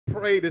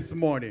pray this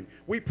morning.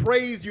 We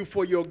praise you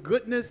for your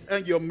goodness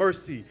and your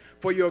mercy,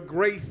 for your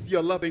grace,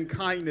 your loving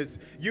kindness.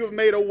 You have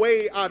made a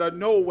way out of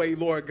no way,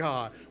 Lord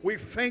God. We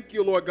thank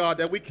you, Lord God,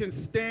 that we can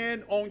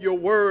stand on your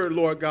word,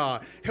 Lord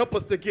God. Help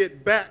us to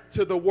get back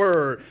to the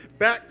word,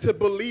 back to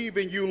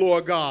believing you,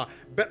 Lord God,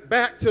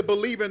 back to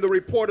believing the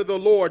report of the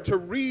Lord, to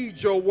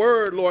read your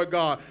word, Lord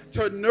God,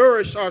 to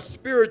nourish our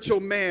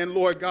spiritual man,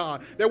 Lord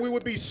God, that we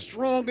would be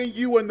strong in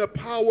you in the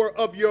power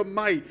of your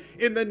might.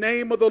 In the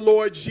name of the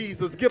Lord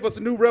Jesus, give us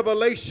new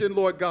revelation,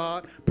 Lord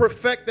God.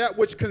 Perfect that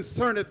which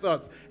concerneth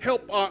us.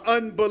 Help our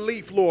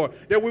unbelief, Lord,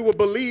 that we will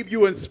believe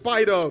you in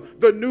spite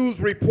of the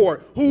news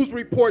report. Whose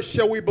report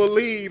shall we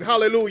believe?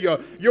 Hallelujah.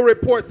 Your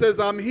report says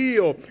I'm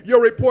healed.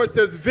 Your report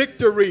says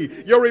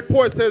victory. Your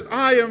report says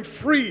I am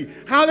free.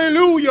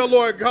 Hallelujah,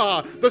 Lord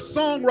God. The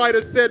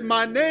songwriter said,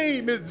 my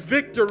name is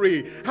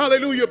victory.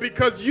 Hallelujah,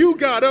 because you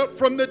got up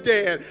from the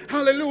dead.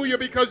 Hallelujah,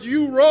 because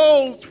you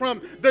rose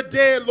from the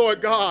dead,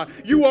 Lord God.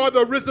 You are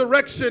the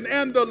resurrection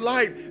and the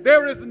life.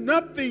 There is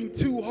nothing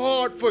too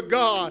hard for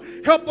God.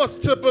 Help us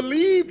to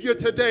believe you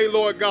today,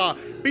 Lord God.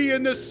 Be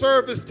in this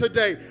service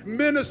today.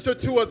 Minister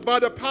to us by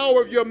the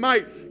power of your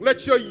might.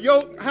 Let your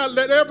yoke,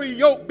 let every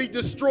yoke be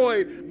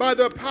destroyed by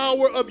the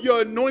power of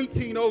your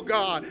anointing, oh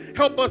God.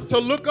 Help us to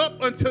look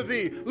up unto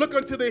thee. Look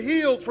unto the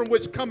hills from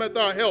which cometh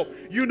our help.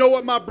 You know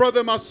what my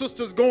brother and my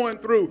sister's going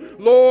through.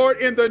 Lord,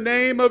 in the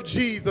name of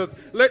Jesus,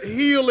 let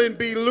healing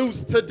be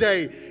loose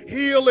today.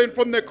 Healing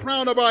from the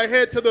crown of our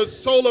head to the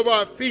sole of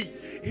our feet.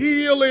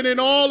 Healing in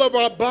all of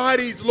our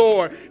bodies,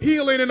 Lord.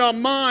 Healing in our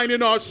mind,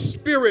 in our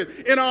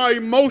spirit, in our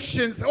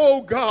emotions.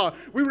 Oh God,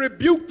 we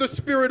rebuke the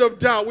spirit of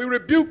doubt. We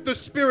rebuke the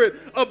spirit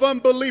of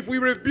unbelief. We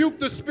rebuke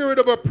the spirit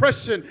of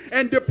oppression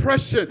and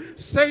depression.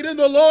 Satan,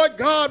 the Lord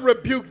God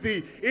rebuke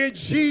thee in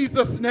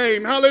Jesus'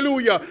 name.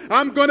 Hallelujah.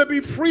 I'm going to be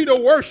free to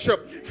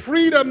worship,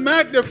 free to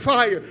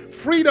magnify you,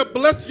 free to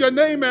bless your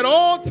name at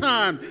all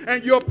times,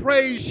 and your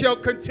praise shall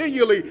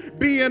continually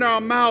be in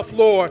our mouth,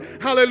 Lord.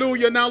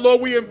 Hallelujah. Now,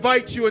 Lord, we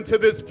invite you into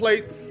this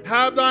place.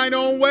 Have thine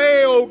own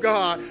way, oh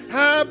God.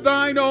 Have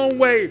thine own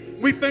way.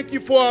 We thank you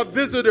for our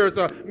visitors.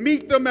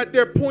 Meet them at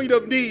their point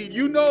of need.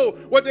 You know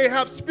what they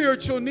have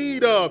spiritual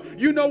need of.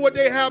 You know what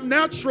they have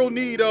natural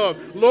need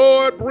of.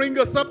 Lord, bring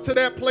us up to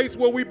that place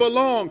where we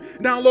belong.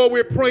 Now, Lord,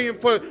 we're praying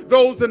for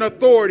those in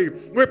authority.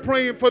 We're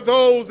praying for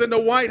those in the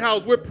White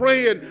House. We're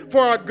praying for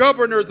our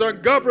governors, our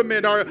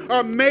government,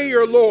 our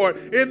mayor, Lord.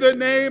 In the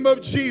name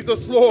of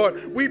Jesus,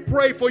 Lord, we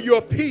pray for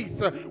your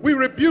peace. We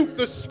rebuke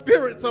the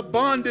spirits of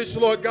bondage,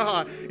 Lord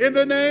God. In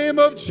the name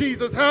of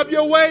Jesus, have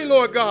your way,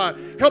 Lord God.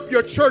 Help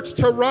your church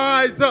to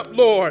rise up,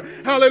 Lord.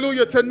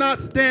 Hallelujah. To not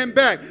stand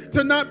back,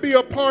 to not be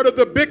a part of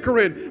the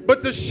bickering,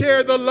 but to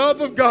share the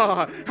love of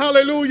God.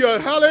 Hallelujah.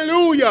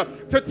 Hallelujah.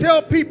 To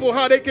tell people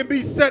how they can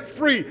be set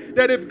free,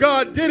 that if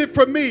God did it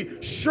for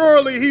me,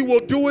 surely he will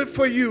do it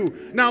for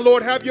you. Now,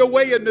 Lord, have your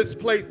way in this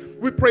place.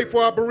 We pray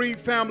for our bereaved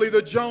family,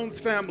 the Jones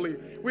family.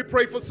 We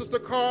pray for Sister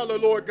Carla,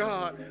 Lord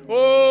God.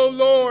 Oh,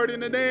 Lord, in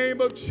the name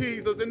of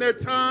Jesus, in their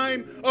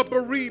time of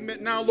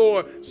bereavement now,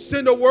 Lord,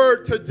 send a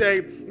word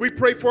today. We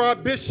pray for our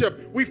bishop.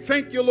 We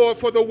thank you, Lord,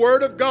 for the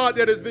word of God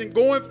that has been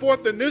going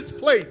forth in this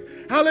place.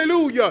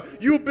 Hallelujah.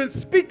 You've been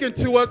speaking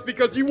to us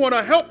because you want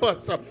to help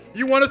us.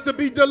 You want us to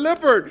be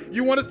delivered.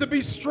 You want us to be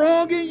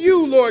strong in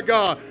you, Lord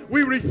God.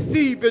 We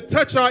receive it.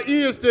 Touch our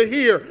ears to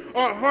hear,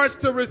 our hearts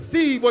to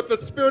receive what the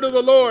Spirit of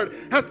the Lord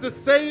has to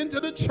say into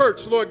the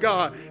church, Lord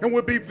God. And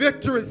we'll be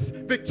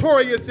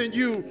victorious in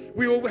you.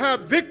 We will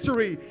have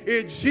victory.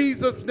 In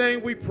Jesus'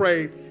 name we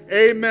pray.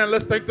 Amen.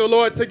 Let's thank the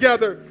Lord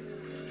together.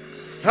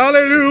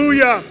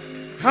 Hallelujah.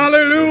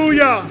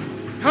 Hallelujah.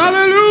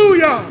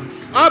 Hallelujah.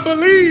 I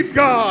believe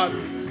God.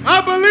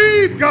 I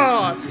believe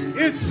God.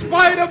 In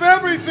spite of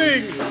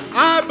everything,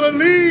 I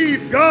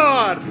believe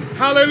God.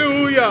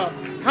 Hallelujah.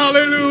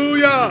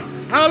 Hallelujah.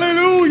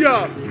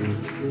 Hallelujah.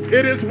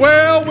 It is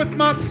well with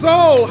my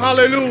soul.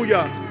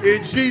 Hallelujah.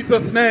 In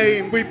Jesus'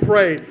 name we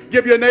pray.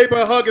 Give your neighbor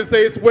a hug and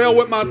say, it's well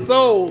with my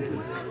soul.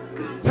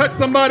 Touch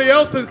somebody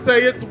else and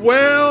say, it's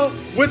well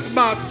with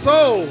my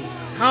soul.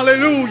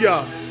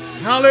 Hallelujah.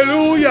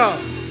 Hallelujah.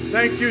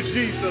 Thank you,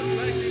 Jesus.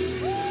 Thank you.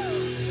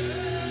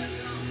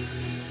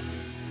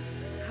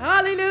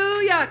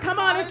 Hallelujah. Come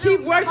on and keep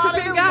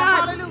worshiping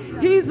God.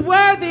 Hallelujah. He's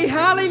worthy.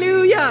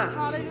 Hallelujah.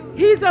 Hallelujah.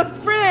 He's a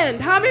friend.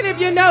 How many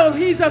of you know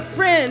he's a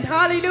friend?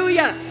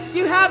 Hallelujah.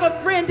 You have a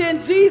friend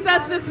in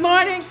Jesus this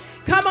morning.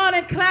 Come on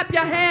and clap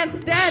your hands.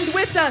 Stand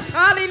with us.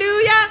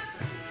 Hallelujah.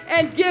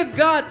 And give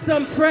God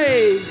some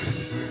praise.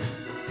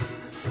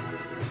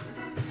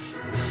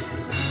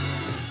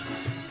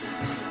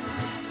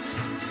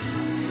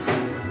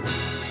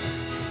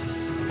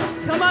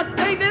 Come on,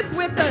 say this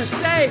with us.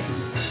 Say,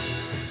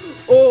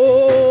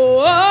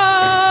 oh,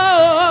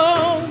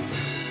 oh,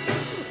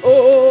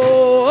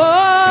 oh,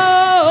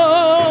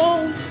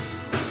 oh,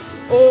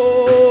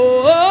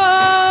 oh,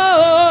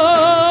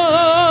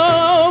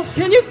 oh.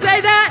 Can you say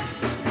that?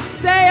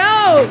 Say,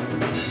 oh,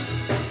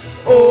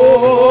 oh,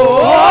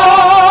 oh.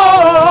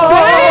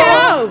 Say,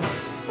 oh,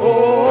 oh,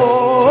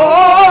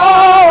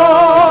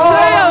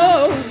 say,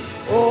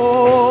 oh,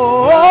 oh.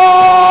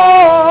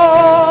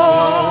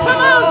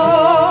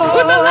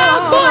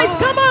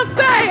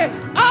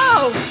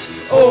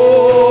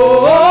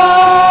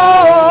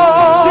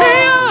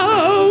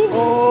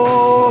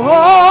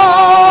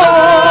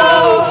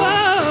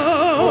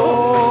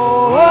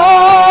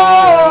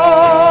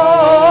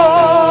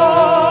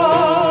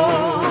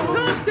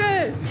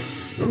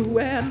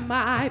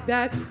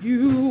 that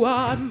you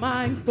are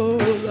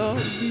mindful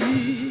of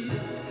me,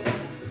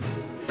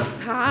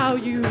 how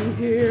you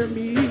hear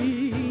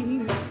me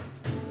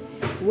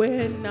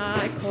when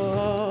I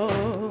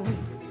call.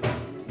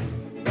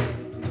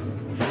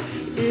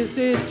 Is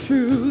it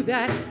true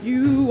that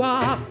you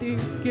are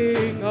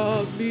thinking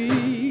of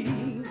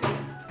me,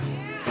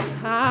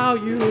 how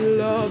you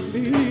love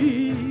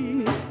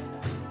me?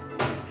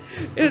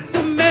 It's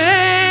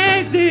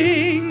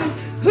amazing.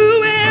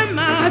 Who am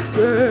I,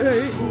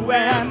 say? Who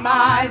am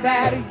I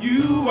that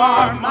you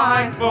are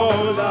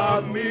mindful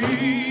of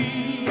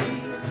me?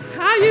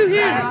 How you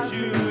hear? That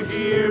you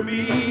hear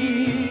me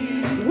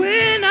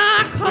When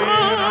I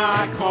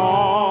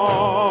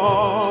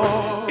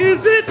call.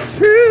 Is it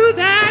true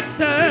that,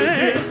 say? Is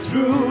it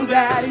true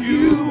that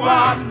you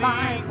are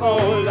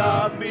mindful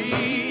of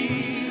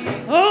me?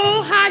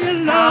 Oh, how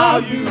you How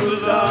love you me.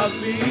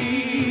 love me.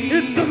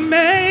 It's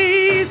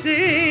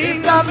amazing.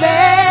 It's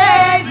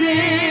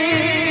amazing.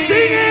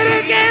 Sing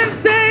it again,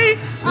 say,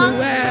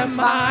 who am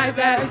I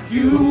that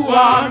you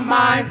are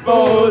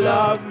mindful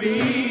of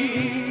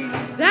me?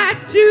 that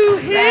you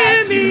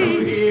hear That me you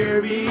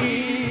hear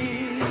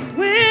me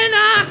when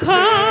I when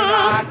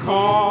I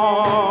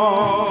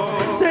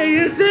call? call. Say,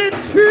 is it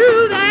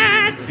true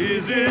that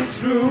Is it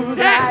true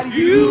that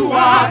you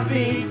are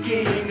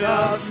thinking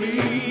of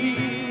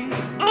me?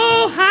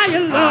 oh, how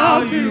you How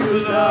love you me?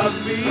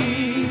 love me.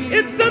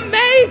 It's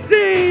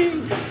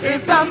amazing.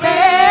 It's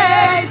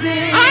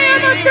amazing. I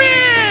am a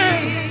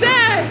friend.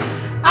 Say,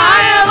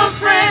 I am a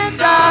friend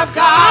of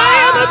God. I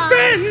am a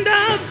friend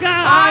of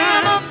God. I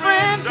am a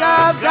friend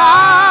of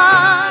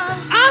God.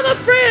 I'm a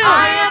friend.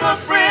 I am a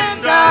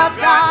friend of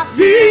God.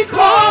 He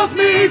calls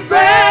me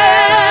friend.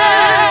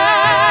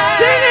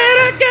 Sing it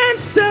again,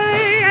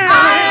 say, I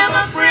am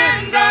a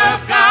friend of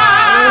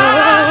God.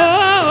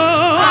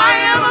 oh, I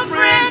am a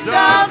friend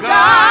of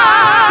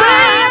God. say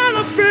I'm a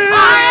friend. I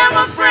am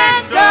a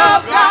friend of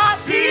God.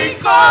 He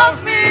calls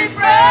me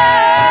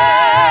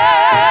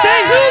friend. Say,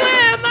 who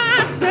am I?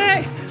 Say,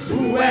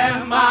 Who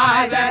am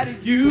I that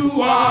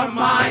you are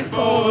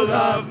mindful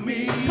of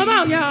me? come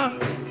on, y'all.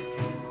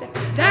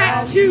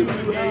 That you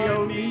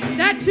Hear me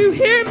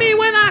hear me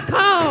when I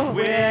call.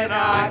 when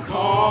I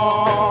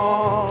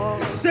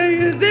call. Say,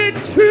 is it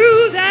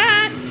true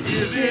that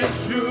Is it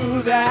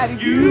true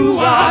that you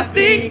are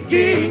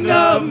thinking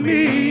of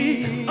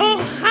me? oh,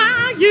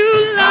 how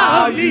you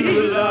How love you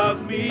me?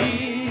 love me.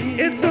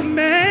 It's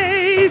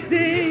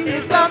amazing.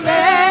 It's amazing.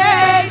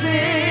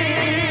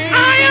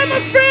 I am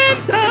a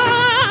friend of. I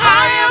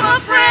am a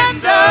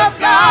friend of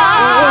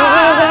God. Oh,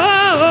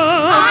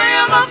 I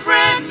am a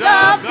friend of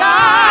I'm a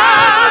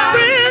God.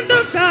 friend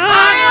of God. I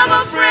am a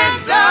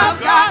friend of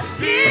God.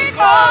 He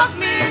calls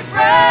me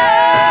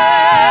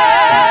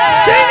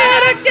friend. Sing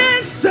it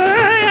again, say.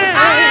 I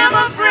am a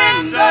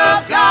friend of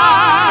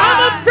God.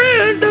 I'm a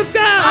friend of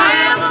God. I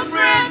am a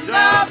friend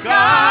of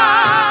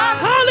God.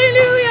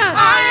 Hallelujah. I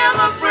am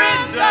a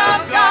friend of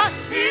God.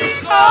 He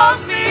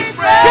calls me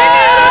Sing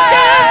it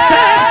again, say.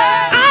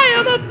 friend. I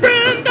am a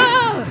friend of.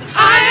 I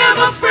am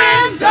a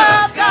friend of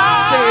Say,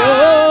 God.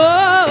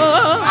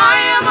 oh, I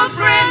am a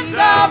friend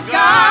of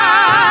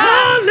God.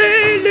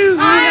 hallelujah.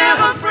 I am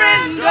a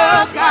friend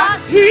of God.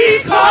 He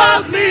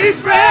calls me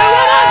friend.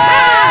 One more time.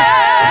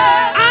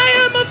 friend. I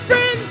am a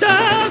friend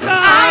of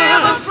God. I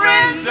am a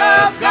friend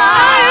of God. I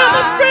am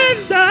a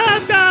friend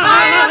of God. I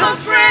am a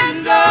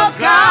friend of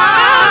God.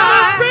 I'm a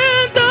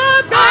friend of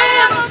God. I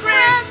am a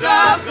friend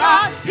of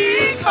God. He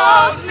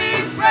calls me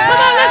friend.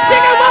 Come on, let's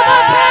sing it one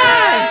more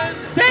time.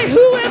 Say,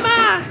 who am I?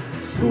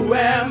 Who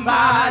am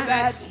I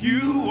that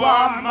you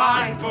are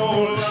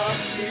mindful of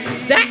me?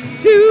 That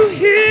you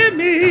hear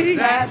me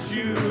That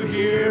you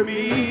hear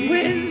me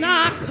when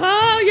I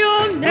call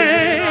your when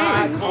name.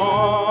 I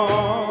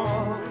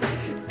call.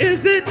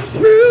 Is it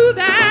true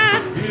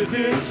that Is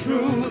it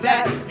true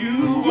that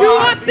you you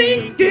are are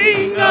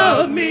thinking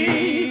of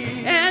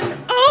me? And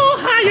oh,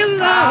 how you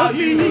How love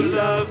you me.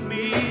 love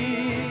me.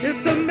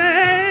 It's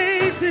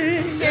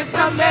amazing. It's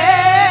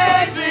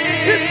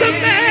amazing. It's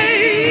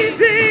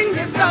amazing.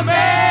 It's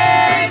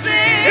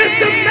amazing.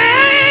 It's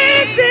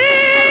amazing.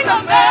 It's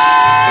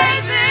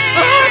amazing.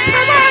 Oh,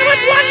 come on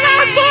with one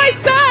loud voice,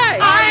 say.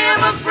 I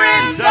am a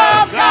friend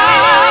of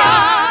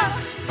God.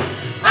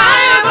 I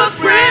am a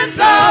friend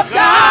of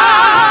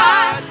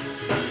God.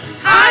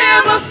 I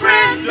am a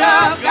friend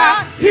of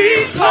God.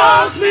 He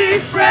calls me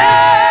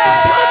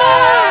friend. Come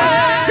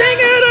on, sing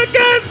it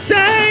again,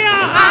 say. I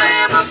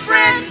am a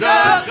friend of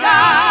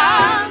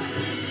God.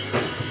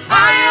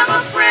 I am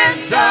a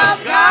friend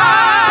of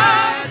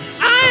God.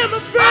 I am a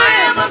friend. I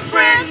am a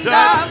friend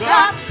of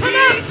God. Come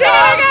on, He sing it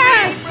calls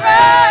again. me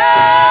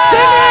friend.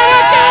 Sing it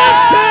again,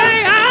 say.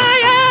 I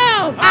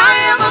am. I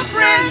am a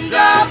friend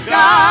of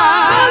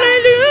God.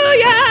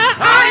 Hallelujah.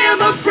 I am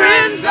a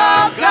friend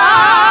of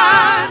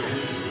God.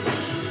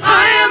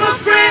 I am a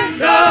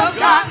friend of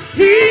God.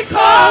 He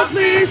calls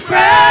me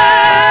friend.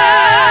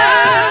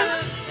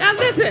 Now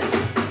listen.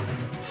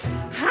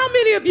 How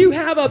many of you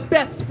have a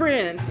best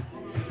friend?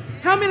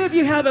 How many of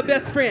you have a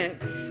best friend?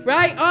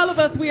 Right? All of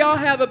us, we all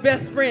have a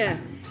best friend.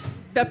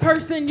 the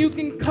person you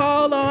can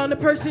call on, the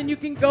person you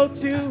can go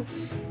to.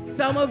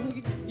 Some of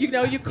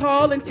you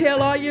call and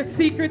tell all your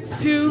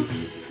secrets to.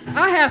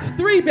 I have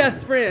 3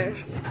 best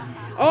friends.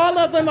 All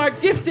of them are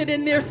gifted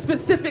in their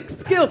specific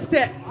skill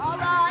sets.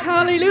 Right.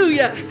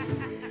 Hallelujah.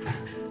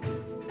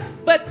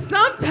 But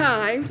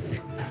sometimes,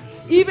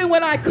 even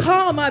when I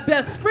call my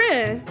best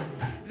friend,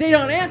 they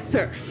don't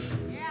answer.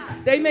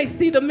 They may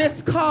see the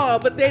missed call,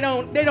 but they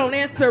don't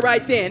answer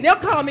right then. They'll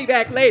call me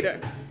back later.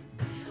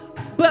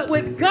 But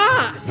with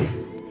God,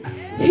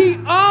 He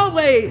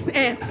always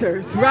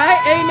answers,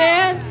 right?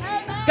 Amen.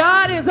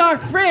 God is our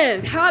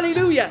friend.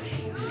 Hallelujah.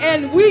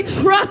 And we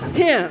trust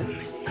Him.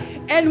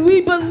 And we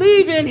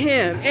believe in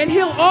Him. And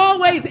He'll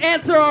always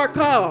answer our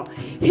call.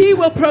 He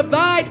will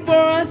provide for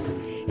us.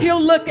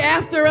 He'll look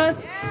after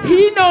us.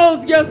 He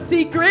knows your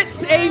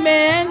secrets.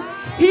 Amen.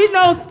 He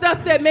knows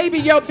stuff that maybe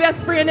your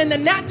best friend in the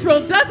natural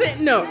doesn't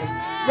know,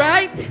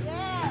 right?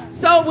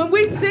 So when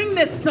we sing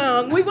this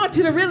song, we want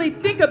you to really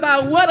think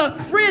about what a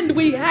friend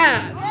we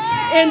have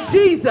in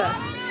Jesus,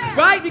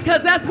 right?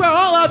 Because that's where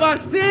all of our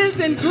sins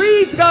and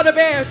greeds go to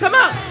bear. Come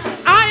on.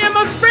 I am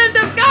a friend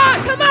of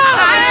God. Come on.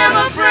 I am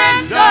a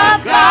friend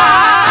of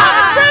God. I'm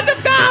a friend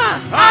of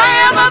God. I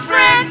am a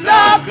friend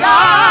of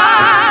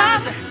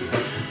God.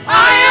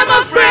 I am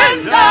a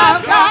friend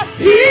of God.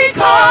 He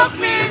calls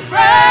me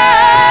friend.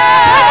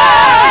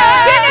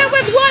 Sing it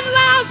with one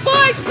loud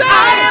voice.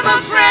 I am a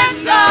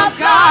friend of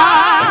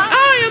God.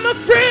 I am a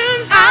friend.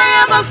 I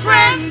am a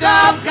friend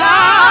of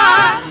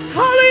God.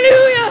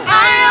 Hallelujah.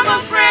 I am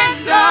a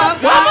friend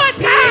of God. One more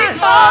time.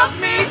 He calls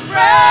me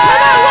friend.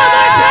 Come on, one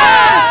more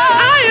time.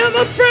 I am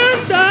a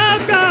friend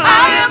of God.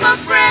 I am a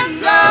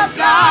friend of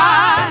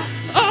God.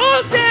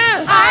 Oh,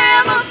 yes. I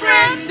am a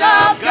friend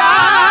of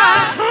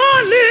God.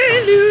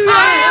 Hallelujah.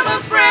 I am a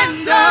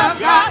friend of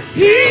God.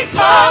 He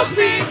calls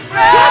me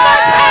friend. One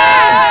more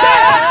time. Say,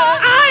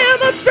 I am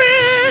a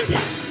friend.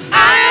 I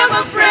am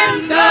a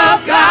friend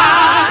of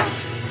God.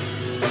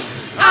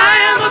 I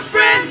am a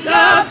friend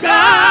of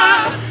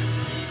God.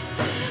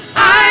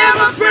 I am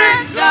a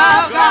friend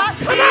of God.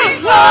 Come He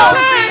on, calls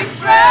one me more time.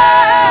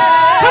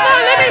 friend. Come on,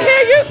 let me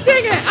hear you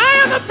sing it. I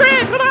am a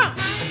friend. Come on.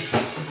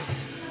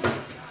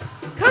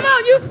 Come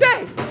on, you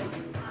say.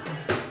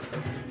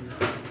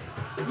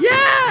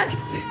 Yes.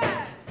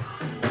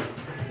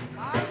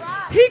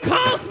 He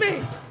calls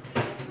me.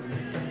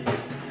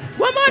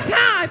 One more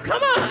time.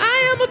 Come on.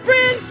 I am a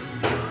friend.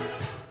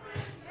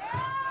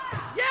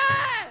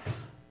 Yeah.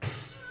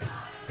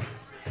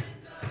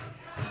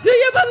 Do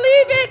you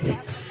believe it?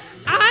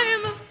 I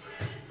am a...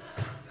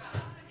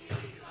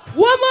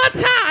 One more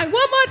time.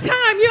 One more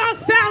time. Y'all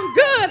sound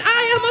good.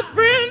 I am a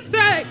friend.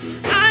 Say,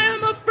 I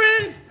am a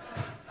friend.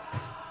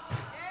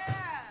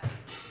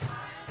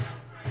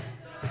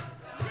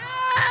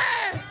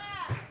 Yes.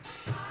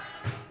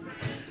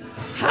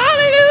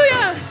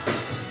 Hallelujah.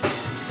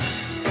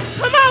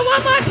 Come on,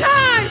 one more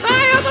time.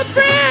 I am a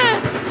friend.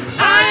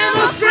 I am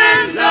a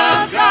friend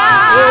of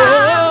God.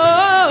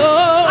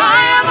 Oh,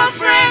 I am a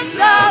friend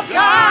of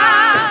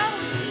God.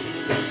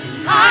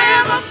 I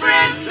am a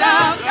friend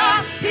of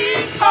God.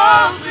 He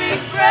calls me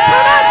friend.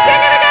 come on,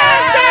 sing it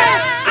again. Say,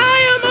 I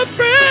am a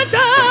friend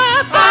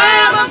of God. I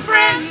am a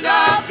friend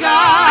of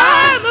God.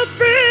 I am a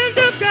friend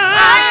of God.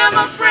 I am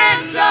a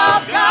friend of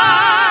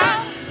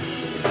God.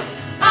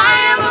 I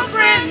am a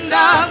friend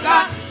of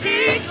God.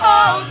 He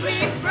calls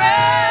me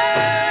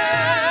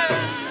friend.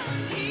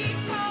 He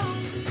calls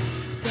me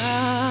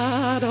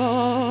God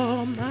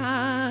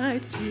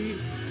Almighty,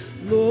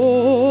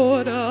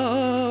 Lord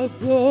of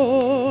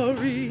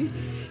glory,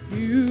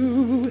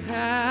 you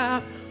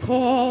have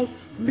called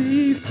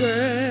me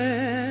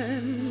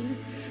friend.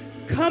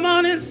 Come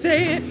on and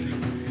say it.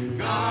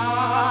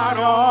 God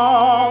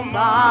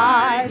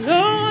Almighty,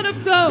 Lord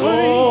of glory,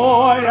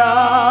 Lord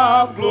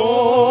of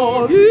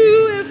glory,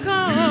 you have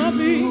called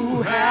me.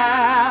 you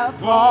have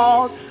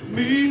called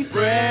me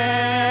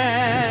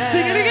friend.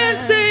 Sing it again,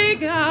 say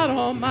God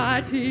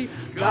Almighty,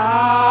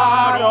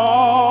 God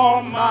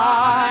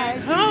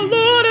Almighty, our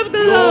Lord of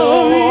Lord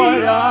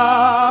glory,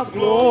 of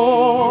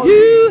glory,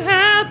 you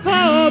have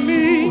called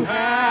me. you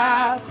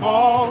have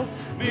called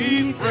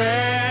me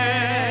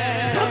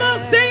friend. Come on,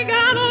 say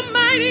God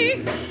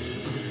Almighty,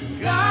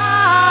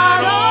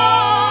 God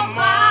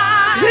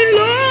Almighty, and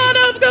Lord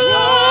of glory,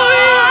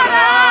 Lord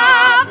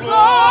of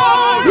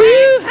glory,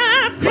 you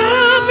have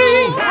called me.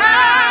 you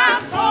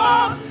have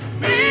called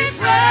me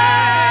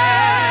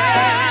friend.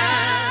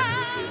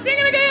 Sing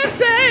it again,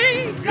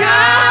 say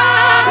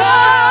God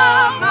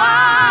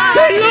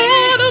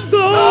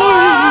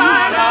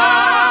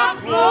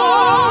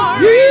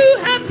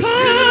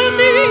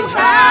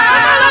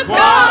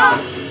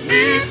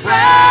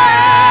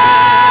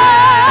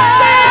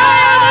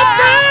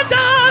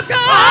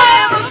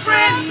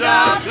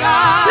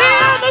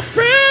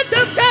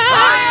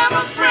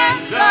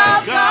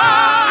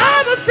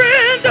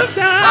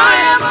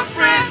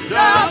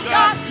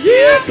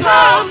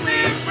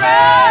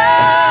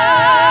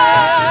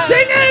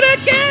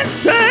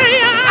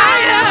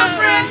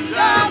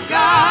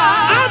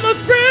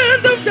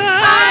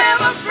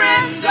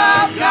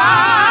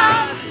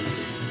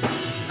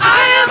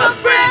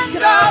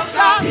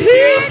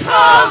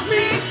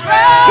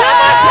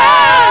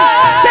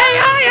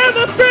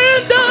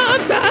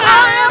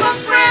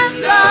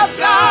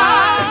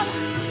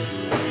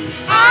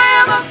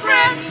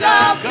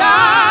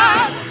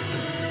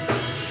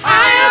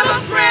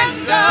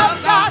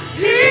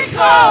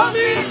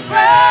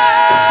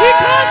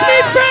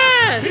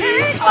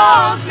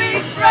calls me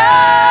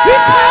friend. He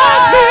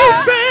calls me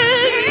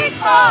friend. He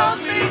calls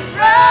me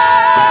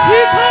friend.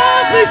 He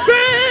calls me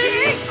friend.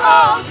 He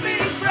calls me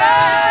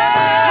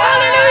friend.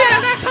 Hallelujah.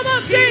 Now come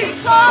on, He sing.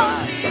 calls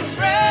me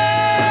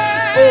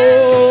friend. Oh,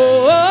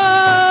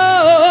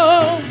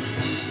 oh,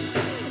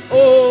 oh,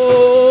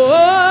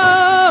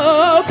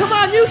 oh. Come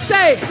on, you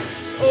say.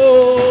 Oh,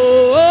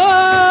 oh,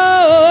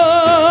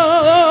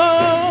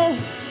 oh.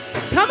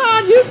 Come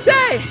on, you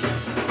say.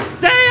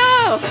 Say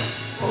oh.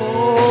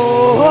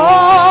 Oh,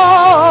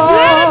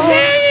 Let him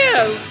hear you.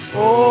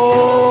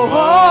 oh,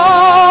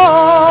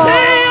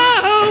 Say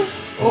oh.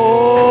 oh,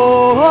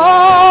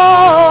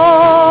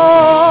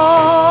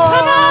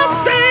 Come on,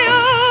 say oh.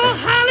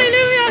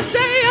 Hallelujah.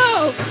 Say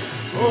oh.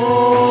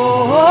 oh,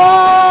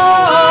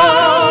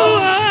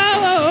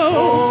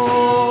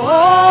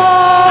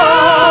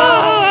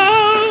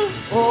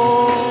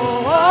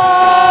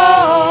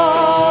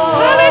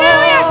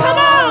 Hallelujah. Come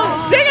on.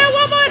 Sing it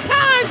one more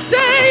time.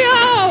 Say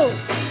oh.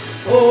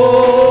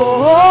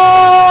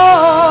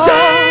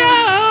 Say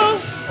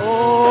oh.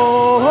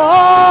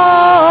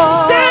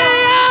 Say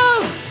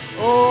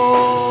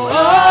oh.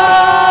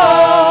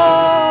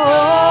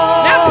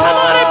 Now come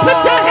on and put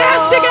your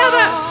hands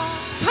together.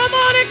 Come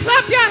on and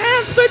clap your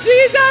hands for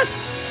Jesus.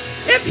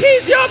 If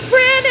he's your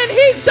friend and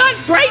he's done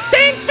great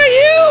things for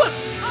you,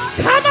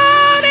 come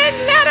on and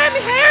let him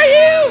hear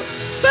you.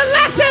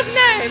 Bless his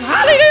name.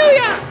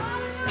 Hallelujah.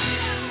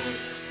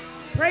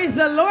 Praise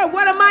the Lord.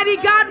 What a mighty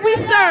God we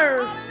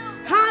serve.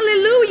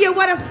 Hallelujah.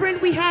 What a friend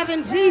we have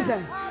in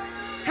Jesus.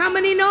 How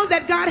many know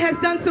that God has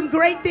done some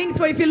great things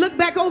for you? If you look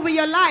back over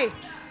your life,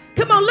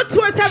 come on, look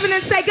towards heaven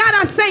and say, God,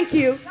 I thank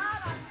you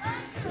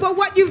for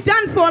what you've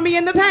done for me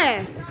in the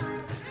past.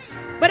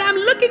 But I'm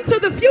looking to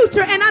the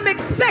future and I'm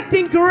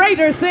expecting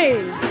greater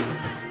things.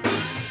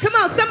 Come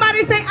on,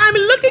 somebody say, I'm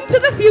looking to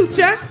the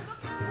future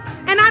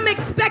and I'm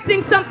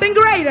expecting something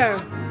greater.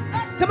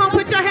 Come on,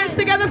 put your hands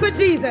together for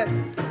Jesus.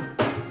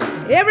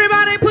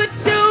 Everybody put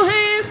your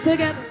hands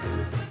together.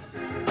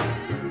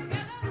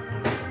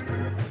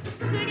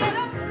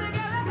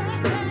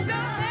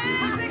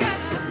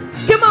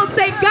 Come on,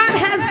 say God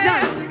has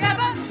done.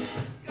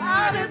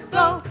 God has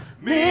so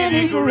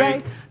many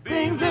great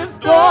things in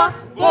store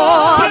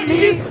for Can't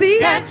me. you see?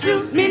 Can't you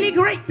see? Many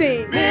great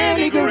things.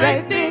 Many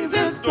great things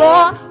in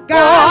store God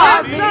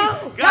for has me.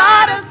 so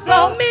God has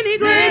so many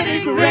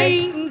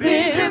great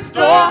things in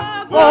store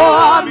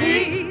for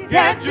me.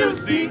 Can't you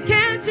see?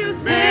 Can't you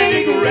see?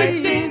 Many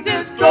great things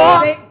in store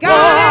Say,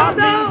 God has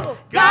for me. so.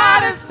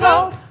 God has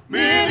so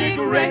many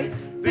great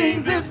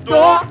things in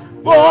store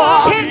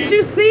for me. Can't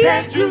you see?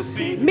 Can't you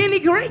see? Many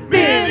great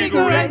Many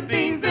things. great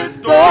things in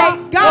store.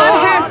 Say, God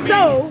for has me.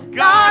 so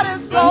God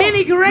has so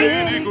many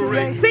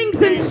great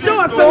things in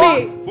store for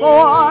me.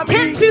 for me.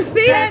 Can't you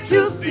see? Can't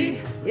you see?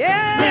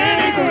 Yeah.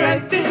 Many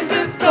great things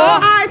in store.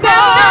 Eyes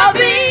have not for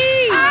me.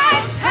 seen.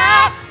 Eyes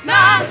have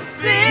not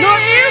seen. Nor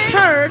ears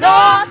heard.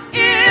 Nor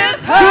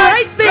ears heard.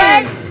 Great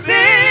things.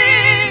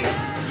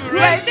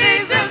 Great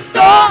things in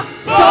store.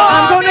 So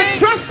I'm gonna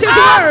trust His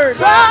word.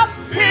 Trust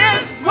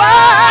His word.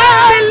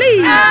 And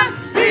believe.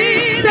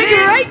 Believe. Say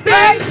great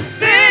things.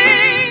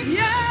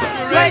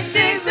 Great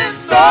things in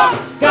store.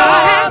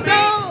 God has for me.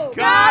 so.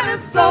 God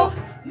has so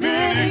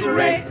many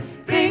great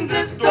things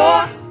in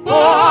store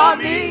for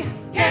me.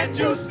 Can't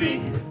you see?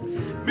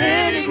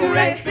 Many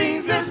great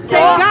things in store. Say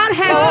God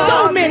has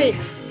so for many. me.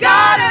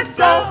 God has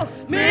so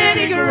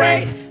many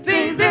great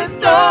things in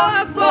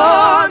store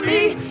for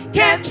me.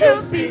 Can't you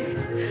see?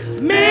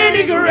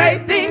 Many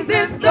great things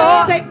in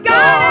store. Say God for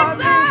has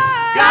me. so.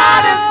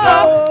 God has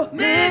so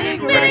many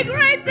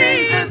great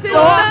things in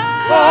store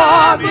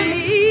for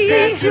me.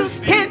 Can't you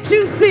see? Can't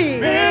you see?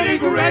 Many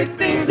great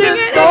things Sing in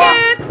it store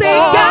again. Say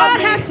for God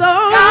me. has so.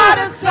 God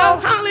has so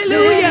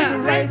Hallelujah.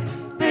 many great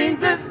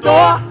things in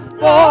store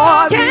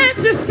for me. Can't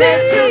you see?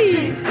 Can't you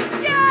see?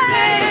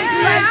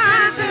 Yeah.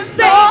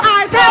 Say store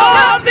eyes have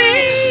not for me.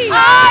 seen.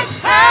 Eyes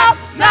have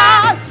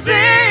not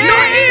seen.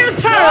 Nor ears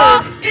heard.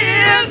 Nor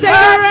ears Say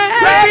heard.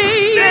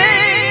 great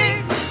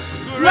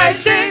Great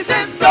things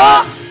in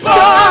store So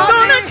I'm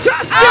gonna me.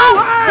 trust I'll your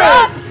word.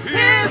 trust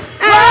His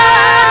And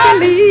word.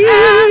 believe.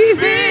 And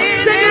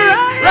believe. Say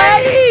Great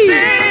great.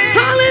 things.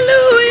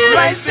 Hallelujah.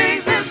 Great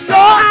things in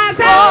store Eyes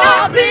have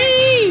not for me.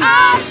 seen.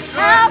 Eyes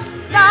have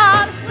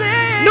not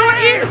seen. Nor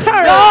ears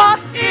heard. Nor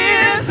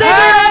ears Say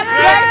heard.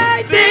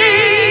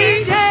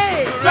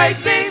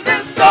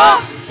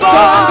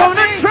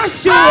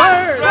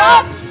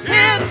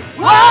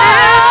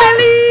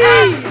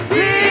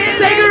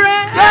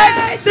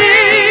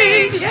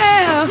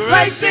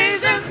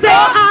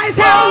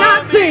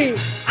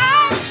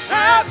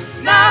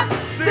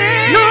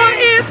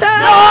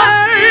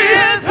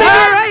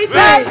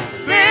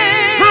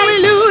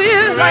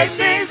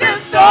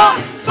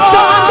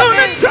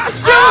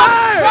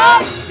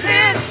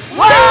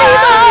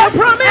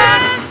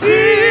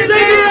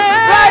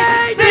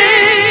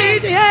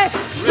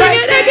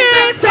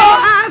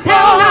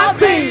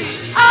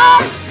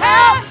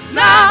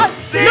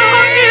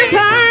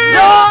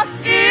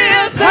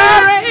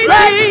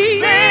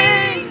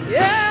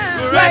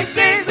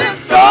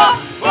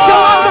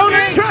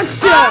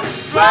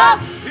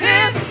 trust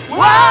His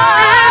word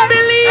and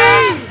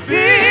believe.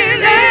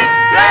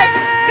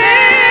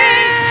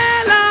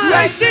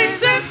 Great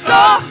things in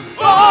store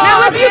for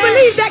Now, if you me.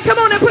 believe that, come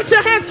on and put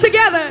your hands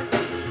together.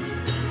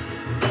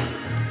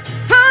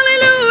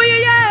 Hallelujah,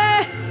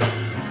 yeah.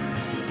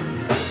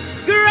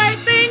 Great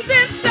things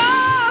in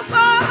store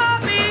for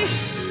me.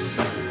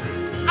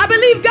 I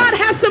believe God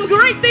has some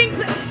great things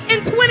in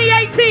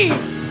 2018.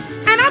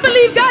 And I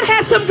believe God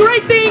has some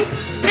great things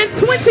in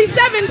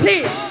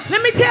 2017.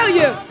 Let me tell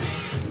you,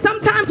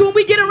 sometimes when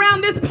we get around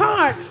this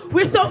part,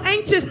 we're so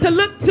anxious to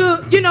look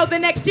to, the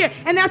next year.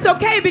 And that's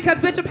okay because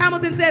Bishop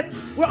Hamilton says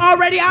we're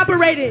already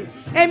operating,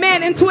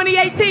 amen, in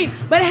 2018.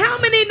 But how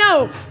many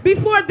know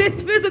before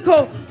this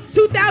physical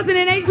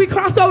 2008, we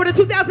cross over to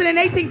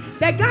 2018,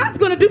 that God's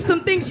going to do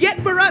some things yet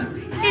for us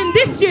in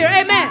this year,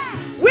 amen.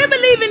 We're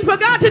believing for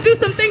God to do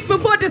some things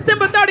before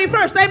December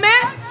 31st,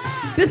 amen.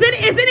 Is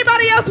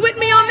anybody else with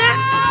me on that?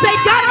 Say,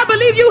 God, I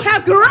believe you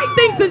have great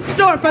things in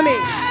store for me.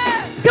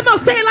 Come on,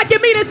 say it like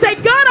you mean it. Say,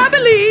 God, I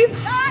believe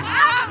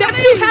that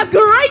you have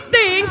great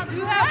things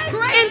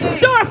in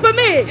store for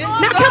me.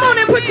 Now come on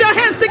and put your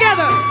hands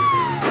together.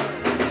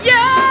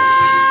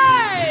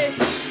 Yay!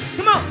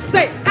 Come on,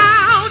 say,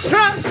 I'll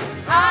trust.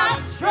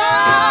 I'll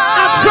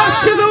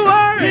trust to the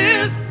word.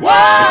 His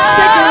word.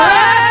 Say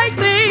great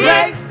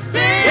things.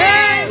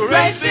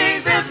 Great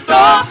things in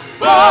store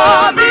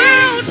for me.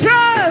 I'll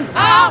trust.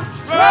 I'll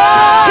His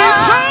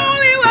trust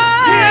holy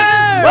word.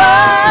 His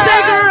word. Say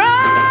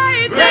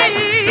great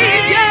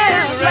things.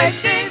 Yeah. Great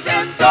things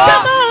in store.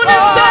 Come on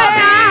and say,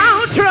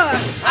 I'll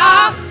trust.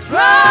 I'll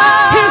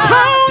trust His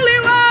holy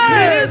word.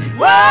 His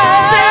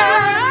word.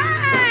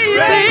 Say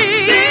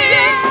great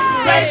things.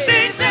 Great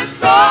things in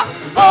store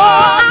for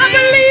I me.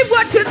 believe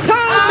what you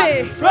told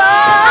me. I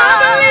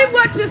believe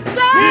what you said.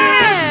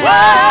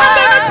 I'm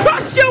gonna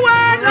trust your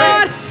word,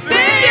 Lord.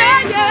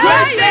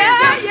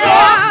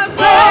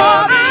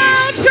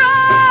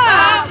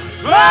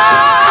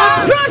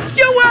 I'll trust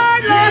your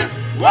word, Lord.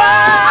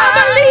 I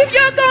believe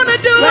you're gonna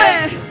do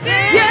it.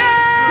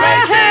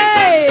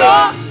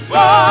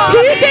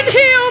 He can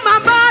heal my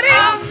body.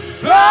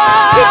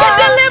 He can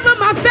deliver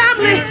my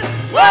family.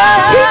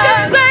 He can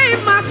save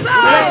my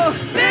soul.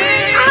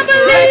 I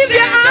believe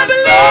you. I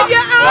believe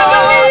you. I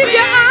believe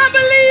you. I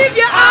believe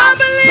you. I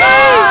believe.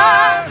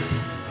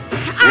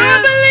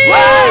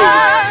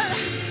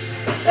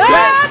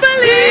 I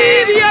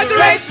believe you're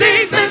great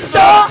things in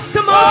store.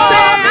 Come on,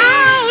 say,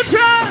 I'll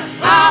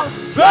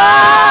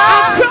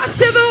trust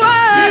to the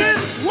word.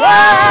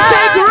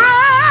 Say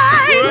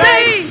great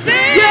things.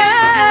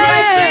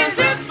 Yeah.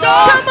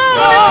 Come on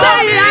and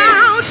say,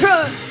 I'll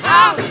trust.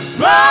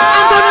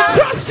 I'm gonna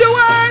trust your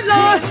word,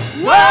 Lord.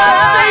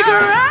 Say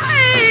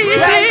great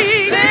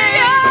things.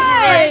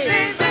 Yeah.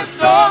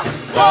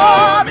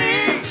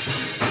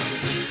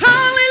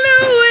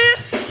 Hallelujah.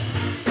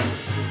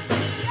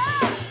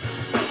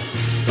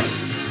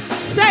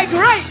 Say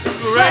great.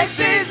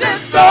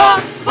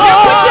 Now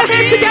put your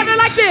hands together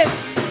like this.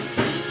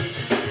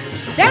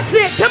 That's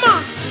it. Come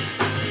on.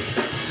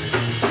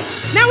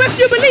 Now if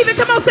you believe it,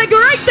 come on, say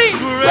great things.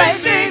 Great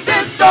things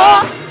in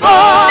store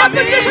Now for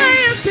put your me.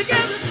 hands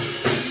together.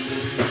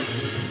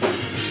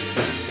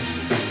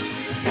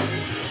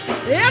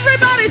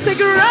 Everybody say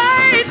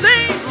great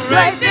things.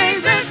 Great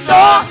things in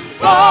store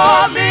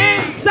for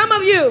me. Some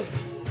of you,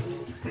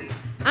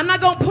 I'm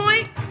not going to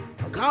point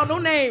or call no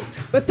names,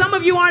 but some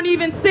of you aren't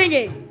even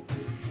singing.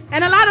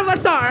 And a lot of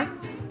us are.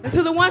 And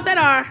to the ones that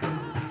are,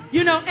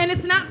 and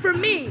it's not for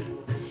me.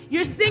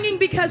 You're singing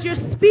because you're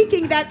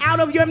speaking that out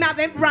of your mouth.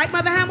 Right,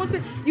 Mother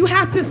Hamilton? You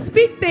have to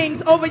speak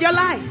things over your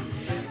life.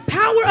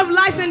 Power of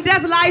life and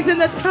death lies in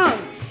the tongue.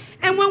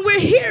 And when we're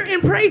here in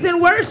praise and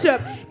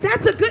worship,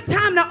 that's a good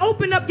time to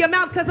open up your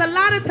mouth, because a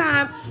lot of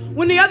times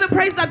when the other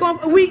praises are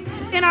going, we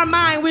in our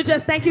mind, we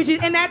just thank you,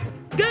 Jesus, and that's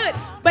good.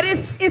 But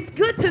it's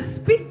good to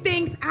speak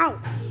things out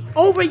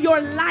over your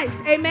life,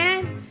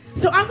 amen?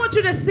 So I want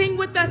you to sing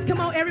with us.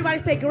 Come on, everybody,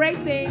 say great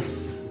things.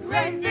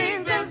 Great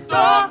things in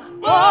store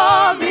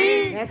for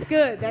me. That's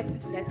good. That's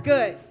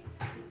good.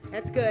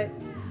 That's good.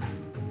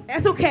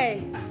 That's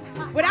okay.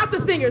 Without the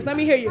singers, let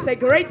me hear you. Say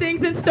great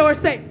things in store.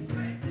 Say.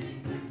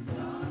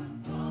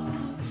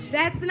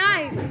 That's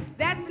nice.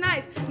 That's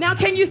nice. Now,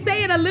 can you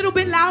say it a little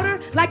bit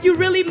louder? Like you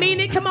really mean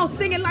it? Come on,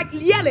 sing it like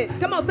yell it.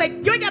 Come on, say,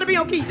 you ain't got to be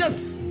on key. Just.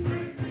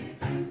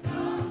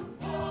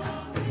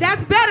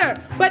 That's better.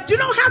 But you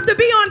don't have to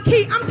be on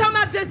key. I'm talking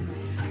about just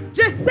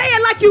say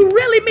it like you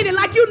really mean it.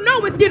 Like you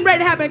know it's getting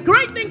ready to happen.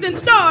 Great things in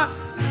store.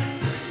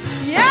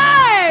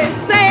 Yay!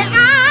 Say,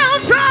 I'll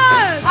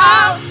trust.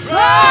 I'll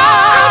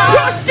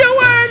Trust your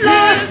word,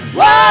 Lord.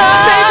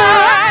 Say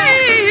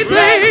great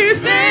things.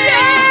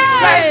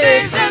 Great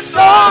things in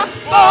store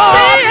for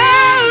Say, me.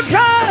 I'll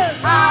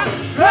trust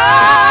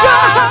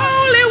your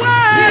holy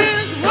word.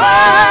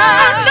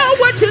 I know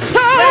what you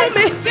told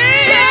me.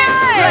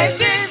 Great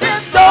things in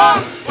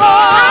store for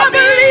I me.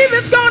 believe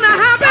it's gonna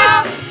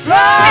happen.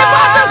 If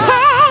I just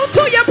hold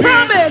to your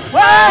promise.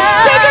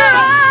 Say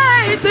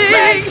great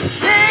things.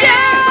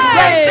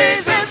 Great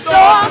things in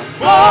store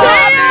for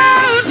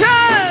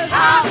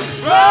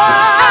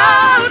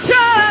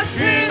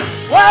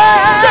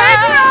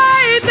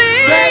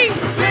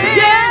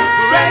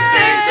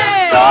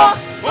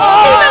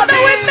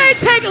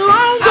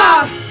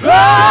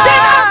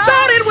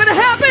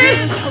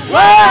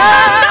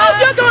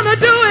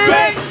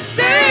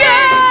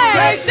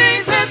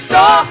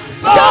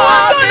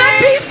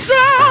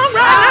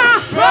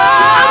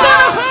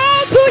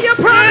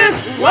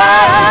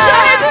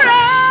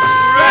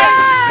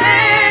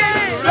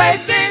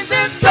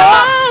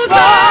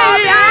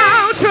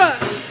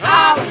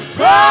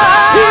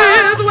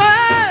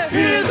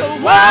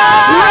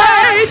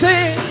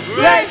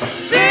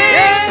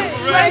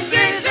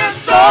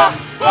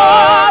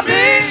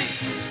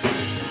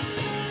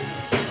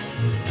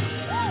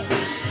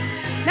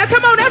Now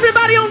come on,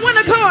 everybody on one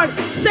accord.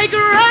 Say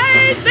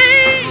great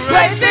things.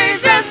 Great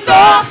things in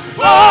store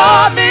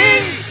for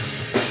me.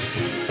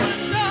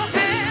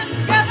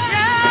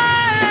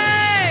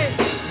 Yay.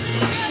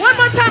 One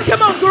more time,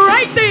 come on,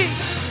 great things.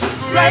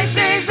 Great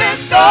things in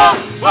store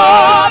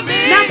for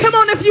me. Now come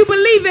on, if you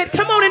believe it,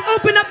 come on and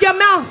open up your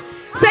mouth.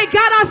 Say,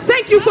 God, I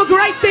thank you for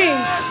great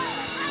things.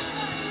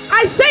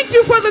 I thank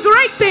you for the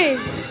great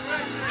things.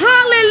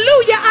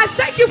 Hallelujah. I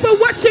thank you for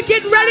what you're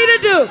getting ready to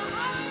do.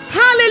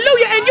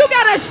 Hallelujah. And you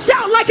got to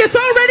shout like it's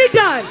already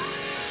done.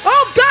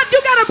 Oh, God, you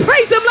got to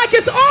praise him like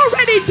it's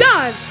already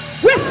done.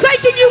 We're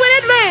thanking you in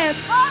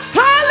advance.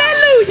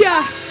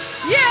 Hallelujah.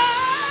 Yeah.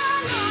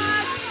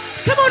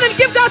 Come on and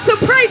give God some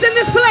praise in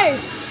this place.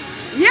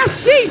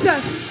 Yes,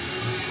 Jesus.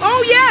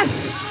 Oh, yes.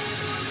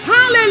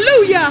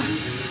 Hallelujah.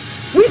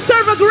 We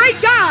serve a great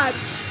God.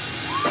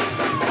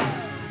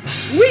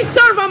 We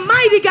serve a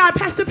mighty God.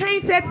 Pastor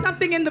Payne said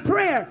something in the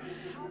prayer.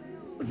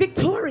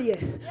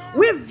 Victorious.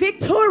 We're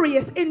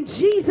victorious in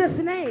Jesus'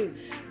 name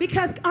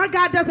because our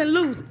God doesn't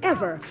lose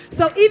ever.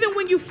 So even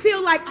when you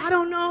feel like, I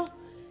don't know,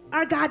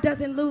 our God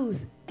doesn't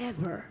lose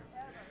ever.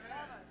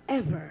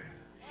 Ever.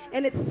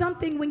 And it's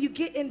something when you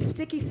get in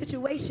sticky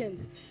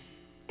situations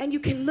and you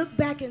can look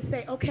back and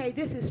say, okay,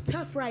 this is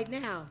tough right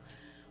now.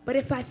 But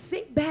if I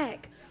think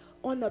back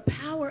on the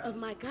power of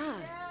my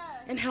God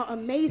and how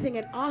amazing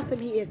and awesome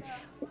he is,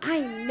 I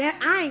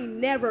ain't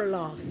never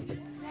lost.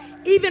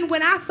 Even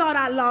when I thought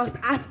I lost,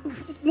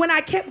 when I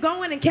kept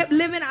going and kept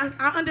living,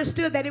 I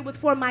understood that it was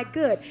for my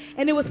good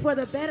and it was for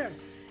the better.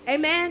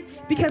 Amen?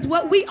 Because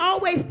what we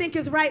always think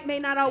is right may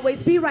not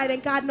always be right,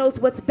 and God knows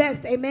what's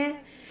best. Amen?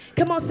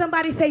 Come on,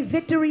 somebody say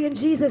victory in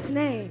Jesus'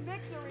 name.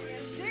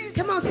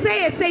 Come on,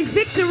 say it. Say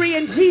victory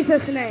in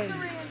Jesus' name.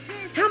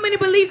 How many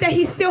believe that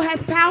he still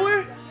has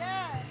power?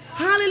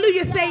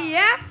 Hallelujah. Say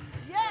yes.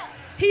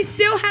 He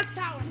still has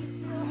power.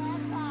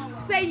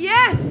 Say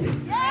yes.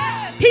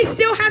 He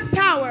still has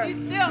power. He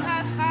still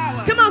has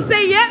power. Come on,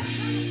 say yes.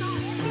 He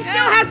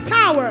still has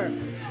power.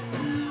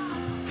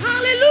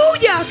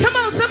 Hallelujah. Come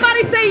on,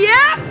 somebody say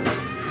yes.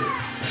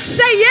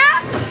 Say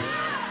yes.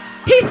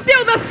 He's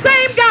still the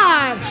same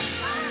God.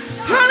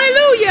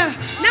 Hallelujah.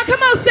 Now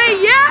come on,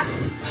 say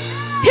yes.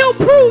 He'll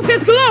prove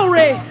his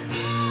glory.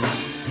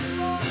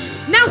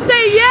 Now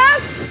say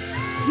yes.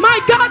 My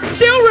God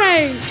still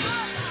reigns.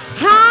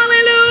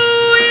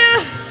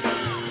 Hallelujah.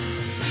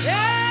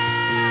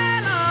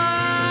 Yeah,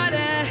 Lord.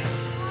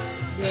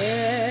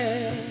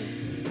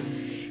 Yes.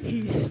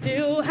 He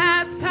still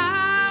has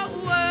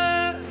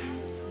power.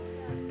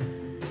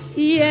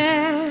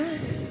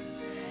 Yes.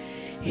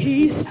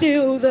 He's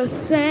still the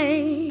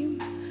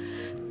same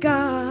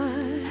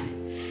God.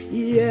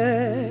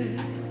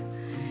 Yes.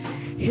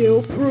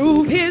 He'll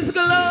prove his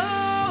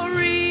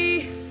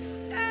glory.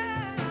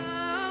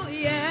 Oh,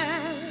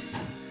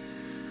 yes.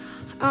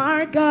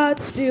 Our God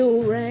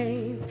still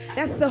reigns.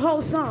 That's the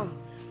whole song.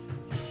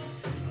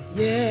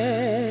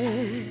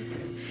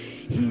 Yes.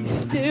 He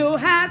still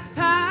has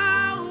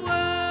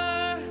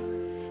power.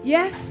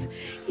 Yes.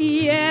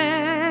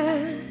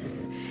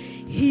 Yes.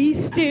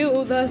 He's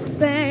still the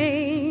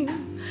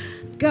same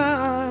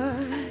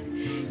God.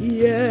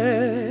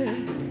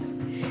 Yes.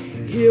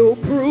 He'll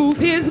prove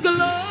his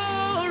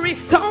glory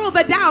to all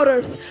the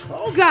doubters.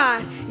 Oh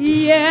God.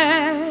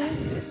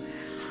 Yes.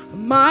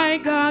 My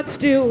God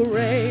still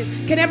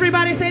reigns. Can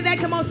everybody say that?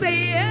 Come on,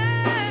 say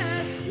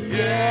yes.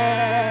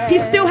 Yeah. He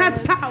still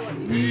has power.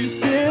 He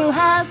still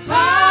has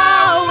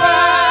power.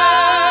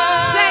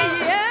 Say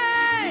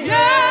yes.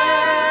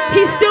 Yeah.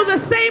 He's still the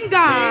same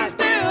God. He's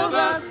still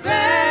the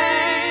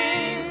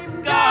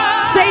same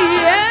God. Say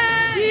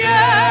yes.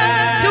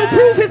 Yeah. He'll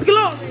prove his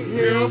glory.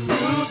 He'll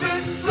prove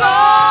his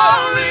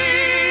glory.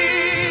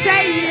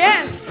 Say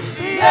yes.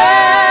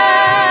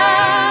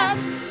 Yes.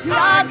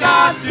 My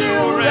God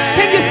still reigns.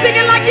 Can you sing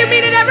it like you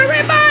mean it?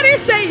 Everybody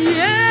say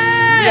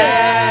yes.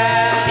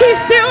 Yeah. He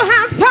still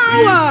has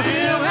power. He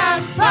still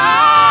has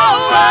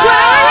power.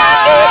 Whatever I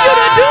need you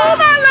to do,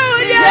 my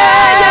Lord,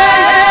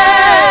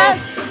 Yes.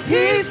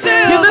 He's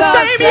still you're the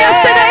same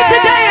yesterday,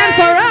 today, and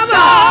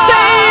forever.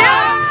 Say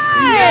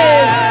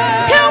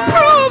yes. He'll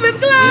prove his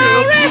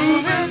glory.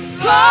 Prove his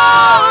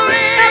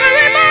glory.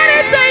 Everybody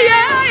say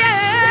yeah,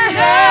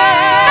 yeah.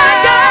 Yes. My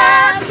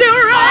God still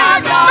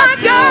reigns. My God My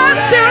God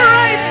still still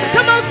reigns.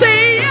 Come on,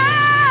 say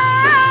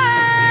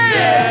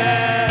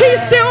yes. He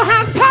still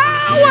has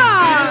power.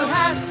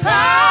 Has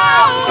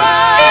power.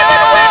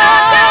 Even when I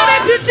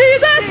doubted you,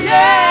 Jesus,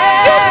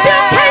 Yes. you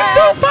still came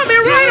through for me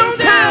right on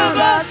Still time.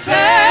 the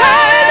same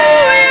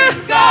Hallelujah.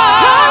 God.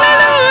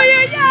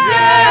 Hallelujah.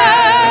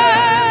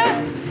 Yes.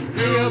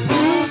 He'll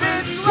prove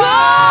his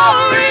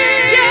glory.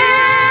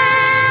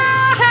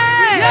 Yeah.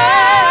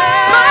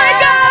 Yes. My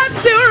God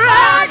still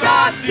My reigns.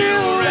 God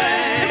still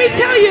reigns. Let me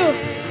tell you,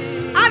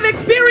 I've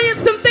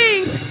experienced some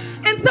things,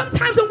 and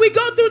sometimes when we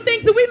go through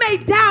things that we may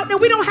doubt and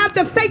we don't have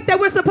the faith that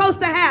we're supposed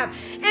to have.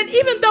 And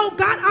even though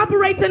God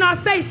operates in our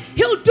faith,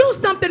 he'll do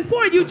something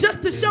for you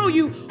just to show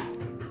you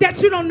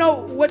that you don't know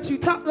what you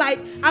talk like.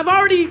 I've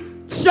already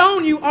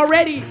shown you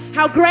already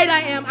how great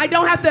I am.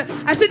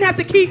 I shouldn't have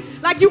to keep,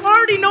 like, you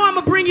already know I'm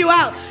going to bring you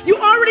out. You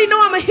already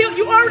know I'm going to heal.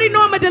 You already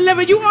know I'm going to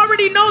deliver. You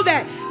already know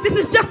that. This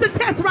is just a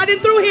test right in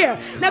through here.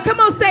 Now come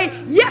on, say,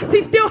 yes,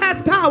 he still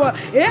has power.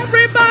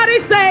 Everybody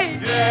say,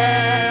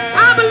 Yes.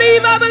 I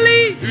believe, I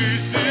believe. He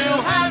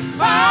still has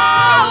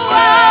power.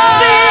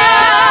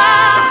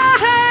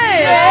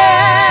 Hey,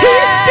 Yes.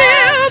 he's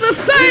still the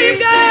same He's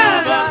God.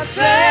 still the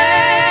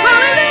same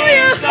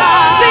Hallelujah.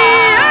 God. See,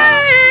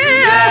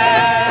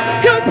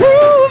 Yes. he'll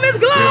prove his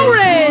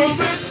glory.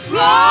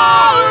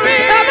 Glory.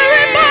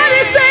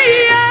 Everybody say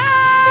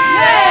yes.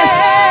 Yes.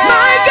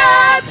 My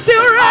God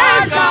still My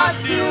reigns. God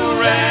still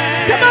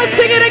reigns. Come on,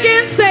 sing it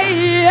again. Say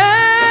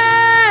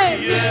yes.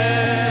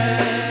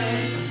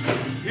 Yes.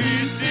 He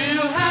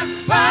still has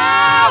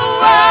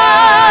power.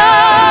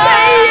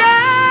 Say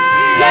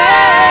yes.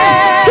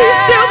 Yes. He's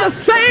still the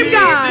same He's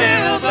God.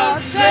 still the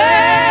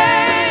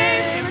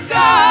same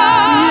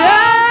God.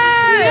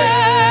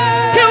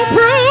 Yes. He'll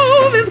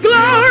prove his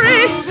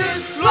glory.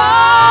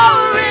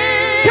 Glory.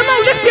 Come on,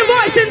 lift your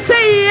voice and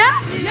say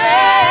yes.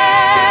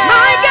 Yes.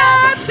 My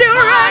God still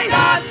My reigns.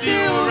 God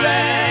still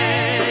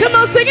reigns. Come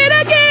on, sing it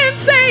again.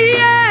 Say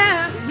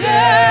yeah.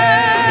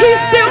 Yes. He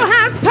still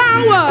has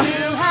power.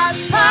 Still has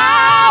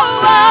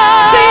power.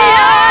 See,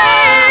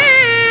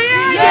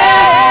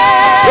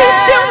 yeah. He's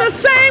still the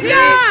same He's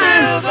God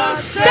still the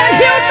same that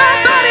healed my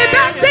body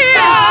back then,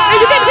 and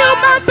you can heal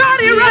my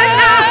body right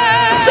now.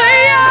 Say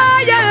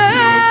yeah,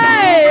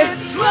 yeah.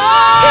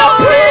 He'll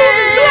prove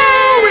his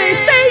glory.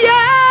 Say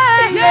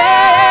yeah.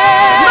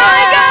 Yes. My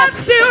God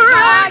still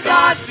My reigns.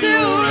 God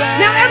still reigns.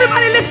 Now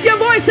everybody lift your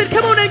voice and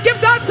come on and give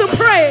God some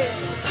praise.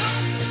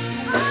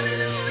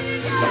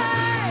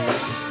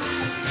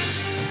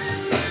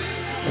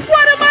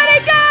 What a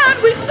mighty God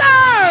we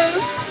serve.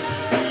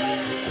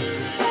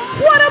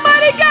 What a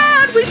mighty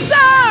God we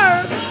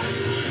serve.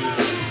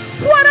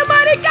 What a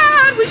mighty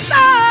God we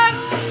serve.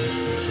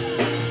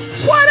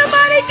 What a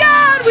mighty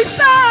God we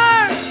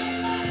serve.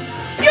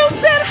 You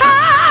sit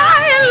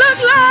high and look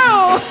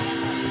low.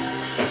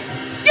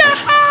 You're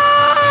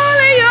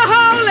holy, you're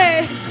holy.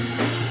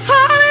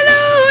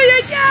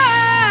 Hallelujah,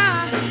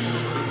 yeah.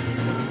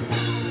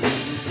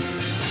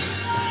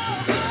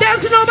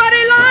 There's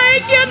nobody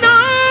like you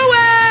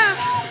nowhere.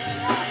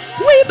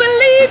 We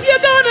believe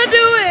you're gonna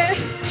do it.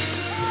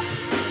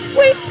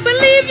 We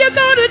believe you're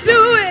gonna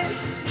do it.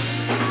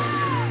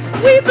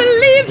 We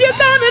believe you're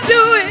gonna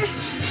do it.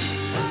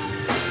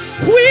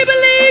 We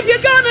believe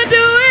you're gonna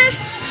do it.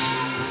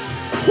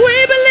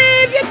 We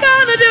believe you're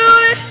gonna do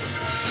it.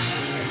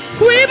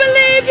 We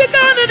believe you're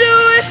gonna do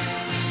it.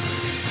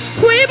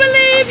 We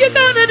believe you're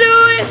gonna do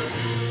it.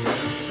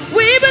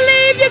 We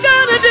believe you're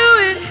gonna do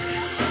it.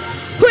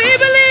 We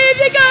believe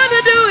you're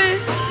gonna do it.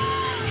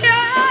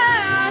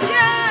 Yeah,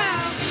 yeah.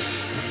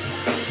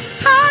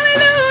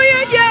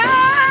 Hallelujah,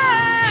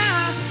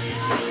 yeah.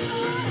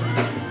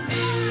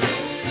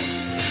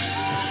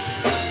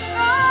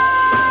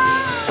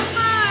 Oh,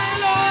 my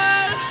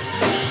Lord.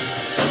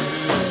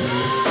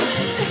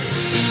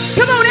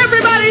 Come on,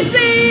 everybody,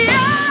 sing. Yeah.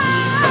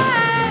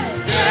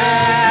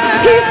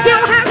 He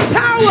still has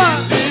power.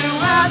 Still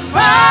has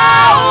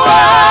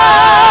power.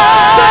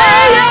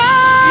 Say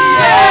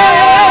yeah.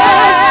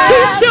 Yes.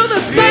 He's still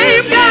the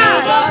same Still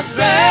God. the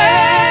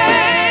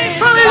same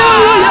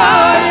Hallelujah.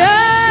 God.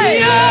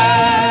 Yeah.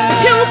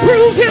 Yes. He'll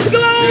prove his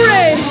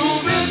glory.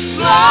 Prove his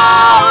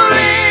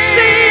glory.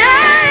 See,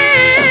 yeah.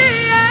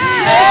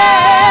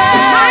 Yes.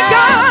 My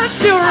God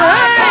still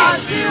My God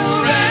reigns. still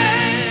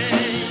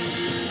reigns.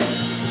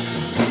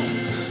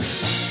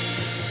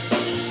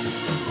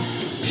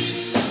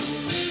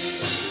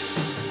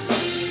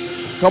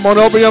 Come on,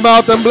 open your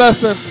mouth and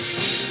bless him.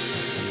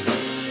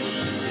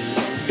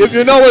 If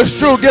you know it's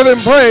true, give him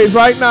praise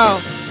right now.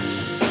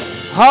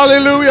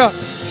 Hallelujah.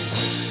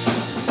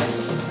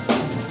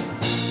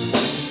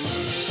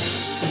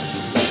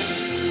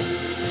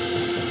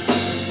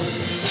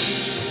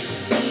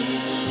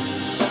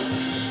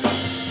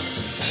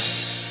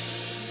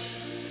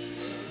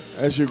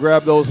 As you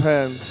grab those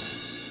hands,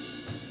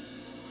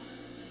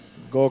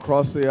 go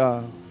across the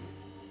aisle.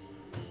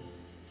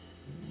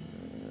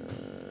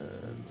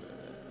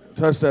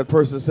 Touch that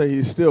person, say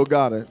he's still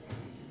got it.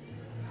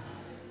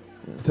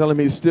 Tell him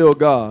he's still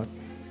God.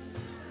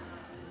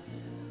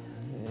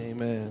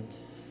 Amen.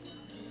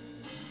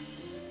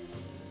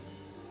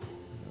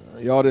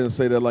 Y'all didn't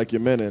say that like you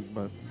meant it,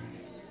 but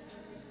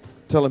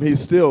tell him he's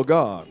still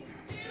God.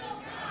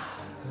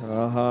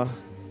 Uh-huh.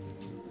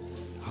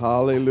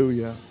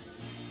 Hallelujah.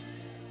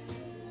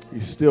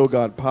 He's still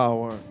got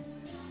power.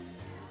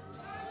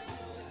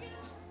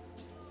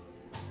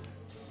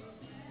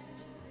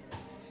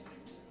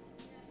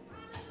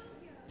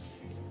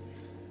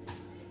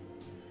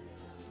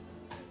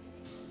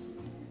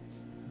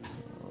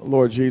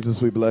 Lord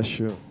Jesus, we bless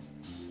you.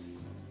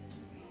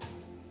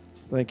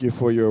 Thank you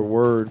for your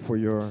word, for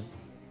your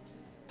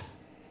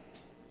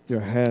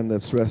hand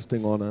that's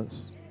resting on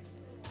us.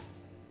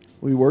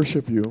 We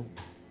worship you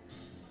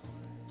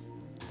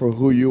for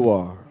who you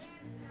are.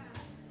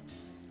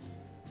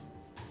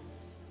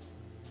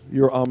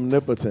 You're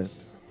omnipotent.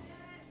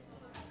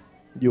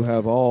 You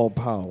have all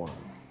power.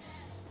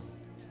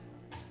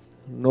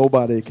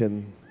 Nobody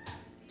can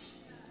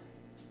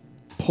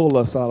pull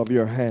us out of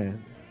your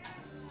hand.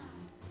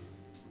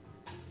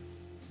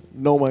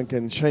 No one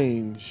can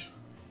change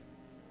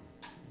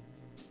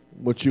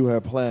what you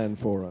have planned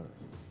for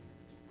us.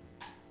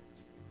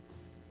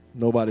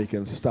 Nobody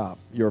can stop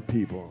your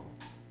people.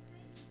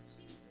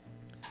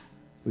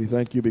 We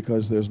thank you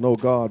because there's no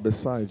God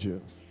beside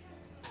you.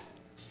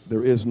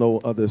 There is no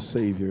other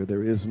Savior.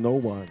 There is no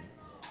one.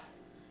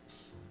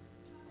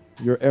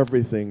 You're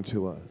everything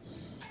to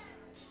us.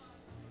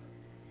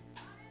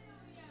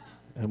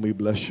 And we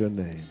bless your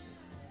name.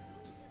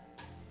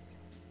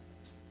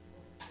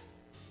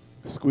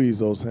 Squeeze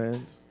those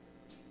hands.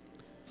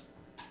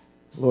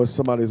 Lord,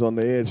 somebody's on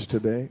the edge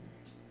today.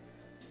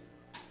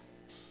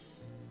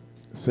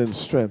 Send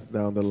strength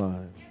down the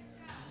line.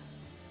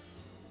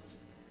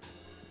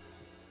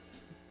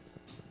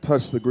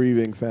 Touch the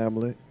grieving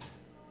family.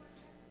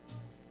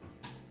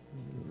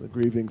 The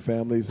grieving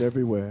families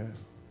everywhere.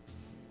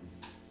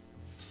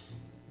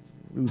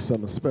 Do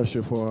something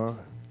special for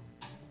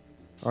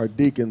our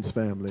deacons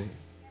family.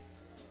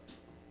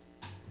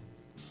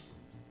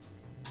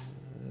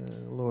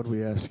 Lord,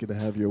 we ask you to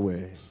have your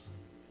way.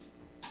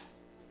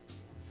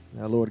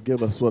 Now, Lord,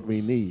 give us what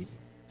we need.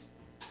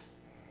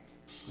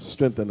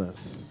 Strengthen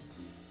us.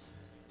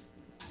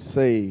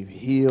 Save,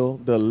 heal,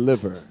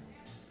 deliver.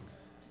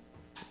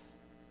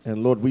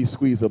 And Lord, we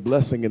squeeze a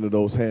blessing into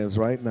those hands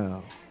right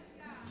now.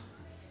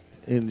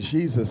 In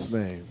Jesus'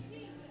 name,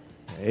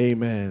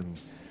 amen.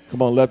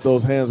 Come on, let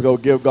those hands go.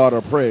 Give God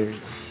a praise.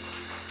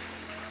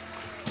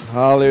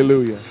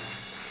 Hallelujah.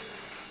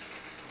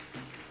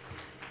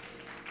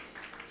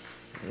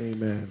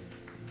 Amen.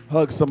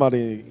 Hug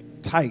somebody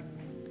tight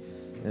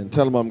and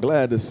tell them I'm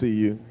glad to see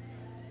you.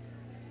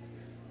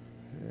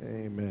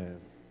 Amen.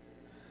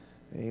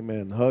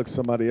 Amen. Hug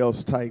somebody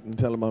else tight and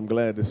tell them I'm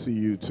glad to see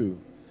you too.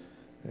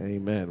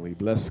 Amen. We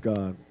bless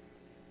God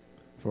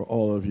for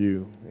all of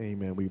you.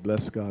 Amen. We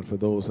bless God for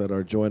those that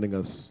are joining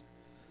us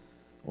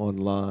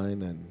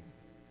online and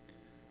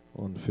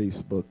on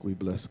Facebook. We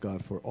bless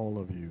God for all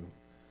of you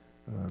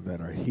that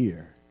are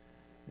here.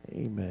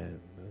 Amen.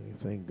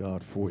 I thank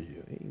God for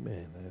you.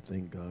 Amen. I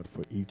thank God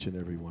for each and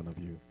every one of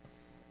you.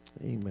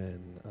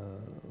 Amen.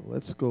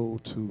 Let's go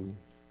to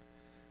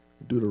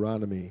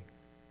Deuteronomy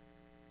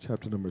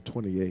chapter number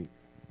 28.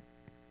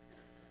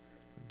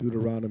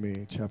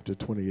 Deuteronomy chapter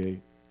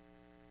 28.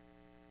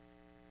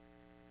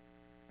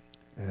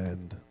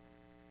 And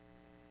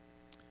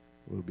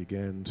we'll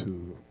begin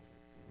to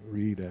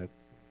read at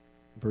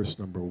verse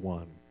number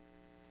 1.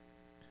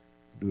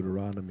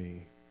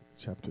 Deuteronomy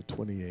chapter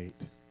 28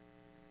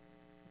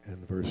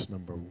 and verse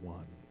number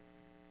 1.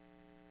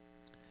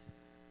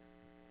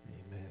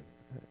 Amen.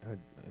 I,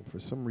 for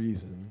some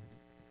reason,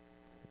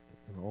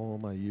 in all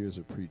my years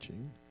of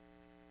preaching,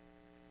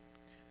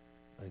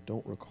 I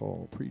don't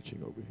recall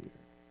preaching over here.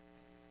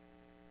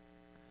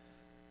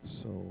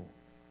 So,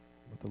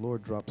 but the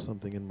Lord dropped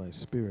something in my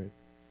spirit,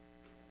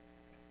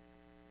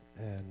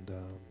 and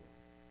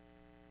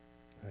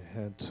I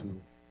had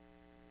to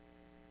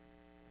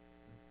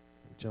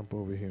jump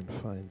over here and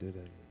find it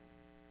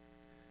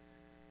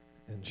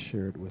and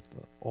share it with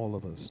all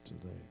of us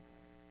today.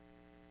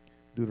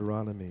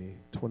 Deuteronomy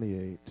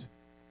 28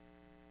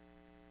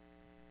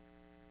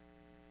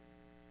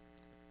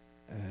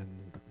 and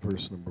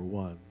verse number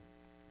 1.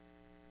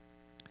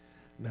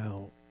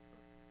 Now,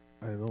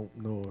 I don't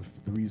know if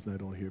the reason I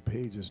don't hear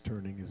pages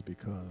turning is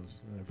because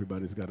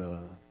everybody's got it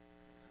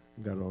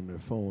on their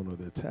phone or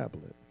their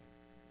tablet,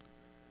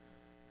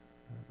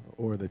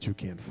 or that you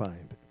can't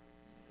find it.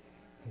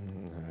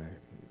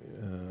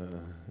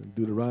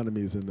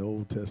 Deuteronomy is in the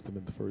Old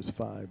Testament, the first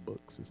 5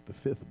 books. It's the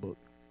 5th book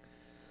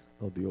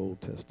of the Old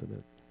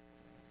Testament.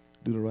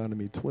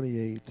 Deuteronomy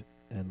 28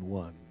 and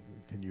 1.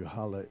 Can you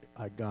holler,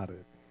 I got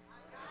it?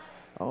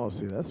 Oh,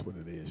 see, that's what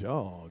it is.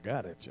 Y'all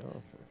got it,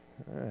 y'all.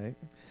 All right.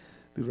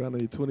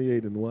 Deuteronomy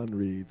 28 and 1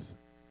 reads,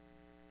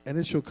 And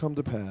it shall come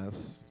to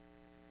pass,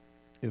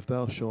 if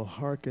thou shalt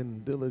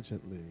hearken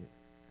diligently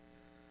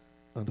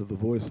unto the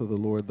voice of the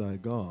Lord thy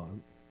God,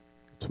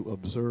 to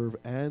observe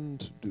and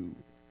to do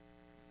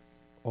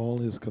all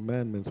his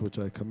commandments which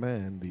I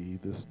command thee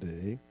this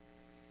day,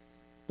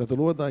 that the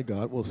Lord thy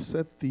God will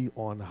set thee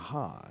on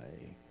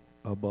high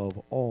above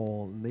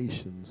all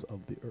nations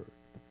of the earth.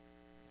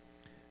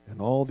 And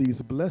all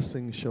these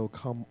blessings shall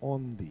come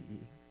on thee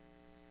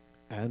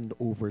and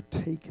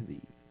overtake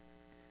thee,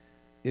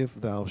 if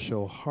thou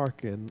shalt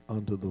hearken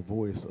unto the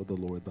voice of the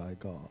Lord thy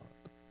God.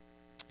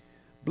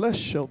 Blessed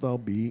shalt thou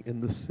be in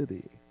the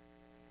city,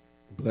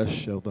 blessed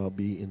shalt thou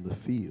be in the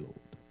field.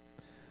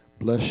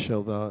 Blessed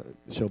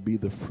shall be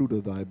the fruit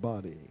of thy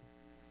body,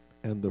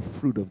 and the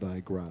fruit of thy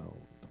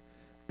ground,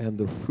 and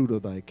the fruit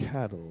of thy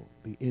cattle,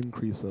 the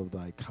increase of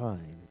thy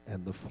kind,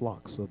 and the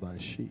flocks of thy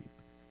sheep.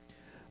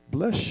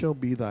 Blessed shall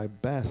be thy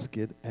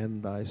basket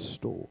and thy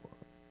store.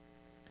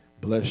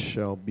 Blessed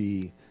shall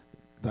be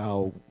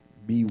thou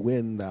be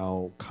when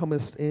thou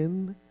comest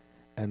in,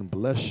 and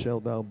blessed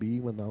shalt thou be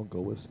when thou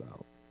goest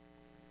out.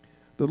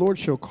 The Lord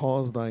shall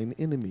cause thine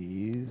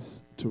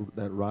enemies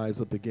that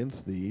rise up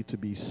against thee to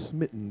be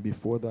smitten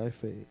before thy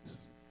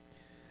face.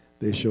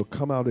 They shall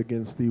come out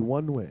against thee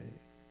one way,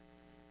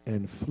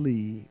 and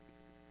flee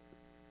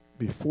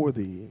before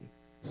thee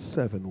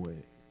 7 ways.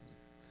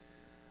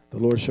 The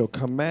Lord shall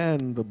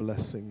command the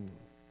blessing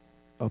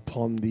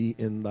upon thee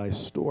in thy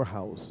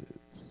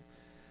storehouses,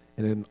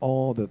 and in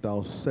all that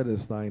thou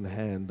settest thine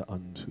hand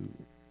unto.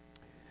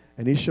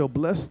 And he shall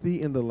bless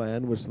thee in the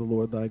land which the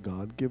Lord thy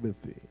God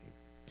giveth thee.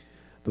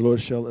 The Lord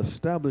shall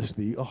establish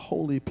thee a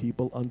holy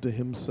people unto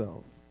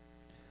himself,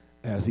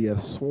 as he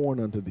hath sworn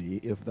unto thee,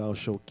 if thou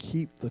shalt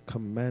keep the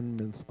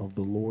commandments of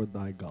the Lord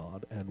thy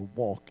God, and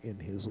walk in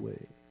his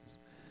ways.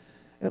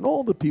 And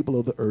all the people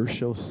of the earth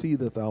shall see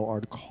that thou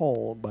art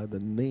called by the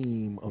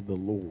name of the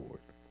Lord,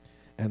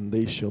 and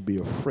they shall be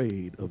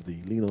afraid of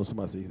thee. Lean on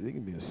somebody and say, they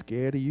can be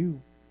scared of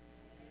you.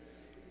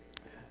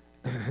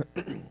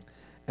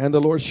 And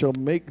the Lord shall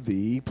make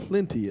thee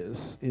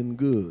plenteous in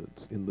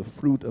goods, in the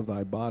fruit of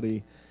thy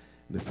body,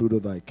 in the fruit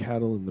of thy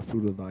cattle, in the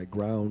fruit of thy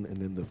ground,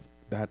 and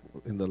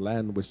in the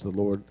land which the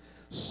Lord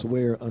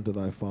sware unto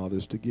thy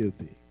fathers to give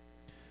thee.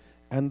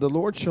 And the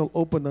Lord shall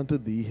open unto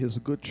thee his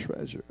good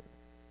treasure,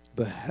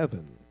 the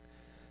heaven,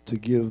 to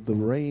give the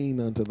rain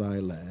unto thy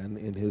land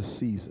in his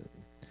season,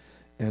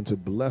 and to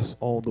bless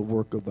all the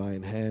work of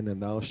thine hand,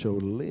 and thou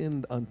shalt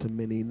lend unto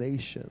many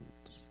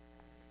nations,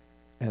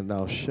 and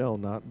thou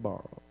shalt not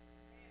borrow.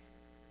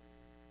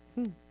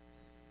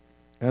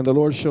 And the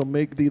Lord shall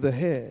make thee the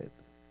head,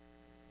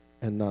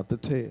 and not the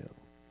tail.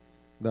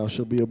 Thou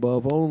shalt be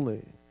above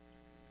only.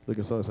 Look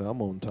at somebody and say,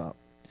 I'm on top.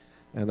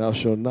 And thou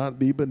shalt not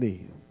be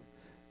beneath.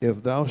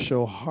 If thou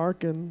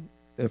hearken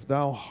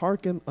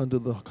unto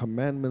the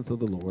commandments of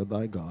the Lord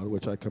thy God,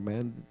 which I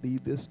command thee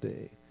this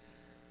day,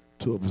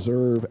 to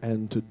observe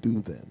and to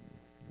do them.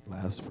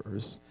 Last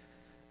verse.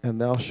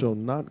 And thou shalt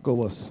not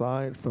go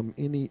aside from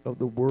any of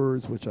the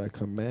words which I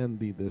command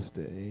thee this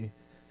day,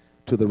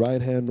 to the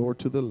right hand nor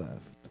to the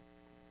left,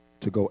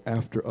 to go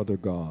after other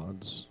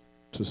gods,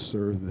 to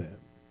serve them.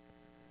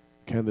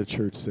 Can the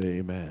church say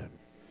amen?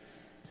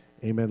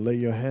 Amen. Lay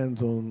your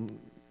hands on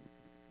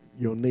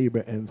your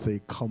neighbor and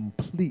say,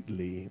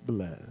 completely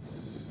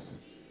blessed.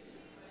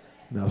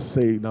 Now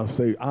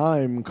say,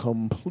 I'm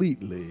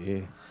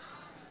completely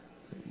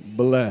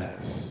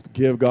blessed.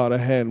 Give God a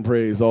hand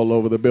praise all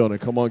over the building.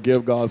 Come on,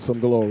 give God some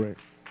glory.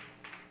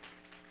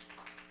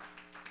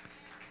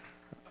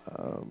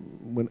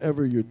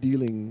 Whenever you're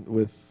dealing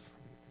with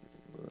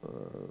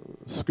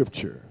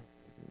Scripture,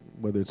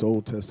 whether it's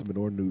Old Testament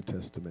or New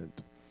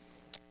Testament,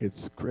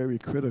 it's very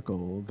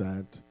critical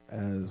that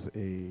as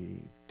a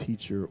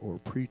teacher or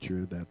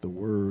preacher that the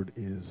word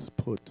is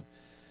put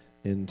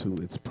into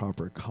its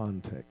proper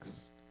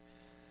context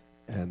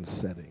and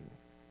setting.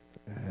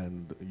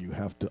 And you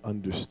have to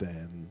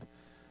understand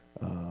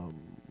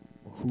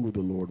who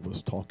the Lord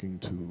was talking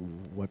to,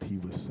 what he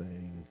was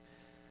saying,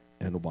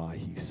 and why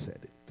he said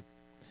it.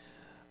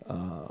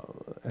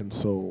 And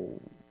so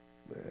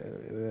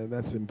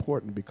that's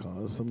important,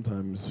 because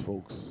sometimes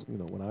folks,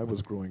 when I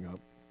was growing up,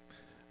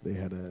 they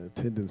had a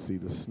tendency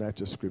to snatch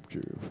a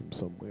scripture from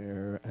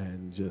somewhere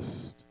and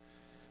just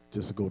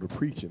go to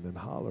preaching and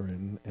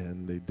hollering,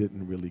 and they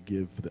didn't really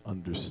give the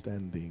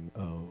understanding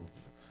of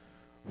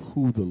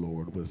who the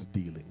Lord was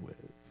dealing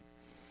with.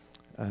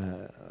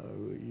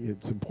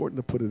 It's important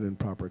to put it in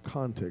proper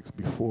context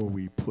before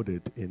we put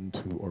it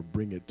into or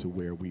bring it to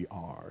where we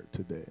are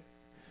today,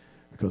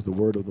 because the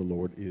word of the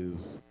Lord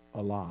is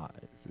alive.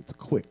 It's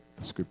quick.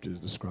 The scripture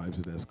describes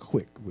it as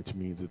quick, which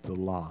means it's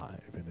alive,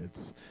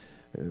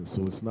 and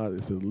so it's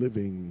a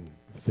living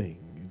thing.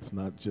 It's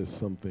not just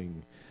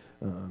something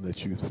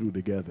that you threw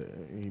together,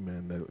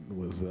 amen, that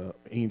was an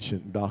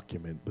ancient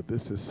document, but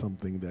this is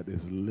something that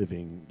is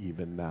living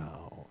even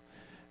now,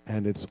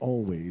 and it's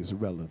always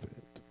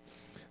relevant.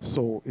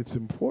 So it's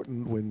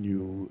important when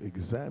you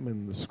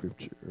examine the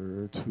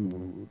scripture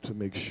to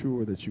make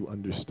sure that you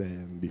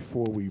understand,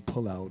 before we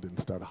pull out and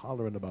start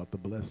hollering about the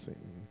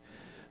blessing,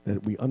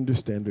 that we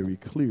understand very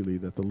clearly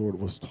that the Lord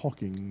was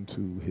talking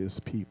to his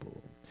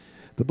people.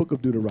 The book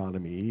of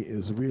Deuteronomy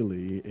is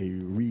really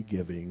a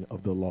re-giving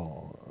of the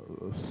law,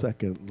 a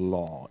second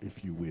law,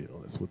 if you will.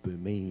 That's what the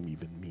name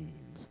even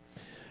means.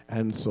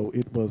 And so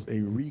it was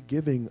a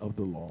re-giving of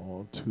the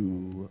law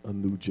to a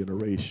new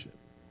generation.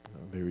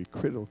 Very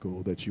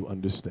critical that you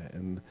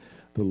understand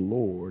the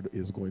Lord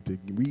is going to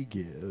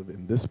re-give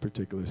in this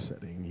particular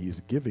setting. He's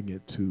giving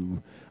it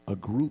to a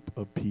group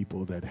of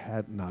people that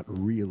had not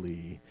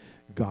really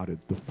got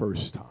it the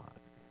first time.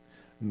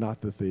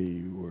 Not that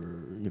they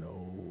were,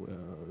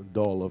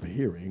 dull of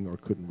hearing or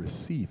couldn't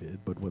receive it,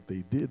 but what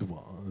they did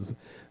was,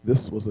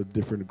 this was a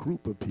different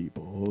group of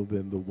people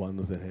than the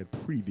ones that had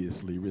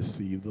previously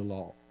received the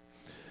law.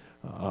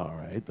 All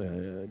right,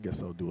 I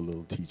guess I'll do a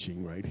little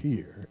teaching right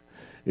here.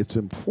 It's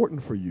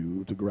important for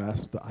you to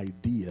grasp the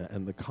idea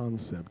and the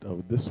concept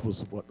of this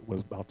was what was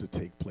about to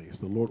take place.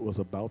 The Lord was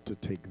about to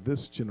take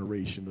this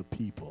generation of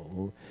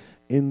people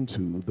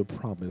into the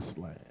promised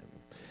land.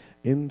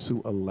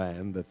 into a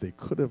land that they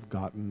could have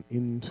gotten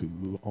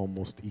into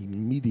almost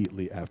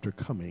immediately after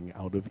coming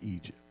out of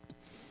Egypt.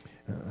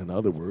 In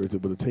other words,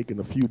 it would have taken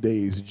a few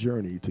days'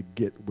 journey to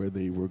get where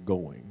they were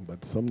going.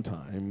 But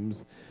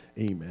sometimes,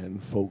 amen,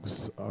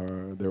 folks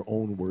are their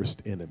own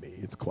worst enemy.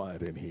 It's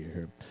quiet in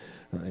here.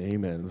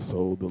 Amen.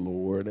 So the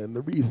Lord, and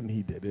the reason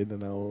he did it,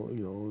 and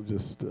I'll,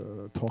 just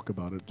talk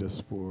about it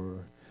just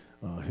for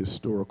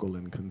historical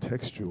and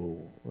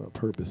contextual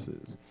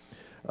purposes.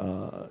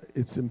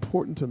 It's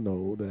important to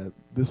know that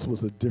this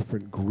was a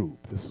different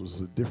group. This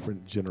was a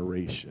different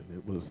generation.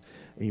 It was,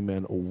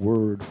 amen, a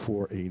word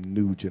for a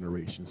new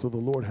generation. So the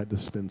Lord had to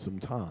spend some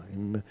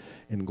time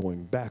in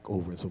going back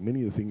over it. So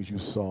many of the things you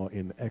saw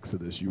in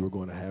Exodus, you were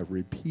going to have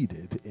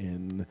repeated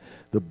in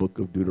the book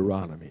of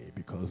Deuteronomy,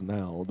 because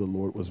now the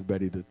Lord was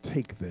ready to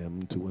take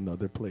them to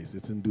another place.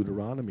 It's in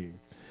Deuteronomy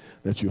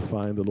that you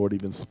find the Lord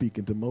even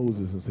speaking to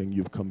Moses and saying,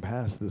 you've come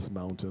past this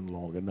mountain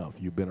long enough.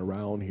 You've been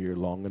around here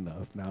long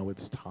enough. Now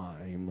it's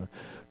time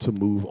to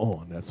move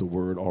on. That's a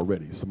word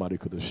already. Somebody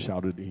could have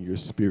shouted in your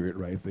spirit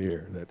right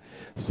there that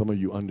some of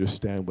you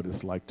understand what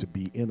it's like to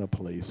be in a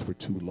place for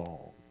too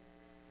long.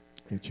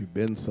 That you've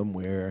been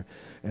somewhere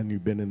and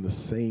you've been in the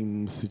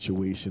same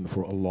situation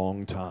for a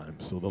long time.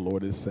 So the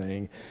Lord is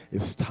saying,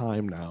 it's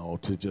time now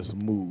to just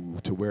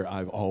move to where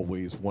I've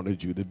always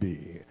wanted you to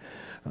be.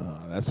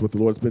 That's what the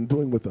Lord's been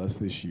doing with us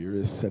this year,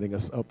 is setting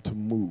us up to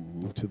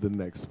move to the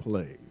next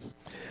place.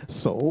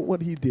 So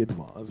what he did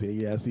was,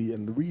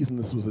 and the reason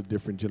this was a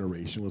different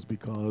generation was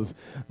because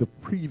the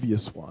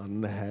previous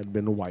one had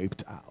been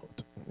wiped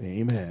out.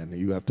 Amen.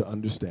 You have to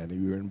understand,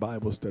 we were in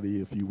Bible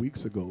study a few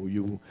weeks ago.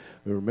 You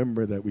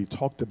remember that we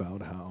talked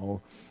about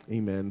how,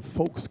 amen,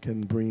 folks can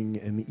bring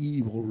an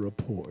evil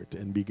report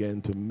and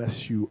begin to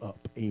mess you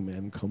up,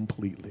 amen,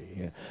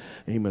 completely.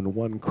 Amen.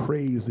 One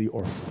crazy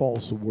or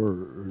false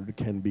word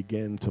can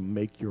begin to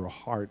make your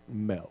heart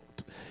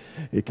melt.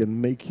 It can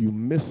make you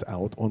miss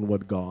out on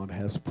what God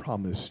has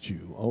promised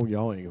you. Oh,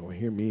 y'all ain't going to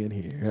hear me in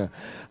here.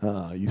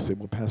 You say,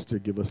 well, Pastor,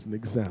 give us an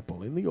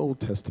example. In the Old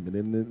Testament,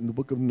 in the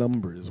book of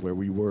Numbers, where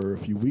we were a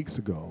few weeks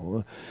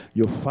ago,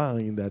 you'll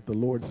find that the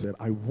Lord said,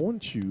 I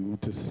want you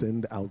to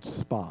send out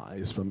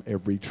spies from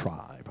every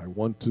tribe. I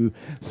want to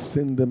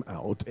send them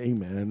out,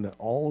 amen,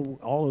 all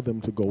of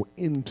them to go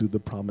into the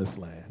promised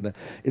land.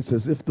 It's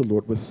as if the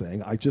Lord was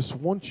saying, I just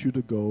want you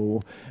to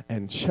go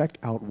and check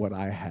out what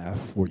I have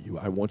for you.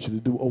 I want you to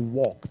do a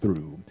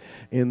walkthrough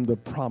in the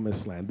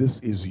promised land.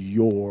 This is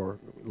your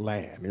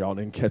land. Y'all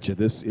didn't catch it.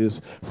 This is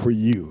for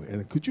you.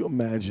 And could you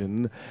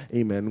imagine,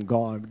 amen,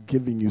 God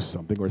giving you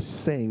something or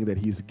saying that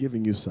he's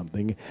giving you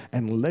something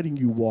and letting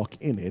you walk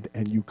in it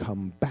and you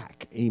come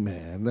back,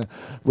 amen,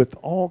 with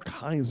all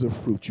kinds of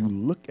fruit. You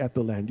look at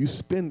the land. You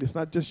spend, it's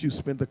not just you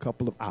spent a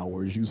couple of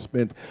hours. You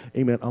spent,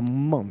 amen, a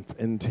month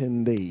and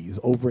 10 days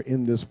over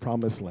in this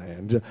promised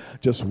land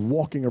just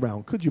walking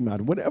around. Could you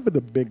imagine, whatever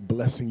the big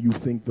blessing you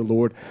think the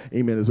Lord,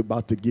 amen, is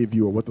about to give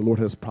you or what the Lord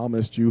has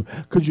promised you,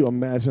 could you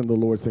imagine the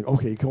Lord saying,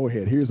 okay, go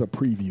ahead, here's a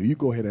preview. You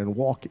go ahead and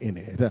walk in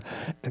it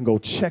and go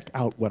check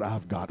out what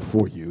I've got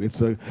for you.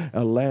 It's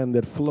a land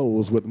that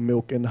flows with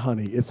milk and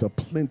honey. It's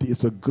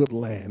a good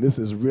land. This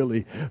is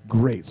really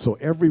great. So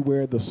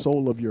everywhere the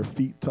sole of your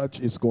feet touch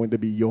is going to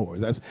be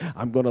yours.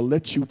 I'm going to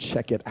let you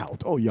check it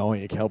out. Oh, y'all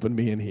ain't helping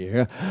me in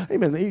here.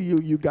 Amen.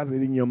 You got it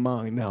in your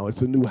mind now.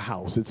 It's a new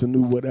house. It's a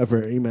new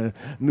whatever. Amen.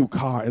 New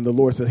car. And the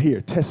Lord said,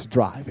 here, test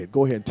drive it.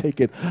 Go ahead, take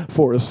it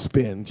for a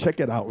spin. Check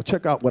it out.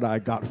 Check out what I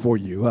got for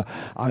you.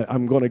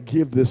 I'm going to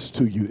give this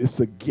to you. It's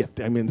a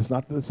gift. I mean, it's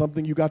not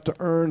something you got to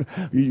earn.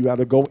 You got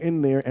to go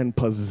in there and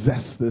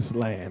possess this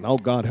land. Oh,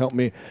 God, help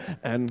me.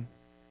 And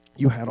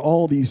you had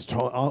all these,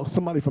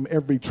 somebody from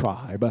every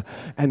tribe,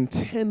 and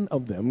 10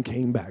 of them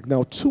came back.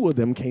 Now, 2 of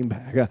them came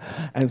back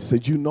and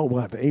said, you know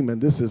what, amen,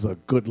 this is a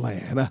good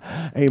land.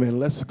 Amen,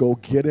 let's go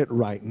get it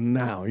right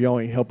now. Y'all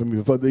ain't helping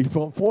me. For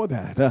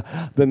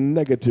that, the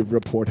negative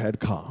report had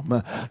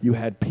come. You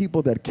had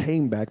people that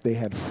came back. They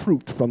had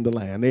fruit from the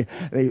land.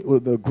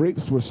 The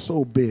grapes were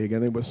so big,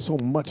 and it was so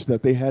much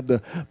that they had to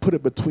put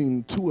it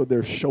between 2 of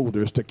their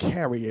shoulders to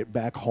carry it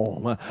back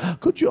home.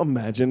 Could you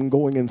imagine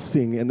going and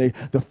seeing, and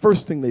the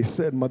first thing they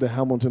said, Mother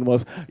Hamilton,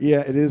 was, yeah,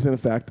 it is in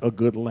fact a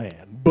good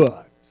land,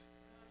 but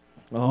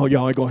oh,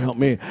 y'all ain't gonna help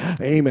me.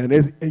 Amen.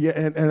 And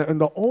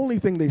the only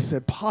thing they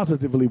said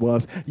positively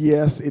was,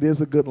 yes, it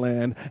is a good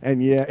land,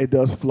 and yeah, it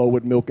does flow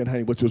with milk and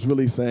honey, which was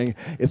really saying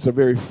it's a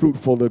very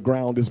fruitful, the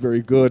ground is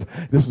very good.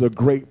 This is a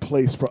great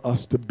place for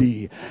us to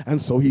be.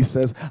 And so he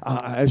says,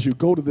 as you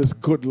go to this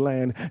good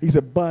land, he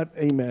said, but,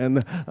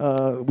 amen,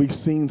 we've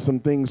seen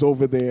some things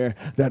over there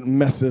that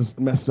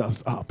messed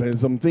us up, and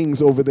some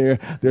things over there,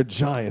 they're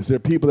giants. They're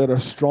people that are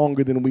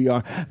stronger than we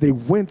are. They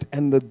went,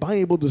 and the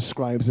Bible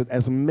describes it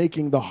as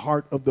making the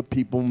heart of the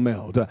people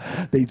melt.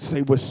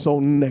 They were so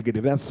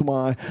negative. That's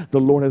why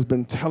the Lord has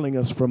been telling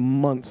us for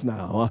months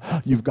now,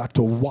 you've got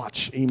to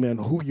watch, amen,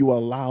 who you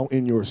allow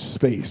in your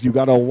space. You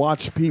got to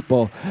watch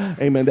people,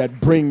 amen,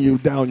 that bring you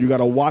down. You got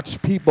to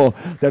watch people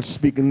that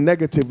speak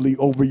negatively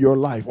over your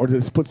life or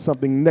just put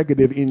something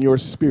negative in your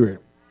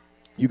spirit.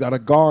 You got to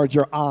guard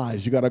your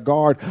eyes. You got to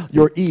guard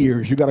your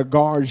ears. You got to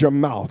guard your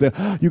mouth.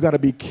 You got to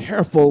be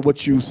careful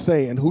what you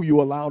say and who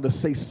you allow to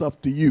say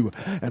stuff to you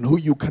and who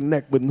you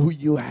connect with and who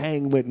you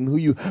hang with and who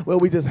you, well,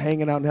 we just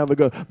hanging out and have a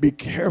go. Be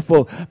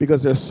careful,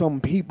 because there's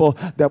some people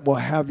that will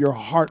have your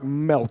heart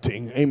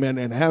melting, amen,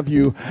 and have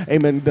you,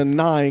 amen,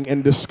 denying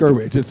and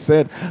discouraged. It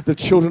said the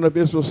children of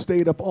Israel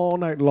stayed up all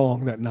night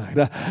long that night,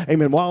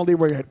 amen, while they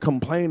were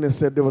complaining and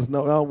said there was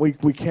no,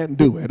 we can't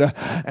do it.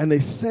 And they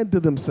said to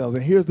themselves,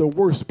 and here's the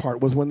worst part,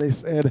 was when they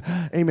said,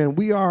 amen,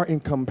 we are in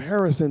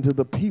comparison to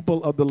the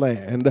people of the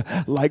land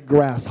like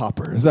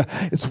grasshoppers.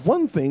 It's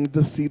one thing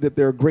to see that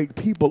there are great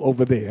people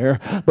over there,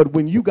 but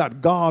when you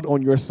got God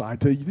on your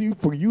side,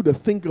 for you to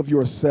think of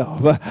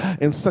yourself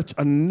in such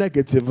a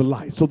negative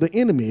light. So the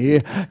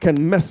enemy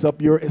can mess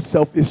up your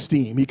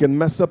self-esteem. He can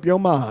mess up your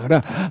mind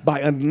by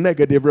a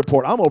negative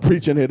report. I'm going to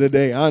preach in here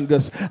today.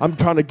 I'm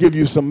trying to give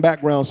you some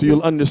background so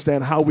you'll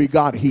understand how we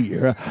got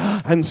here.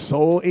 And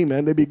so,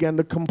 amen, they began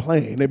to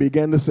complain. They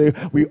began to say,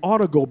 we ought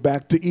to go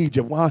back to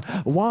Egypt.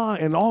 Why?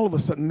 And all of a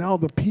sudden now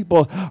the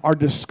people are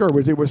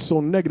discouraged. They were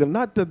so negative.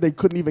 Not that they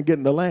couldn't even get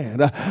in the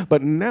land,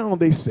 but now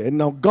they said,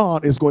 now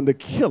God is going to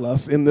kill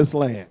us in this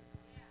land.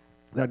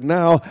 That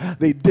now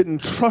they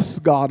didn't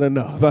trust God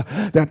enough,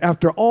 that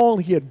after all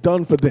he had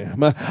done for them,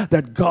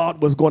 that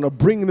God was going to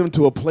bring them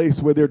to a place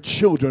where their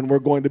children were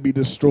going to be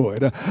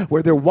destroyed,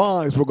 where their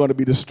wives were going to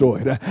be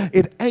destroyed.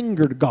 It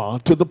angered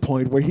God to the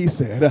point where he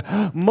said,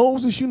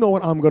 Moses, you know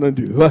what I'm going to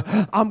do?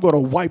 I'm going to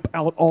wipe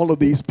out all of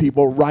these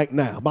people right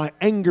now. My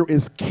anger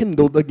is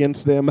kindled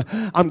against them.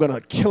 I'm going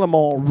to kill them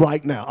all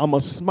right now. I'm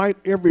going to smite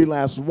every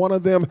last one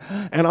of them,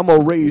 and I'm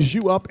going to raise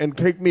you up and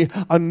take me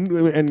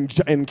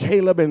and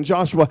Caleb and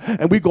Joshua,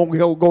 and we're going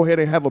to go ahead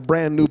and have a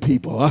brand new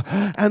people.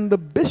 And the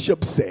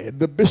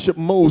bishop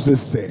Moses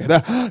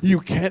said, you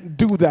can't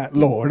do that,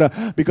 Lord,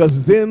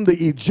 because then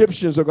the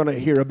Egyptians are going to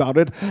hear about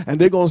it, and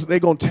they're going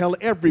to tell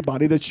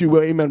everybody that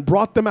you, amen,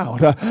 brought them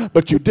out,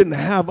 but you didn't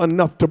have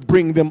enough to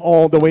bring them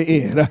all the way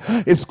in.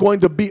 It's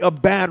going to be a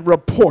bad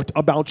report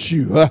about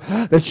you,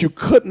 that you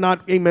could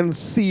not, amen,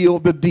 seal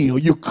the deal.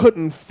 You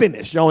couldn't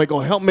finish. Y'all ain't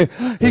going to help me.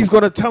 He's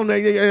going to tell them,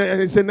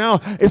 he said, now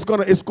it's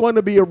going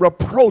to be a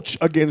reproach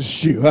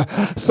against you.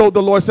 So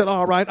the Lord said,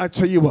 all right, I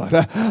tell you what,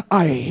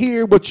 I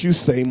hear what you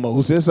say,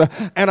 Moses,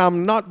 and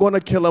I'm not going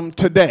to kill him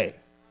today.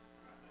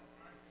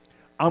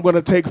 I'm going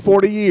to take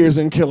 40 years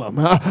and kill them.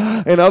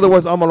 In other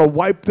words, I'm going to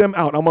wipe them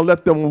out. I'm going to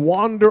let them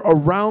wander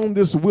around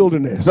this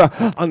wilderness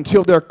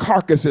until their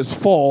carcasses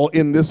fall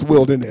in this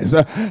wilderness.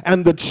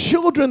 And the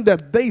children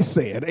that they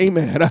said,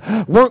 amen,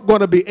 weren't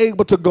going to be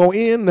able to go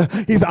in.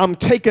 I'm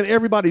taking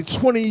everybody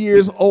 20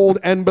 years old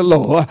and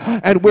below,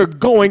 and we're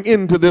going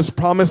into this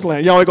promised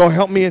land. Y'all ain't going to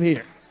help me in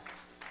here.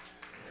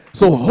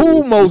 So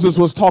who Moses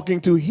was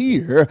talking to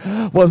here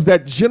was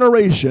that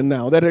generation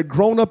now that had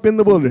grown up in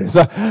the wilderness.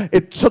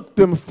 It took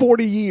them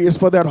 40 years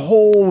for that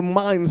whole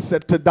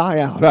mindset to die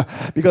out,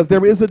 because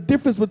there is a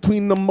difference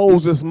between the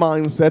Moses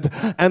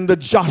mindset and the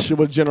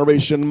Joshua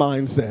generation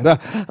mindset.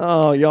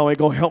 Y'all ain't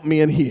gonna help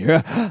me in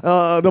here.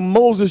 The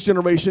Moses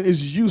generation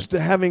is used to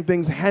having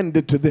things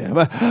handed to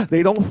them.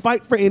 They don't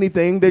fight for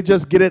anything. They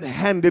just get it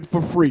handed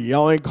for free.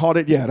 Y'all ain't caught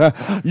it yet.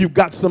 You've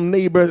got some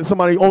neighbor,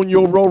 somebody on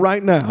your row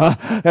right now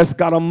that's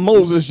got a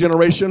Moses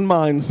generation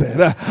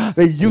mindset.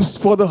 They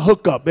used for the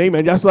hookup.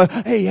 Amen. Just like,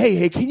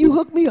 hey, can you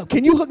hook me up?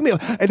 Can you hook me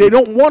up? And they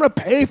don't want to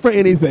pay for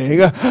anything.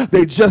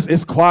 They just,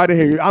 it's quiet in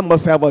here. I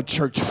must have a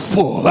church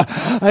full.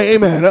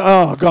 Amen.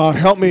 Oh, God,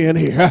 help me in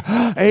here.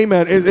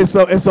 Amen. It's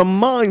a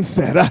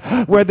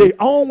mindset where they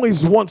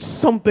always want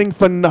something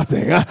for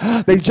nothing.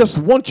 They just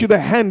want you to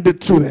hand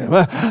it to them.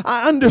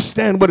 I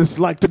understand what it's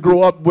like to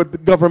grow up with the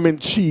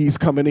government cheese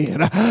coming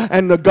in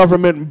and the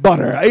government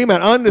butter.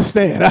 Amen. I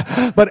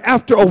understand. But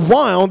after a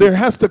while, there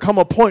has to come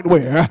a point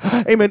where,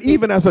 amen,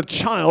 even as a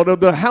child of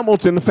the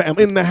Hamilton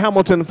family, in the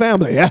Hamilton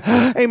family,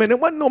 amen, it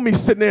wasn't no me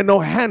sitting there, no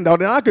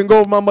handout, and I can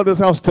go to my mother's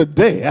house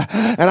today,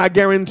 and I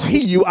guarantee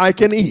you I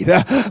can eat.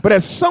 But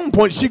at some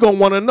point, she going to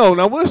want to know,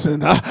 now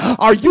listen,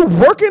 are you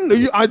working?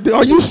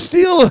 Are you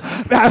still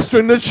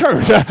pastoring the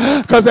church?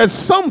 Because at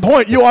some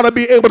point, you ought to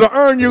be able to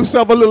earn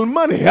yourself a little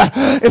money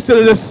instead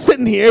of just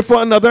sitting here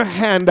for another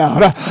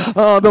handout.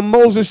 The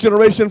Moses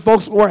generation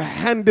folks were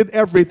handed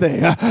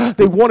everything.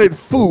 They wanted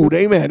food.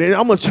 Amen. And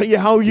I'm going to tell you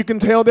how you can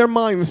tell their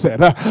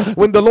mindset.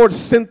 When the Lord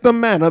sent the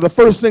manna, the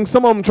first thing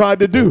some of them tried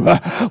to do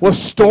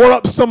was store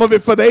up some of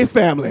it for their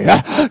family.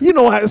 You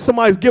know how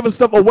somebody's giving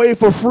stuff away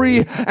for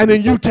free and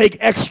then you take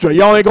extra.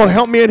 Y'all ain't going to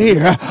help me in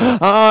here.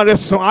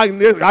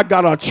 I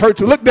got a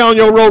church. Look down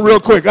your road real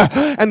quick.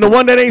 And the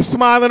one that ain't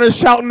smiling and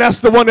shouting, that's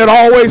the one that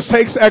always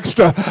takes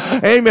extra.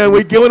 Amen.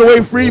 We're giving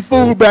away free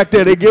food back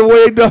there. They give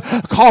away the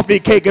coffee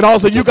cake, and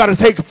also you got to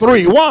take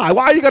 3. Why?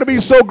 Why you got to be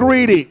so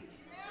greedy?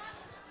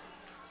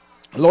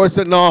 The Lord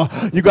said, no,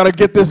 you got to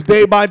get this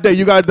day by day.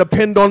 You got to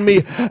depend on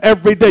me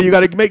every day. You got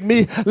to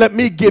let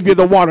me give you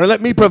the water.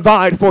 Let me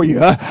provide for you.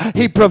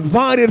 He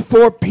provided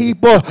for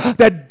people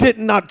that did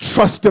not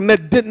trust him,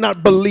 that did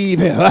not believe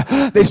him.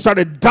 They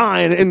started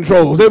dying in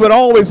droves. They would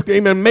always,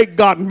 amen, make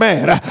God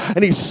mad.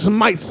 And he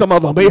smites some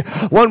of them.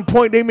 One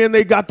point, amen,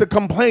 they got to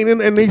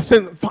complaining, and he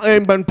sent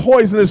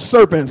poisonous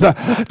serpents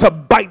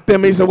to bite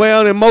them. He said,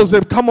 well, and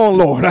Moses, come on,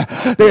 Lord.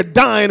 They're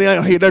dying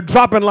out here. They're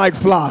dropping like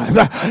flies.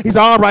 He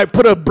said, all right,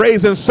 put a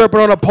brazen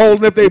serpent on a pole,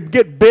 and if they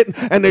get bit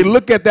and they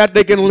look at that,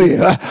 they can live.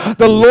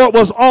 The Lord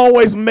was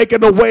always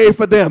making a way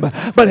for them.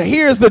 But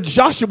here's the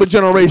Joshua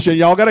generation.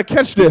 Y'all got to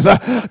catch this.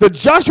 The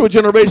Joshua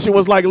generation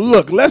was like,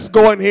 look, let's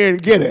go in here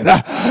and get it.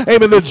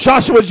 Amen. The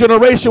Joshua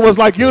generation was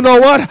like, you know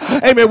what?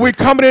 Amen. We're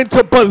coming in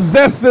to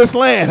possess this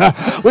land,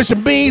 which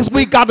means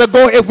we got to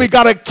go. If we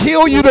got to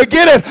kill you to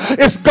get it,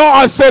 it's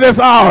God said it's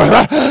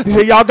ours.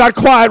 Y'all got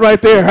quiet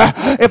right there.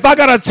 If I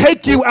got to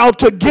take you out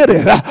to get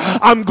it,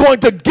 I'm going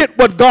to get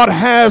what God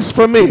has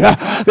for me.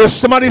 There's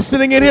somebody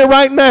sitting in here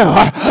right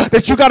now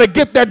that you got to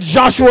get that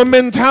Joshua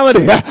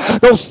mentality.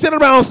 Don't sit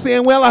around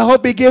saying, well, I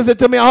hope he gives it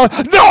to me.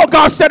 No,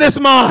 God said it's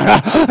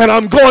mine, and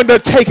I'm going to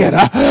take it.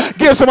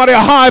 Give somebody a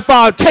high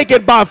five. Take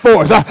it by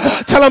force.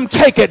 Tell them,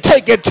 take it,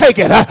 take it, take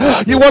it.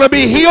 You want to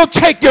be healed?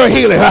 Take your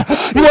healing.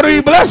 You want to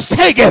be blessed?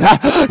 Take it.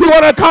 You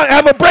want to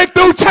have a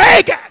breakthrough?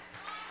 Take it.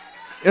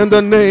 In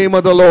the name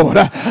of the Lord.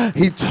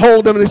 He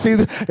told them, see,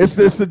 it's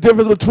the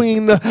difference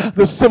between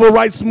the civil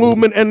rights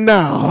movement and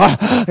now.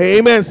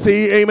 Amen.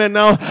 See, amen.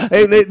 Now,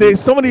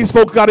 some of these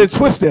folks got it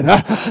twisted.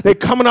 They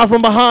coming out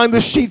from behind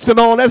the sheets and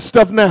all that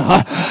stuff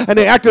now. And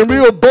they acting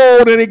real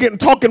bold, and they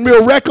talking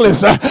real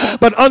reckless.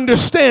 But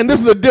understand,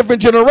 this is a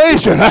different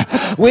generation.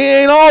 We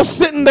ain't all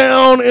sitting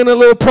down in a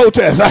little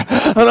protest.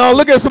 And I'll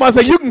look at somebody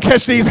and say, you can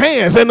catch these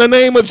hands in the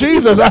name of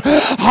Jesus.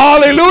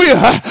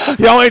 Hallelujah.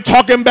 Y'all ain't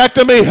talking back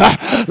to me.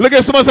 Look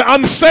at somebody say,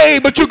 I'm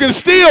saved, but you can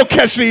still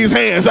catch these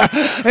hands.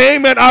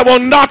 Amen. I will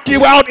knock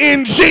you out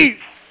in Jesus.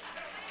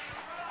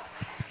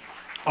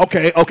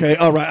 Okay,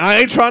 all right. I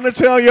ain't trying to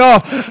tell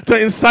y'all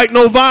to incite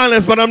no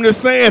violence, but I'm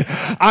just saying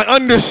I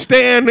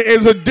understand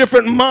there's a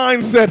different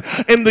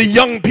mindset in the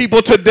young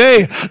people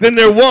today than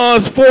there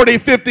was 40,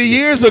 50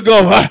 years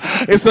ago.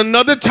 It's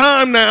another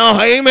time now.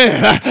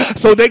 Amen.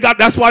 So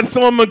that's why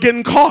some of them are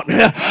getting caught.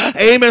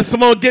 Amen.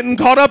 Some are getting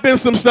caught up in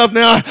some stuff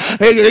now.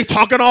 They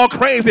talking all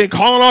crazy and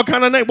calling all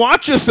kind of names.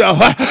 Watch yourself.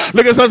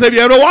 Look at someone, if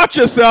you ever watch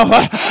yourself.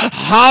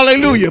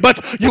 Hallelujah.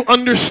 But you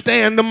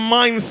understand the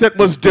mindset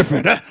was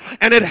different,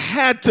 and it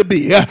had to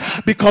be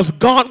because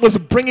God was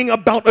bringing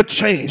about a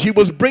change. He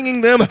was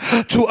bringing them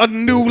to a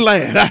new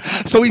land.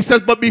 So he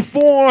says, but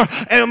before,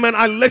 amen,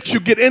 I let you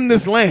get in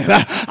this land,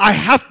 I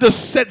have to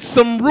set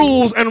some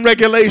rules and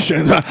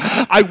regulations.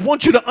 I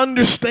want you to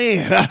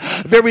understand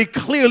very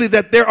clearly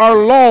that there are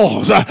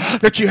laws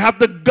that you have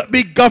to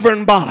be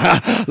governed by.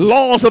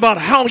 Laws about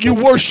how you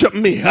worship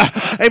me.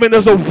 Amen.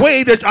 There's a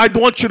way that I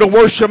want you to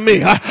worship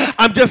me.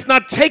 I'm just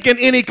not taking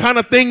any kind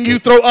of thing you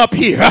throw up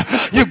here.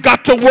 You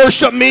got to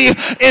worship me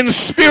in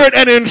spirit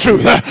and in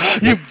truth.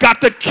 You've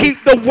got to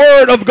keep the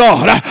word of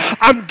God.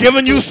 I'm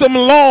giving you some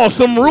laws,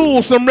 some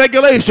rules, some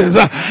regulations,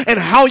 and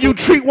how you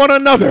treat one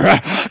another.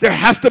 There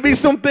has to be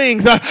some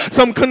things,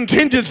 some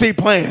contingency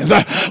plans.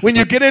 When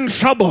you get in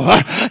trouble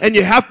and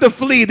you have to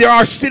flee, there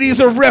are cities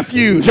of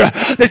refuge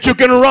that you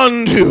can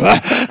run to.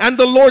 And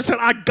the Lord said,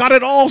 I got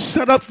it all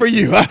set up for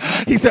you.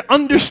 He said,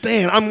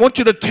 understand, I want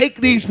you to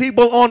take these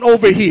people on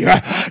over here.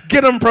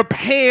 Get them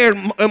prepared,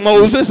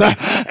 Moses.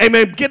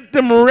 Amen. Get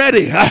them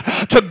ready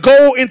to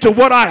go into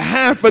what I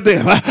have for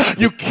them.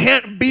 You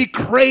can't be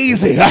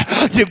crazy.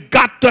 You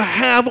got to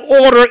have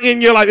order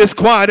in your life. It's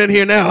quiet in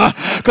here now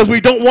because we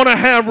don't want to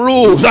have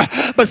rules.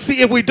 But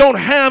see, if we don't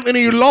have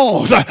any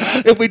laws,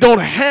 if we don't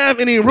have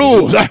any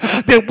rules,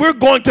 then we're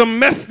going to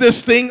mess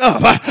this thing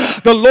up.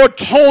 The Lord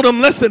told him,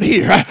 listen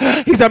here.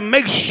 He said,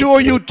 make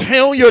sure you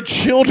tell your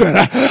children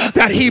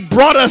that he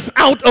brought us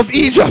out of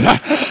Egypt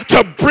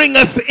to bring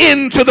us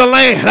into the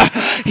land.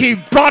 He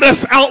brought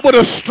us out with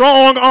a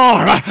strong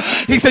arm.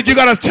 He said, you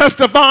got to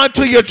testify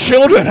to your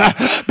children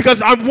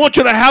because I want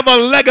you to have a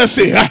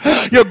legacy.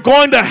 You're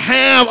going to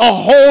have a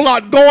whole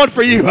lot going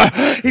for you.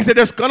 He said,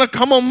 there's going to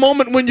come a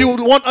moment when you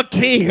want a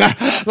king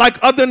like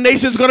other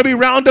nations going to be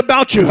round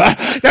about you.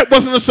 That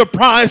wasn't a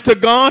surprise to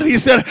God. He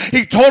said,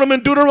 he told him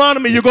in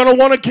Deuteronomy, you're going to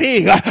want a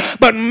king,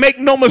 but make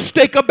no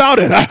mistake about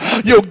it.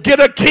 You'll get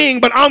a king,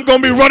 but I'm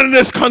going to be running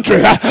this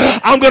country.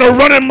 I'm going to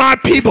run in my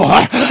people.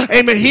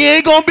 Amen. He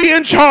ain't going to be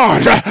in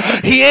charge.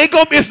 He ain't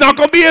going to, it's not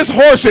going to be his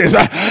horses.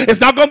 It's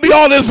not going to be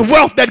all his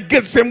wealth that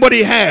gets him what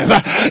he has.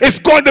 It's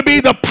going to be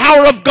the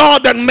power of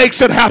God that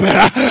makes it happen.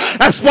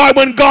 That's why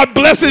when God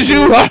blesses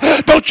you,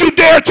 don't you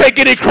dare take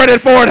any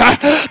credit for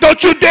it.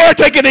 Don't you dare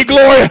take any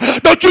glory.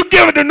 Don't you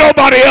give it to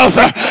nobody else.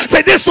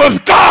 Say, this was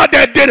God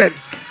that did it.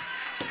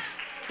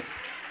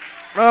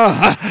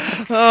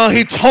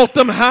 He taught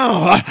them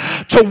how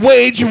to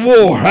wage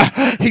war.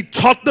 He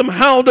taught them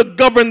how to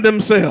govern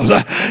themselves.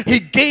 He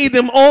gave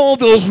them all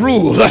those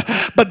rules.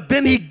 But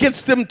then he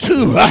gets them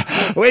to,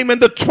 amen,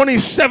 the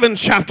 27th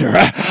chapter.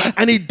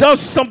 And he does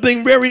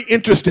something very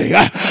interesting.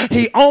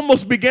 He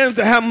almost begins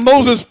to have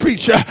Moses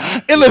preach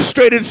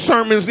illustrated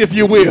sermons, if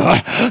you will,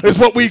 is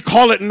what we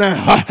call it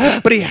now.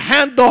 But he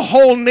had the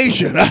whole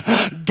nation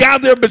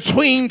gather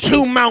between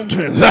two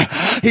mountains.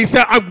 He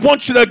said, I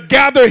want you to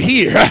gather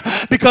here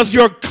because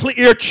your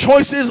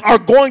choices are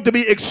going to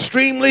be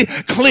extremely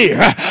clear.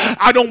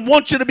 I don't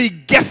want you to be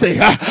guessing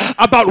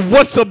about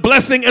what's a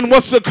blessing and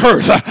what's a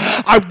curse.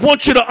 I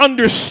want you to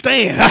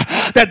understand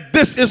that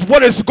this is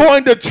what it's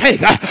going to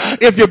take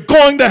if you're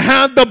going to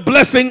have the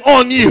blessing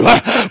on you.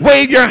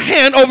 Wave your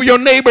hand over your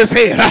neighbor's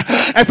head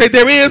and say,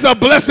 there is a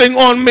blessing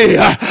on me.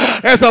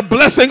 There's a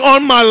blessing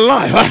on my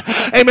life.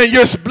 Amen.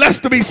 You're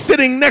blessed to be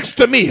sitting next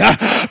to me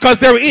because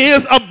there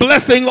is a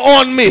blessing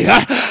on me.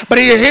 But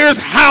here's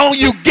how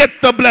you get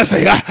the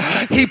blessing.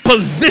 He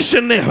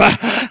positioned them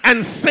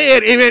and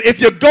said, if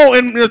you go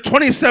in the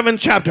 27th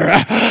chapter,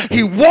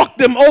 he walked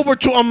them over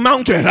to a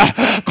mountain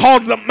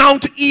called the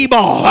Mount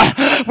Ebal,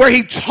 where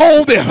he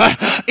told them,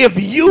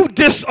 if you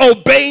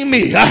disobey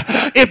me,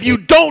 if you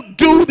don't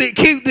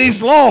keep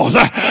these laws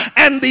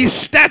and these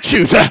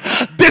statutes,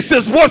 this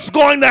is what's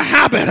going to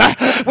happen.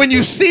 When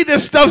you see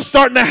this stuff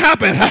starting to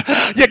happen,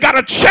 you got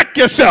to check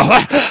yourself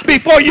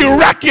before you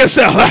wreck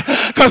yourself,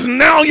 because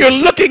now you're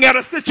looking at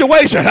a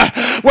situation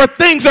where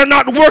things are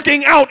not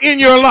working out in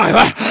your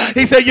life.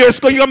 He said, you're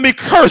going to be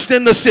cursed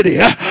in the city.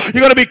 You're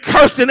going to be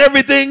cursed in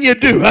everything you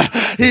do.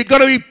 You're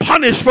going to be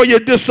punished for your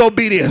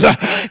disobedience.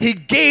 He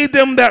gave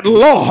them that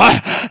law,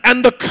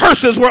 and the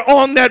curses were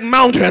on that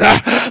mountain.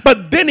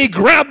 But then he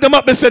grabbed them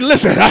up and said,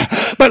 listen,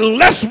 but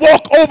let's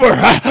walk over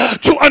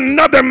to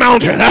another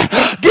mountain.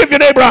 Give your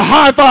neighbor a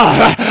high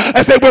five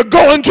and say, we're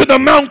going to the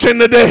mountain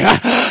today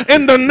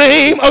in the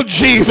name of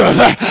Jesus.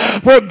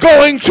 We're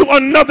going to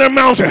another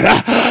mountain.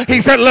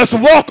 He said, let's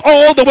walk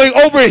all the way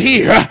over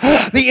here.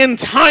 The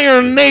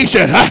entire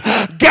nation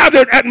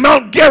gathered at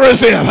Mount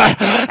Gerizim,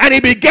 and he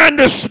began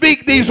to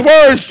speak these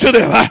words to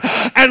them.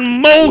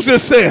 And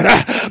Moses said,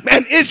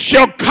 and it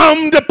shall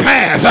come to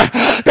pass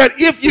that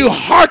if you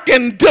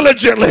hearken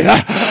diligently,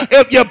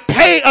 if you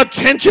pay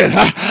attention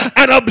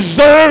and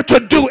observe to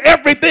do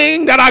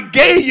everything that I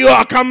gave you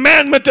a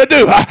commandment to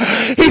do,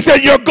 he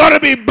said, you're going to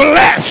be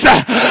blessed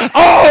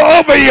all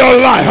over your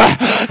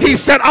life. He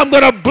said, I'm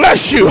going to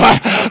bless you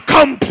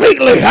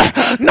completely,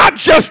 not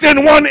just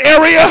in one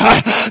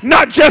area,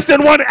 not just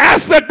in one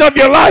aspect of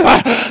your life,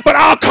 but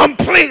I'll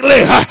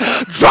completely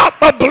drop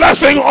a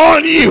blessing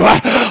on you.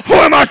 Who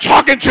am I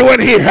talking to in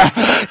here?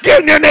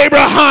 Give your neighbor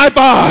a high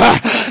five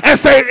and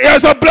say,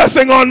 there's a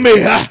blessing on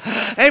me.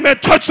 Amen.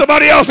 Touch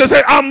somebody else and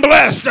say, I'm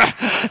blessed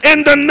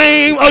in the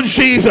name of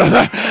Jesus.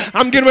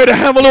 I'm getting ready to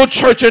have a little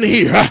church in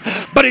here.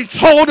 But he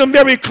told them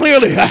very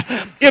clearly,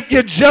 if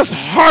you just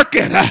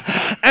hearken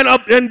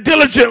and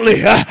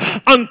diligently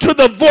unto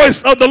the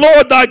voice of the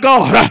Lord thy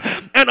God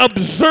and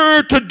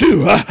observe to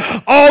do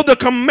all the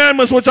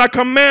commandments which I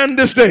command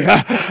this day,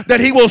 that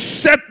he will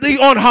set thee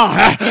on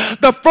high.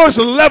 The first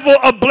level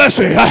of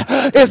blessing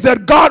is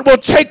that God will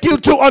take you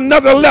to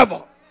another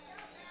level.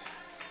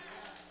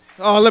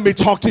 Oh, let me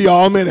talk to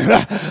y'all a minute.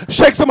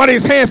 Shake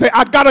somebody's hand and say,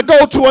 I got to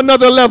go to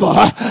another level.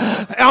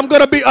 I'm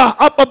going to be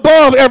up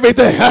above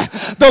everything.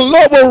 The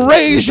Lord will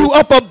raise you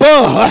up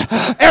above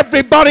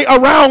everybody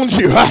around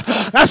you.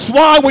 That's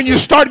why when you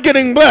start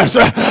getting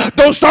blessed,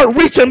 don't start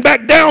reaching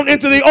back down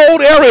into the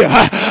old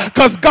area,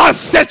 because God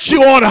sets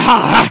you on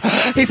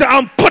high. He said,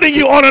 I'm putting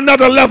you on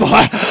another level.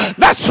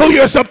 That's who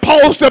you're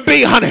supposed to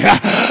be, honey.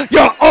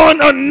 You're on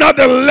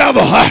another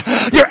level.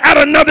 You're at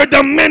another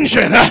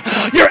dimension.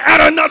 You're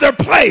at another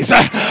place.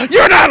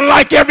 You're not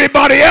like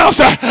everybody else.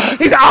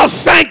 He said, I'll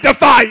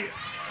sanctify you.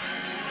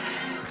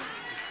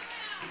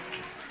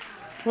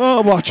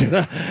 Oh, watch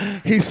it.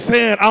 He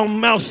said,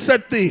 I'll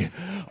set thee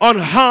on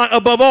high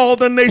above all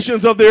the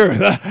nations of the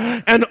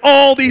earth, and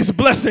all these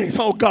blessings.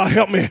 Oh, God,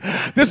 help me.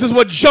 This is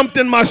what jumped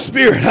in my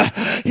spirit.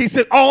 He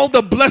said, all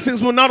the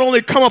blessings will not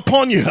only come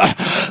upon you,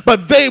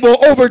 but they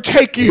will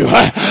overtake you.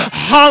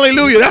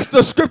 Hallelujah. That's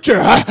the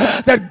scripture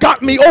that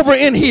got me over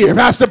in here,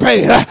 Pastor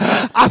Payne.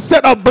 I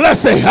said a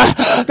blessing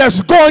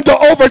that's going to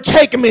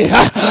overtake me.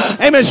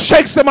 Amen.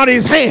 Shake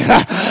somebody's hand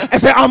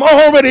and say, I'm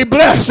already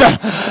blessed,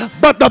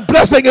 but the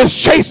blessing is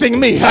chasing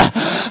me.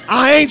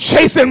 I ain't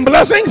chasing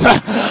blessings.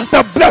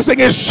 The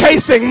blessing is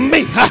chasing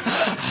me.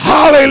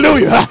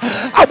 Hallelujah.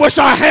 I wish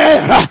I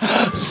had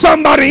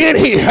somebody in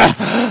here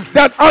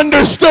that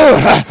understood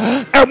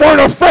and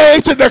weren't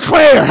afraid to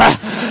declare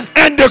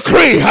and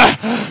decree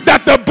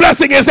that the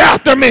blessing is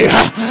after me.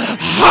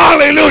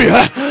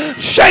 Hallelujah.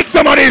 Shake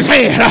somebody's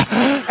hand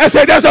and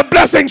say, there's a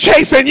blessing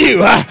chasing you.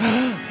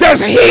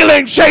 There's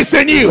healing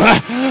chasing you.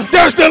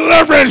 There's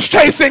deliverance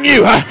chasing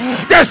you.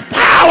 There's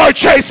power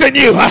chasing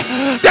you.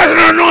 There's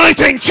an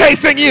anointing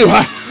chasing you.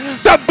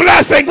 The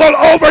blessing will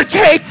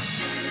overtake.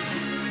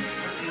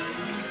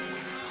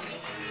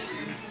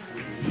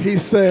 He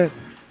said,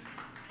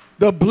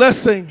 The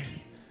blessing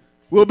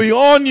will be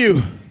on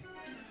you.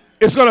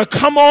 It's going to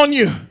come on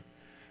you.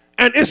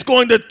 And it's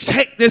going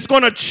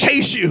to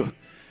chase you.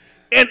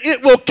 And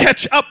it will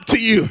catch up to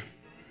you.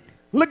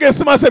 Look at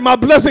somebody say, my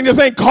blessing just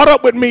ain't caught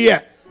up with me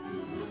yet.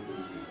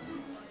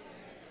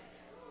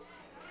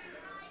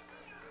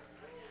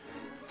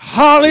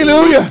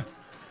 Hallelujah.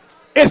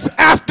 It's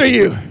after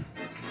you.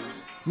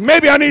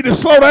 Maybe I need to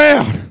slow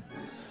down.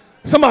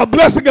 So my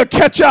blessing will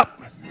catch up.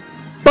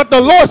 But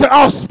the Lord said,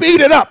 I'll speed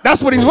it up.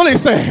 That's what he's really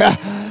saying.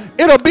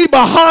 It'll be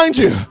behind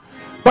you,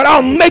 but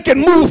I'll make it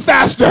move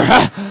faster.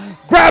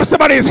 Grab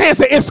somebody's hand and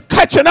say, it's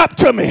catching up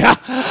to me.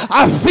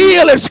 I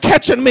feel it's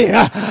catching me.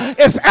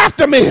 It's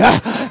after me.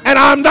 And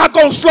I'm not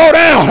going to slow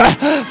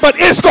down, but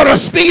it's going to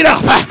speed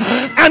up.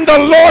 And the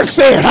Lord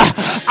said,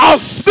 I'll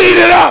speed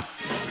it up.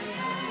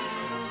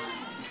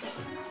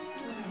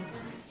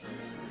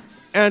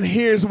 And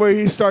here's where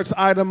he starts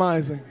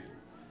itemizing.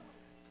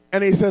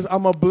 And he says,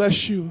 I'm going to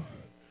bless you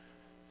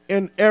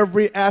in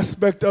every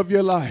aspect of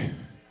your life.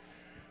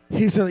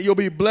 He said, you'll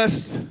be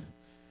blessed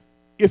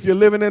if you're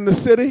living in the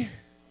city,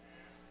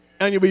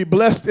 and you'll be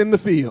blessed in the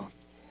field.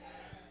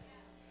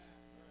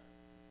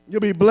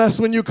 You'll be blessed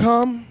when you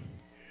come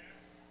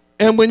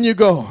and when you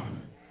go.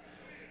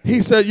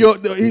 He said,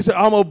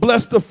 I'm going to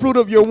bless the fruit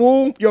of your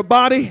womb, your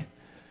body,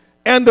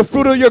 and the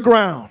fruit of your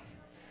ground.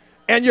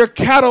 And your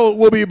cattle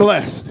will be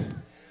blessed.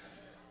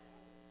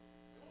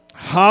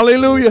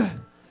 Hallelujah.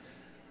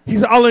 He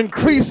said, I'll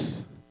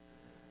increase,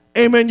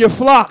 amen, your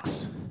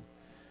flocks.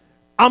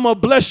 I'm going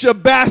to bless your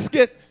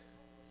basket,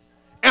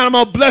 and I'm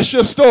going to bless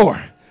your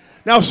store.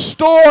 Now,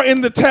 store in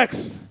the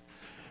text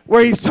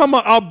where he's talking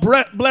about,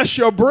 I'll bless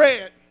your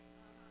bread,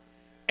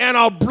 and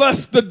I'll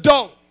bless the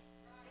dough.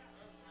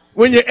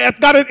 When you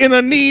got it in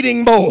a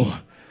kneading bowl.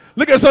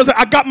 Look at it,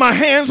 I got my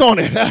hands on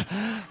it.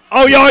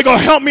 Oh, y'all ain't going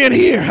to help me in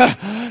here.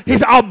 He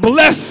said, I'll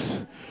bless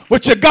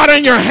what you got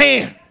in your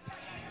hand,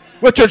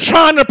 what you're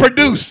trying to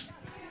produce.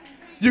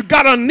 You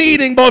got a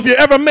kneading bowl. If you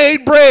ever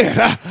made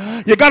bread,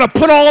 you got to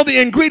put all the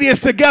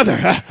ingredients together,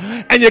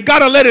 and you got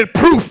to let it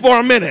proof for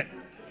a minute.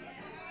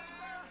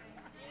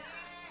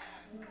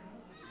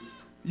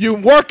 You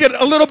work it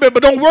a little bit,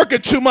 but don't work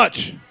it too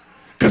much,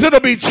 because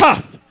it'll be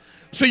tough.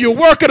 So you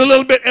work it a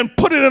little bit and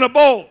put it in a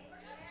bowl.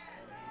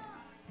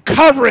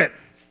 Cover it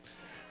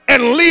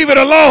and leave it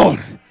alone.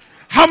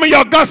 How many of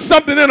y'all got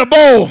something in a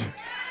bowl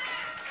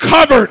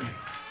covered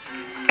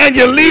and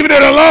you're leaving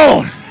it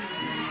alone?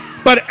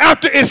 But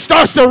after it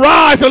starts to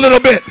rise a little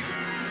bit,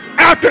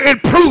 after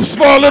it proofs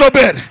for a little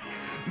bit,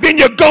 then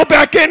you go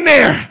back in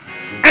there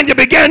and you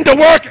begin to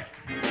work it.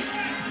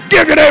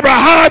 Give your neighbor a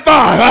high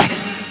five.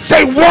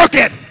 Say, work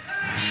it.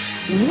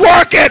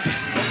 Work it.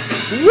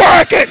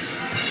 Work it.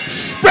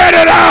 Spread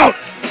it out.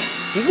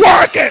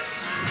 Work it.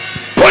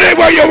 Put it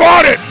where you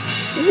want it.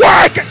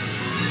 Work it.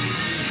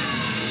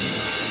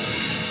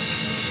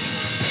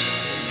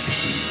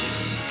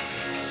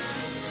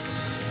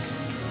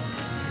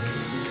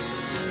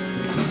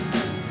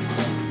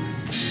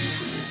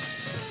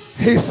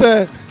 He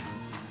said,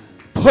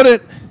 put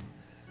it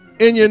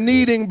in your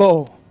kneading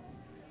bowl.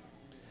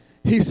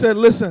 He said,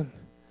 listen,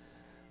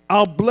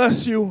 I'll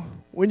bless you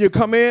when you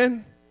come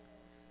in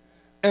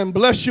and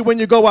bless you when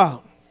you go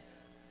out.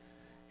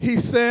 He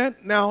said,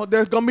 now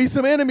there's going to be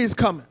some enemies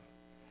coming.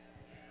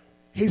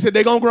 He said,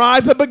 they're going to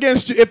rise up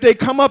against you. If they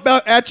come up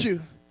at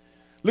you,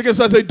 look at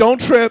us, say, don't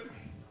trip.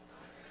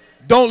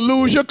 Don't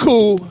lose your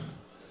cool.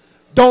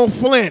 Don't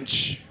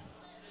flinch.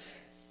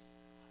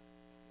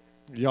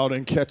 Y'all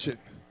didn't catch it.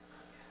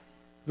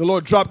 The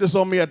Lord dropped this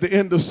on me at the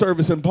end of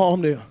service in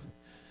Palmdale.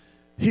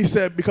 He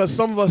said, because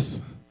some of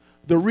us,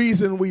 the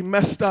reason we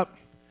messed up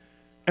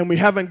and we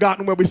haven't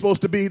gotten where we're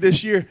supposed to be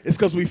this year is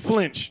because we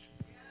flinched.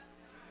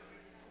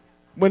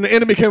 When the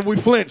enemy came, we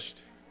flinched.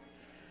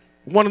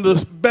 One of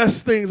the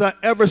best things I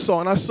ever saw,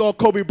 and I saw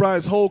Kobe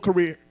Bryant's whole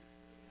career,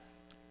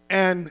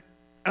 and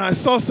I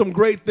saw some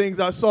great things.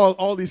 I saw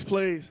all these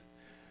plays.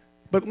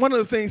 But one of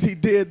the things he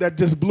did that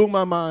just blew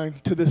my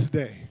mind to this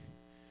day,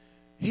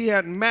 he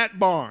had Matt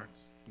Barnes.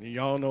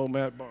 Y'all know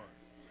Matt Barnes.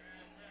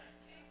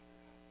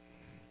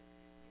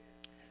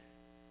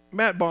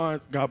 Matt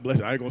Barnes, God bless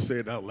you. I ain't going to say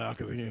it out loud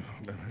because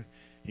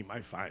he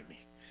might find me.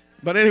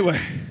 But anyway,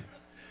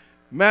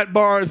 Matt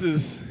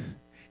Barnes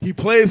he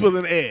plays with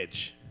an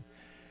edge.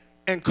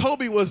 And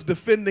Kobe was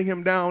defending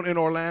him down in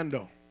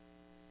Orlando.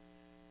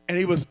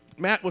 And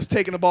Matt was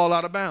taking the ball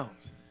out of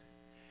bounds.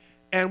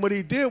 And what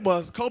he did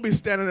was, Kobe's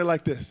standing there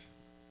like this.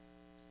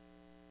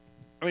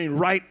 I mean,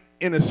 right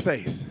in his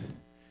face.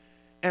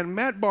 And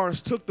Matt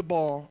Barnes took the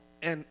ball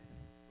and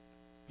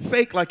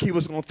faked like he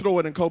was going to throw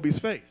it in Kobe's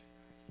face.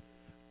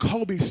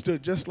 Kobe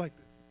stood just like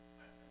this.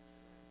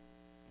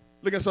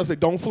 Look at someone say,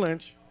 don't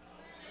flinch.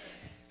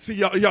 See,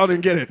 y'all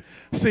didn't get it.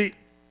 See,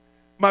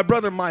 my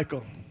brother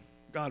Michael,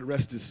 God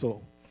rest his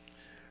soul.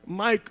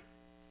 Mike,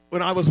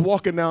 when I was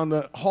walking down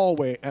the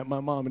hallway at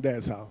my mom and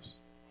dad's house,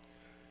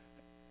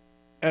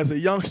 as a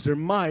youngster,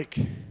 Mike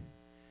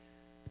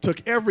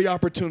took every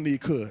opportunity he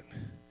could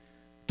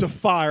to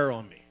fire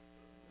on me.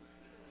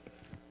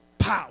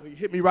 Pow, he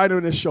hit me right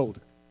on his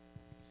shoulder.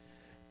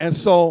 And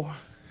so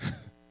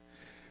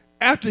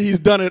after he's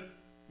done it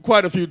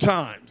quite a few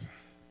times,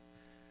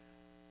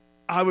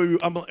 I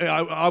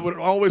would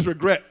always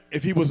regret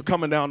if he was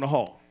coming down the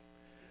hall.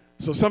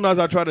 So sometimes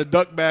I try to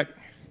duck back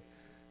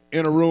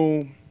in a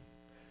room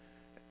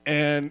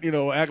and,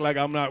 act like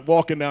I'm not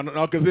walking down,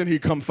 because then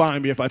he'd come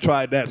find me if I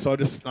tried that. So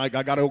I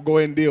got to go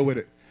ahead and deal with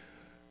it.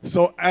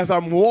 So as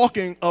I'm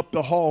walking up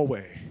the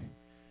hallway,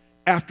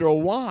 after a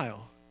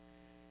while,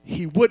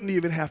 he wouldn't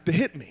even have to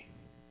hit me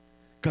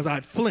because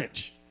I'd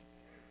flinch.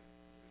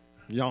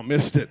 Y'all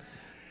missed it.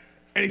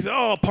 And he said,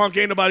 "Oh, punk,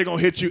 ain't nobody going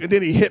to hit you." And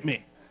then he hit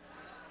me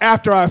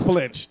after I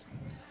flinched.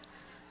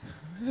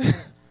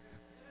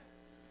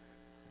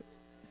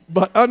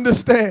 But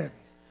understand,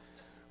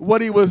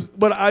 what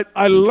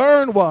I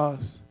learned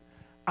was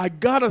I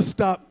got to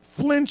stop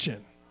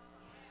flinching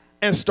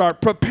and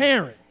start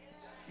preparing.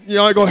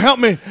 You're going to help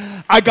me.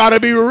 I got to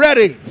be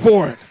ready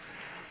for it.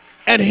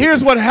 And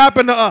here's what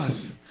happened to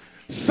us.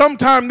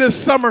 Sometime this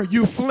summer,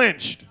 you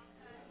flinched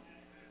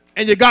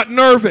and you got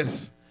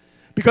nervous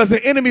because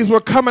the enemies were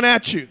coming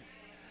at you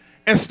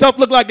and stuff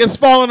looked like it's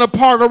falling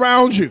apart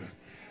around you.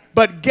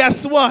 But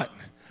guess what?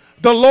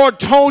 The Lord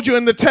told you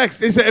in the text,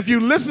 he said, if you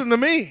listen to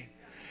me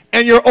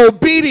and you're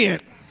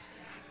obedient,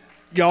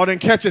 y'all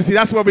didn't catch it. See,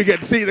 that's where we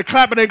get, see, the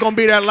clapping ain't going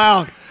to be that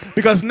loud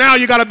because now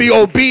you got to be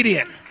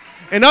obedient.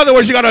 In other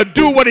words, you got to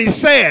do what he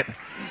said.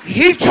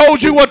 He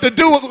told you what to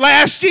do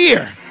last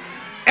year.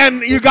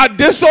 And you got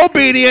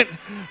disobedient.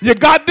 You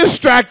got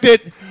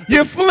distracted.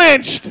 You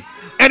flinched.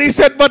 And he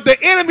said, but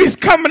the enemy's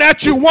coming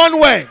at you one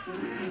way.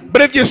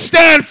 But if you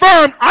stand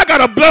firm, I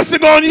got a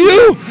blessing on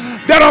you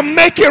that'll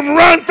make him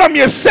run from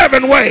you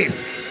 7 ways.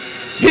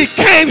 He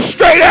came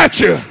straight at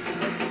you,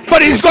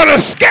 but he's going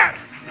to scatter.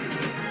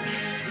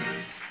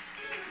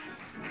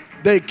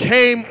 They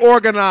came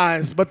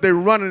organized, but they're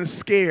running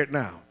scared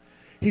now.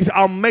 He said,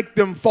 I'll make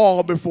them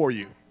fall before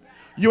you.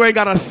 You ain't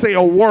got to say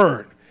a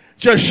word.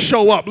 Just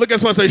show up. Look at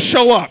someone and say,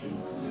 show up.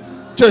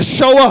 Just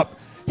show up.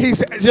 He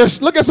said,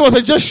 just look at someone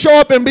and say, just show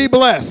up and be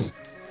blessed.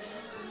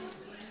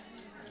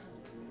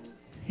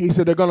 He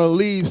said, they're going to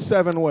leave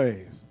 7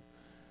 ways.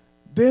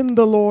 Then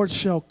the Lord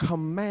shall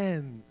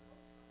command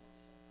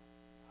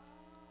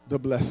the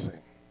blessing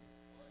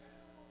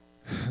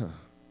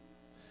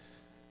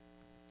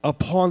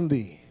upon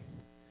thee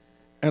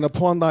and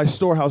upon thy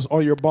storehouse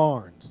or your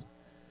barns,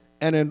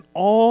 and in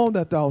all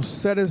that thou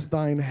settest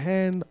thine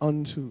hand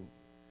unto.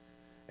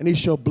 And he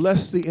shall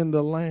bless thee in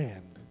the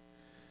land.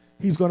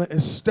 He's going to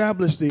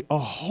establish thee a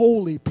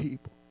holy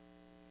people.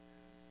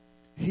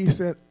 He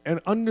said, and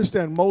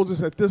understand,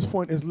 Moses at this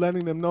point is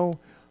letting them know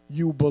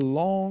you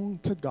belong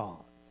to God.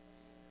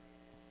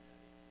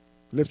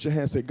 Lift your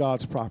hand and say,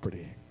 God's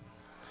property.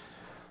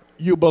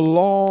 You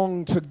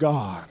belong to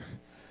God.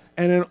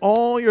 And in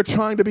all you're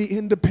trying to be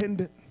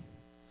independent,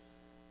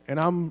 and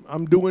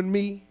I'm doing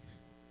me,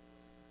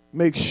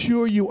 make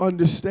sure you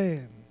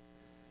understand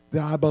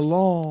that I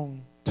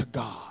belong to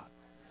God.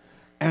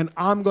 And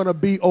I'm going to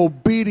be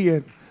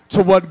obedient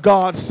to what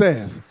God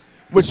says.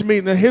 Which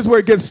means, that here's where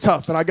it gets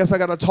tough. And I guess I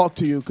got to talk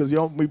to you because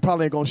we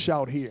probably ain't going to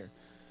shout here.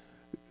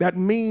 That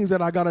means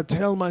that I got to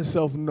tell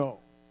myself no.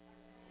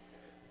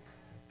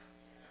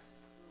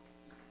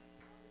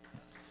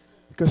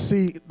 Because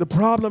see, the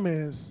problem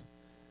is,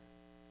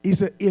 he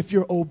said, if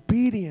you're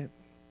obedient,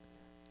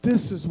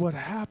 this is what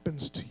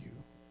happens to you.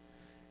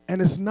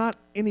 And it's not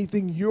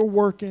anything you're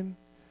working.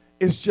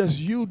 It's just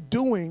you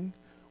doing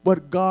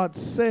what God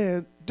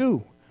said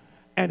do.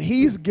 And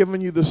he's given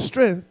you the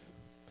strength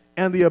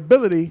and the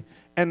ability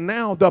and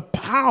now the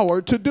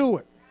power to do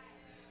it.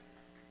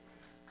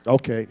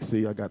 Okay,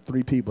 see, I got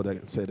 3 people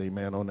that said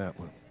amen on that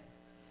one.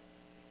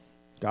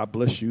 God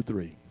bless you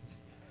 3.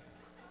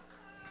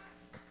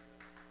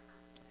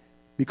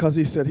 Because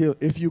he said,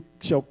 if you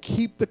shall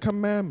keep the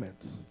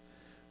commandments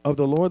of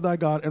the Lord thy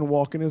God and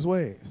walk in his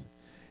ways,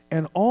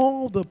 and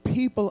all the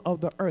people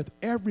of the earth,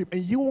 and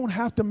you won't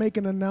have to make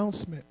an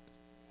announcement.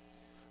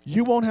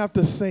 You won't have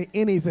to say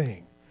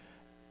anything.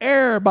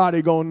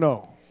 Everybody gonna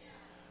know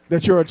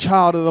that you're a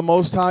child of the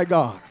Most High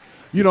God.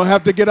 You don't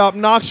have to get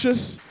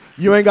obnoxious.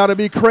 You ain't got to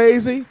be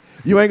crazy.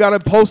 You ain't got to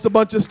post a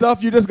bunch of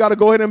stuff. You just got to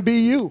go ahead and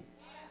be you.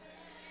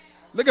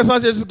 Look at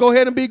someone, just go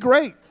ahead and be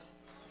great.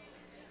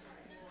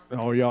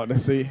 Oh, y'all,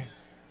 see?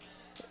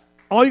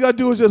 All you got to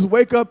do is just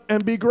wake up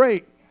and be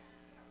great.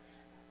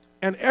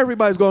 And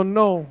everybody's going to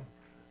know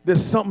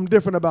there's something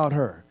different about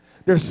her.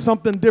 There's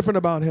something different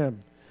about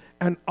him.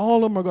 And all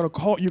of them are going to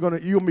call, you're going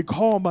to be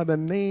called by the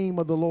name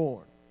of the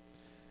Lord.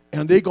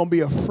 And they're going to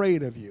be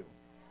afraid of you.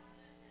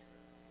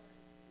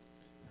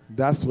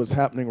 That's what's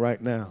happening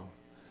right now.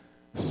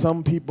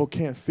 Some people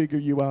can't figure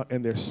you out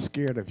and they're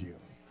scared of you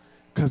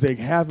because they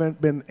haven't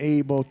been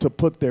able to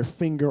put their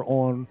finger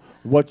on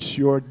what's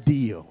your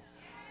deal.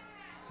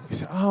 You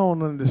say, I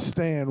don't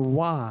understand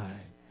why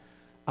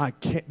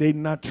they're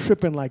not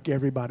tripping like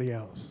everybody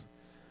else.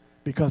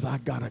 Because I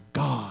got a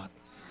God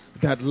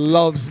that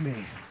loves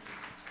me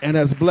and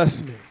has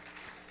blessed me.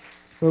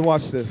 But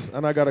watch this,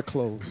 and I got to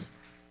close.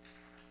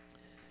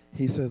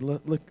 He said,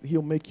 look,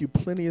 he'll make you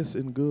plenteous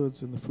in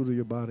goods and the fruit of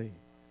your body,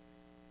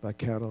 thy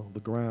cattle, the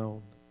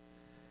ground.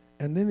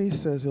 And then he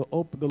says the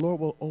Lord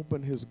will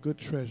open his good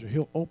treasure.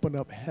 He'll open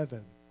up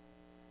heaven.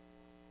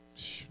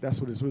 That's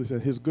what it's really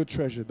said, his good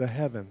treasure, the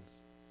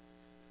heavens.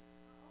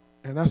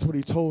 And that's what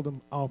he told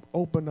them, I'll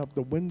open up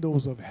the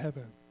windows of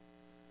heaven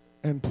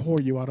and pour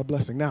you out a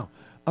blessing. Now,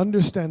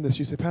 understand this.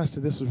 You say, Pastor,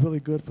 this was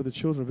really good for the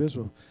children of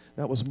Israel.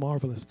 That was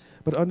marvelous.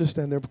 But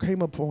understand, there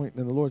came a point,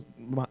 and the Lord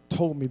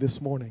told me this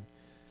morning.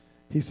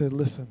 He said,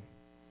 listen,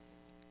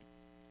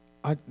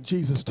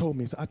 Jesus told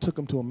me, I took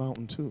him to a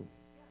mountain too.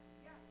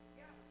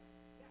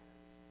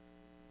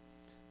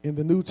 In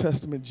the New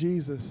Testament,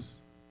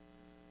 Jesus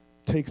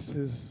takes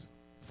his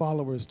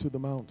followers to the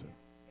mountain.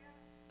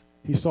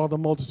 He saw the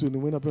multitude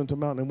and went up into the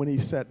mountain. And when he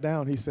sat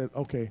down, he said,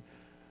 okay.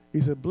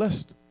 He said,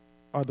 blessed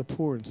are the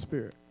poor in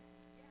spirit,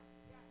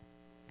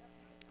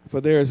 for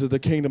theirs is the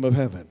kingdom of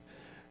heaven.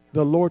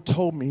 The Lord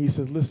told me, he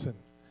said, listen,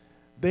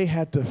 they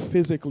had to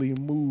physically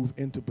move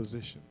into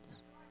positions.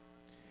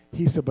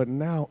 He said, but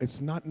now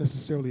it's not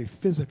necessarily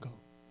physical.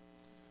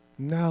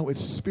 Now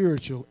it's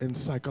spiritual and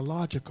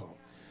psychological.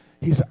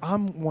 He said,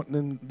 I'm wanting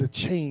them to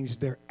change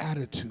their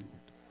attitude.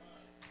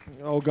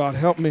 Oh, God,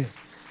 help me.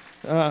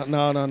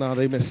 No,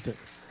 they missed it.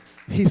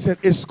 He said,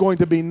 it's going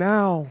to be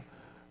now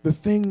the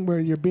thing where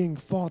you're being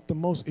fought the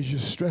most is you're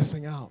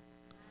stressing out.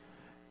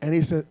 And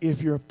he said,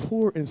 if you're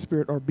poor in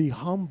spirit or be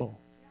humble,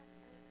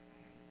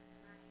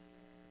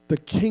 the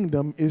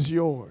kingdom is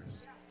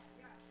yours.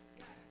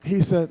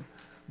 He said,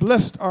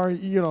 blessed are,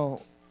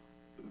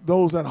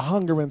 those that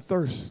hunger and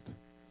thirst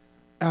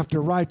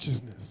after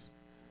righteousness,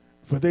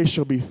 for they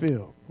shall be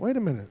filled. Wait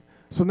a minute.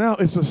 So now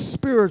it's a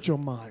spiritual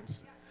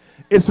mindset.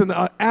 It's an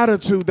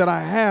attitude that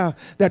I have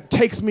that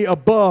takes me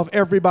above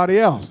everybody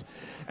else.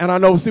 And I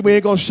know, see, we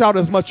ain't going to shout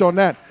as much on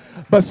that.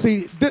 But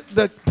see,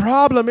 the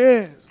problem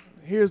is,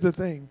 here's the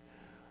thing.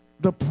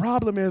 The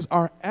problem is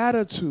our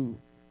attitude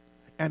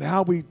and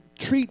how we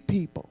treat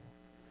people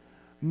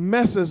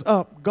messes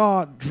up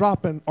God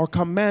dropping or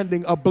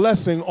commanding a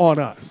blessing on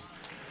us.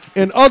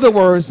 In other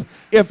words,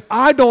 if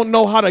I don't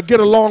know how to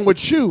get along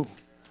with you,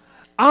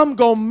 I'm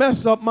going to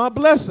mess up my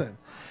blessing.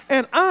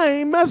 And I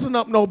ain't messing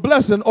up no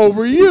blessing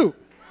over you.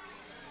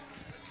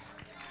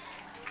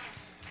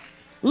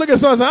 Look at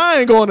someone and say, I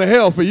ain't going to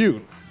hell for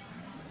you.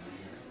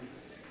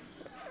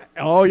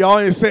 Oh, y'all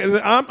ain't saying,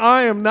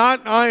 I am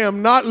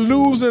not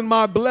losing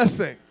my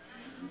blessing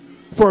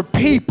for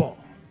people.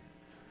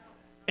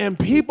 And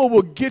people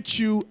will get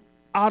you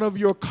out of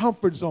your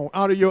comfort zone,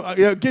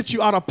 get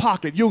you out of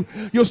pocket.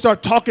 You'll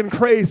start talking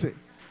crazy.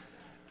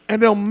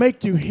 And they'll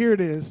make you, here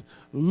it is,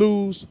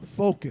 lose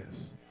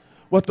focus.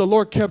 What the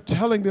Lord kept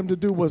telling them to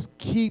do was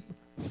keep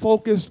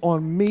focused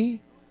on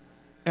me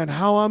and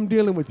how I'm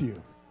dealing with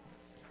you.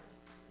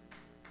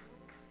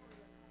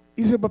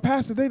 He said, but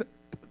Pastor,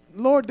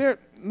 Lord,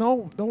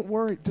 no, don't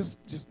worry. Just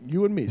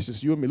you and me. It's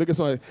just you and me. Look at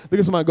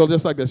somebody go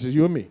just like this. It's just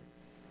you and me.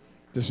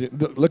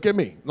 Look at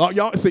me.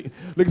 Y'all see,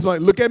 look at somebody,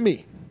 look at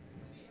me.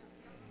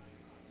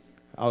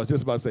 I was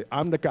just about to say,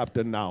 I'm the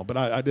captain now, but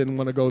I didn't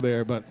want to go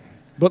there, but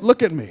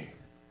look at me.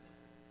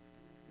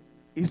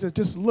 He said,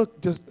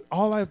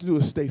 all I have to do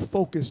is stay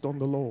focused on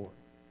the Lord.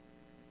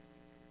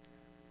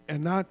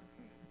 And not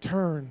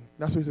turn.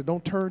 That's what he said,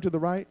 don't turn to the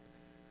right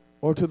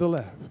or to the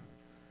left.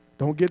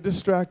 Don't get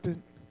distracted.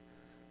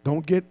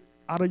 Don't get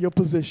out of your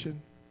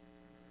position.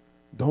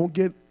 Don't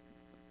get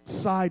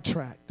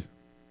sidetracked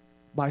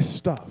by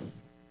stuff.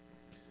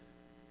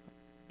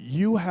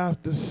 You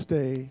have to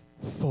stay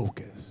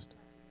focused.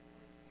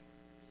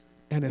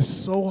 And it's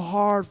so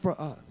hard for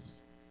us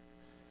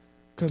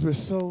because we're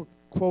so,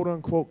 quote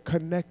unquote,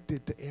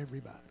 connected to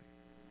everybody.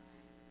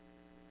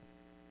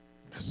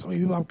 So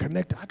many people I'm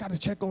connected. I got to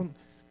check on,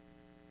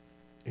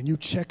 and you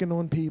checking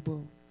on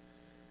people,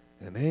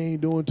 and they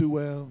ain't doing too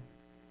well.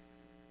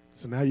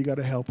 So now you got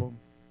to help them.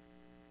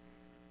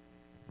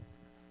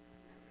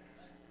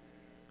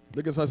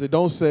 Look at someone and say,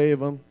 don't save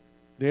them.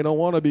 They don't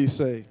want to be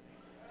saved.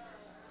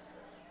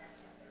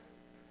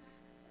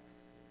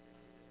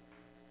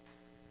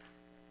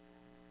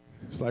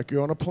 It's like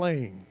you're on a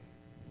plane.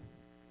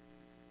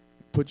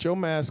 Put your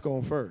mask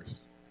on first.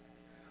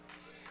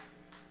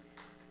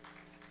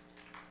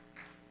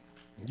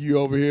 You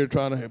over here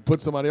trying to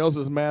put somebody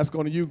else's mask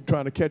on you,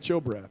 trying to catch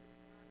your breath.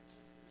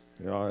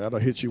 That'll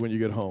hit you when you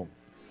get home.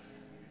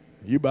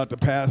 You about to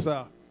pass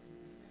out.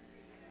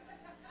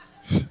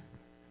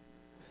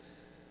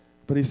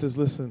 But he says,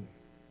 listen,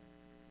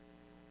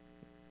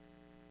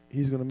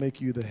 he's going to make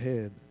you the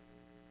head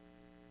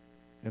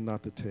and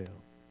not the tail.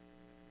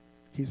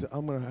 He said,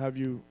 I'm going to have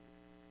you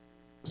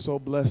so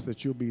blessed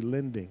that you'll be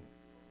lending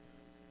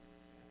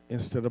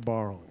instead of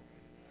borrowing.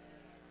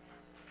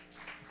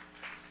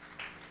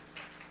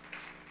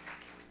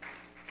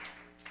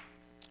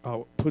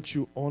 I'll put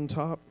you on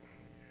top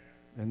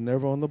and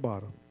never on the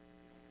bottom.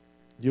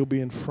 You'll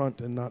be in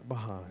front and not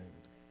behind.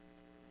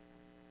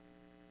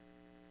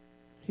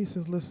 He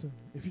says, listen,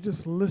 if you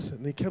just listen,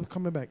 and he kept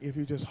coming back, if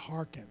you just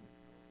hearken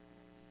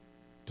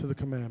to the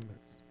commandments.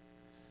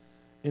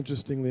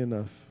 Interestingly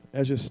enough,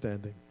 as you're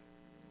standing,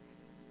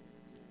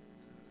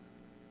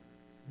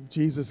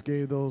 Jesus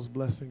gave those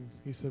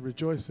blessings. He said,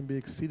 rejoice and be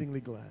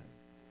exceedingly glad.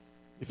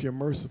 If you're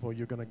merciful,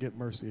 you're going to get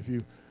mercy. If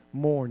you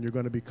mourn, you're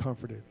going to be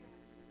comforted.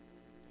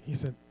 He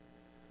said,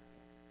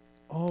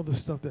 all the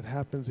stuff that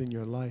happens in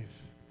your life,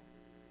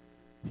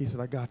 he said,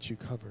 I got you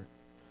covered.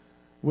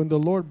 When the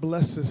Lord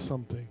blesses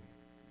something,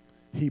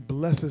 he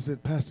blesses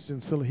it, Pastor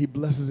Gensilla, he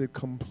blesses it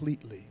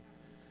completely.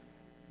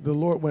 The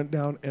Lord went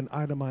down and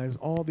itemized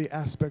all the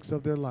aspects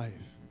of their life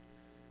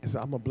and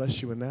said, I'm going to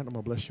bless you in that, I'm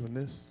going to bless you in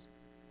this.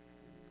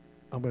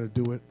 I'm going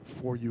to do it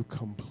for you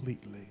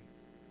completely.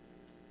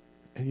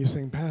 And you're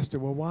saying, Pastor,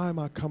 well, why am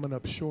I coming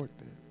up short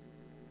then?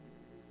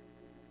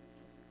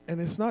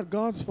 And it's not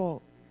God's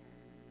fault.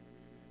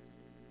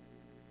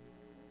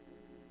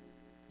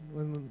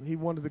 When he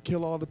wanted to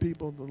kill all the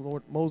people, the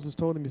Lord, Moses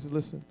told him, he said,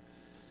 listen,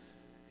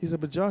 he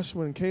said, but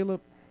Joshua and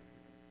Caleb,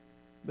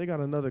 they got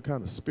another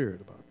kind of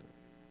spirit about them.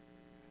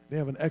 They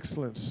have an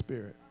excellent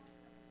spirit.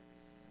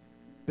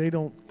 They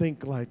don't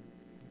think like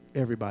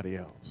everybody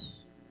else.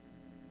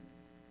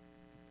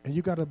 And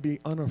you got to be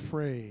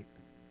unafraid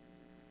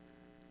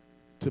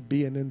to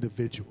be an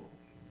individual.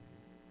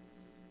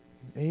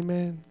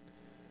 Amen.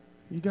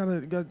 You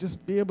gotta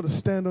just be able to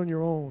stand on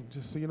your own.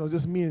 Just, you know,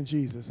 just me and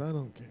Jesus. I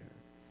don't care.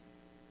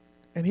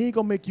 And he ain't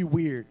gonna make you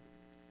weird.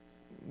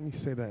 Let me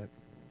say that.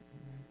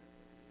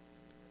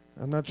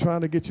 I'm not trying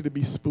to get you to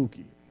be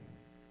spooky.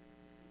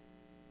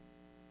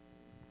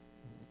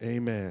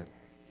 Amen.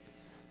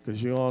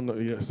 Because you all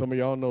know, some of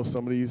y'all know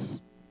some of these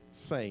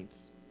saints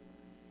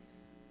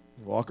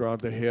walk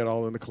around their head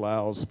all in the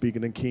clouds,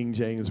 speaking in King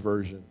James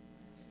Version.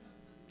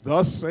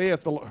 Thus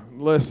saith the Lord.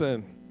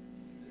 Listen.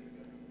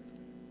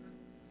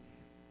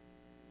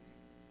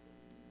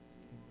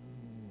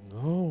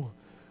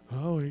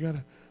 Oh, you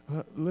gotta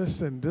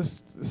listen.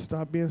 Just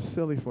stop being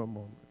silly for a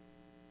moment.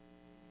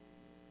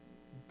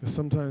 Because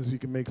sometimes you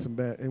can make some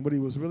bad. And what he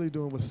was really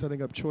doing was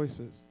setting up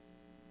choices.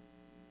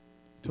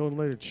 He told him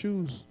later,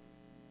 choose.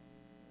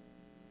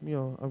 You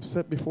know, I've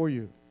set before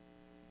you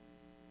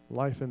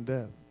life and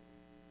death,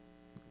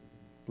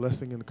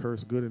 blessing and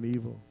curse, good and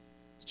evil.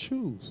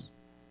 Choose.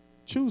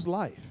 Choose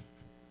life.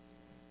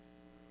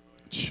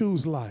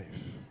 Choose life.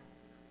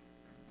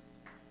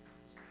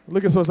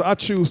 Look at someone, I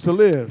choose to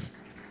live.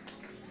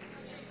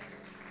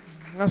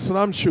 That's what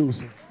I'm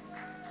choosing.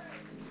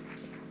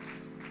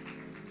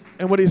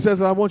 And what he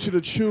says, I want you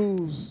to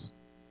choose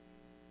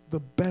the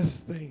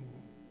best thing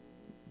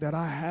that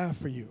I have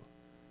for you.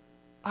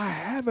 I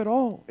have it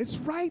all. It's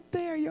right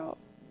there, y'all.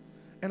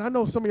 And I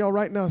know some of y'all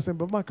right now saying,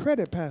 but my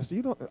credit, Pastor,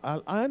 you don't,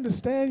 I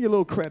understand your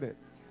little credit.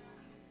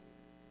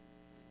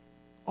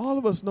 All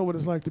of us know what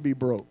it's like to be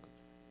broke.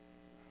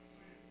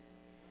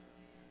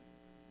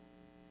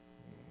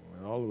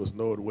 All of us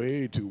know it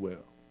way too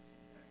well.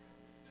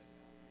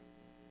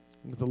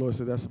 But the Lord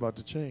said that's about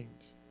to change.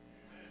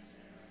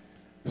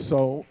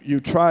 So you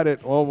tried it.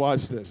 Oh,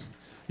 watch this.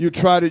 You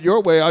tried it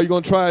your way. Are you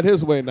going to try it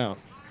his way now?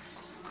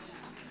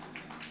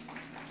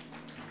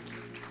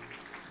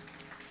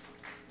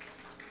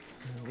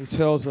 He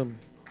tells them,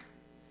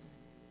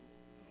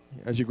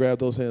 as you grab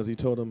those hands, he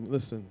told them,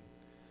 listen,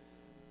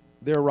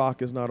 their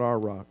rock is not our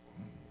rock.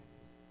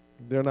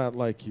 They're not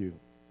like you.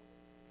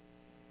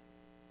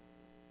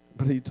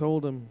 But he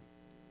told them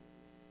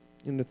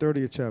in the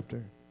 30th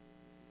chapter,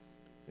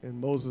 and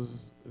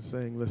Moses is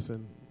saying,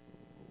 listen,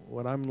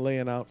 what I'm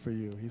laying out for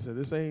you, he said,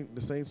 this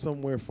ain't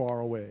somewhere far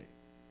away.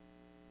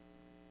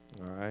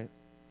 All right?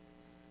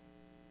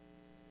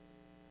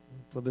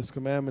 For this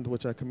commandment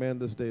which I command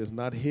this day is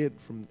not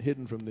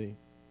hidden from thee,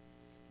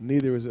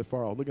 neither is it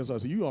far off. Look at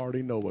us. You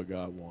already know what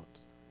God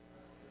wants.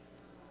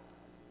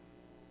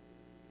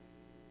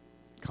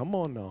 Come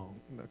on now.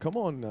 Come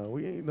on now.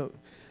 We ain't no.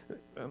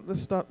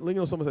 Let's stop. You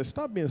know, someone say,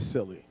 stop being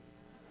silly.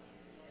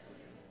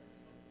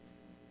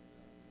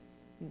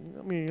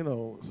 I mean, you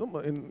know,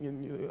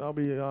 and I'll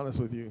be honest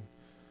with you.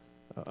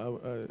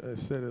 I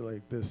said it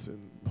like this in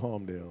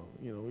Palmdale.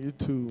 You know,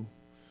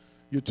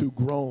 you're too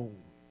grown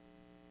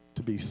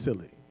to be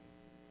silly.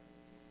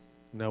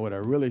 Now, what I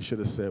really should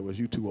have said was,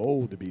 you're too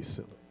old to be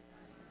silly.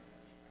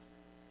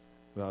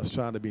 I was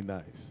trying to be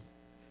nice.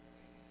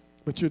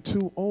 But you're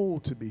too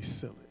old to be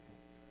silly.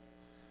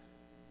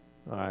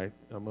 All right,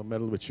 I'm going to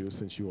meddle with you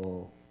since you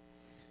all,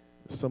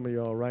 some of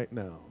y'all right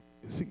now.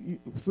 See,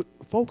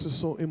 folks are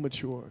so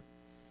immature.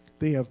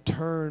 They have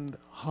turned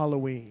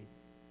Halloween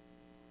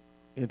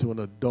into an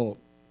adult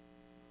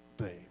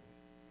thing.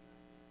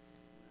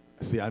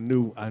 See, I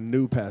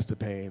knew Pastor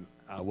Payne,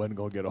 I wasn't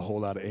going to get a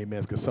whole lot of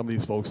amens because some of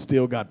these folks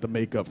still got the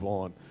makeup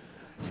on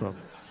from.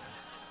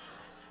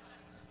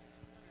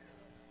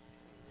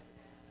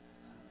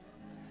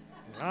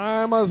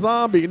 I'm a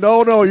zombie.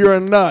 No, you're a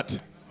nut.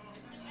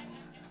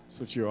 That's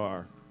what you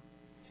are.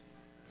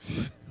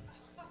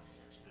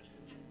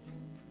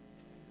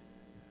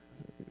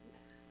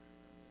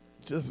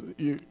 Just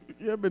you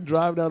ever been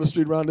driving down the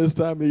street around this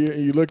time of the year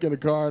and you look in the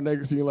car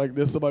next to you like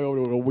there's somebody over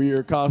there with a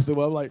weird costume.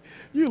 I'm like,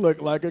 you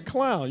look like a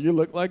clown. You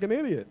look like an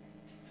idiot.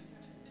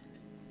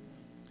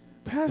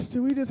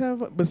 Pastor, we just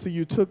have, but see,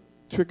 you took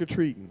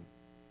trick-or-treating.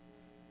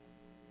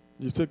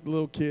 You took the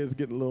little kids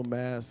getting a little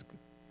mask,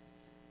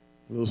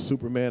 little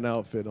Superman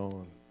outfit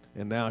on.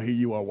 And now here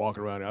you are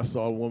walking around. I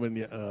saw a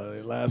woman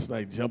last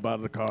night jump out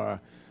of the car.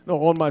 No,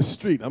 on my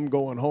street. I'm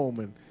going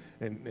home,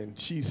 and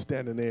she's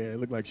standing there. It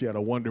looked like she had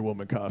a Wonder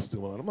Woman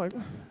costume on. I'm like,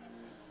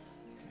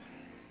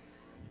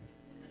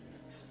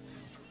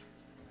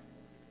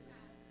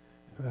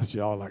 that's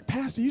y'all like,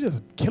 Pastor, you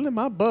just killing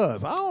my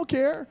buzz. I don't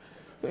care.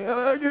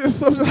 I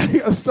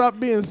gotta stop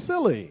being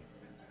silly.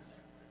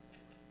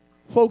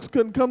 Folks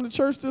couldn't come to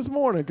church this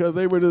morning because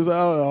they were just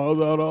out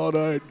all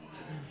night.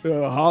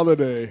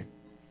 Holiday.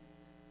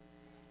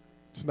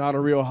 It's not a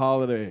real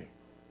holiday.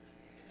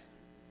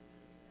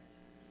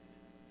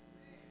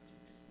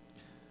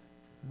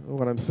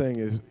 What I'm saying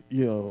is,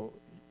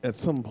 at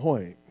some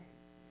point,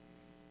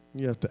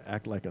 you have to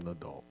act like an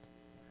adult.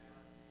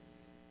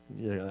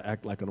 You gotta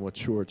act like a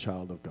mature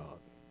child of God.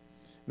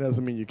 That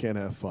doesn't mean you can't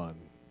have fun,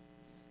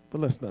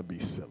 but let's not be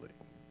silly.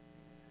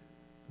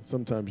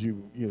 Sometimes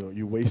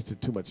you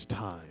wasted too much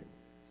time.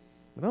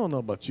 And I don't know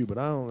about you, but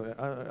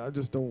I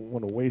just don't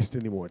want to waste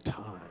any more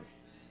time.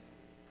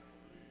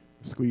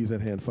 Squeeze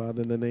that hand.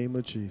 Father, in the name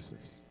of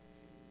Jesus.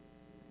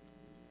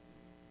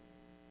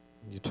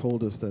 You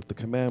told us that the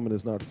commandment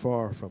is not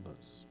far from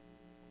us.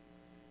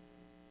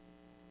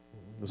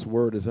 This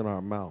word is in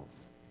our mouth.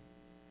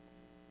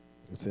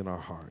 It's in our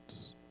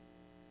hearts.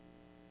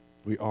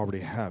 We already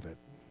have it.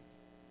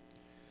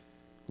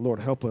 Lord,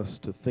 help us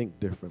to think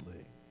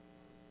differently,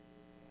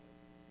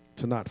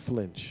 to not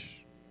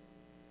flinch,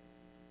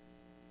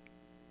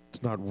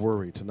 to not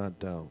worry, to not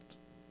doubt.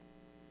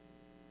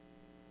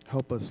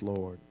 Help us,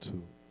 Lord,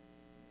 to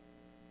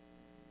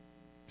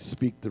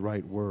speak the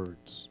right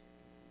words.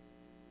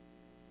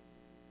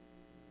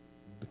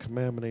 The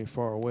commandment ain't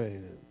far away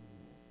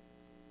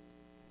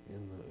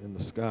in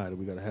the sky that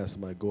we got to have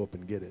somebody go up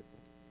and get it.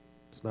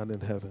 It's not in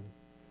heaven.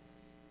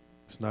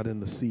 It's not in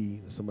the sea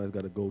that somebody's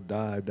got to go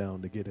dive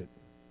down to get it.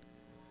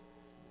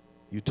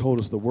 You told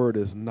us the word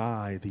is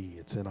nigh thee.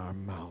 It's in our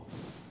mouth.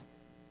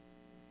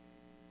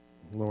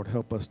 Lord,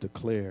 help us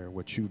declare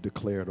what you've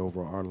declared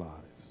over our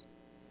lives.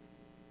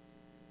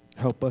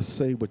 Help us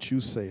say what you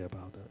say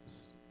about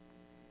us.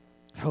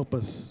 Help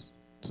us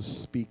to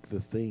speak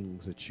the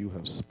things that you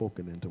have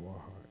spoken into our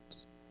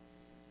hearts.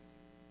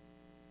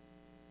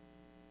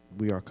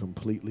 We are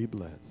completely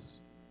blessed.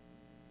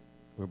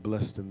 We're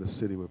blessed in the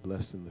city. We're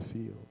blessed in the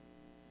field.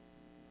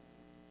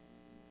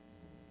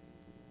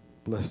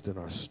 Blessed in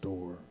our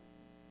store.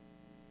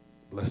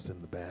 Blessed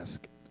in the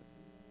basket.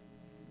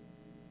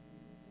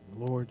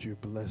 Lord, you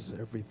bless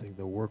everything,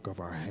 the work of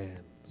our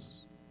hands.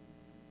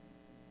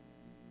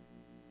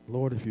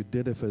 Lord, if you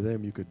did it for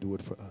them, you could do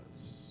it for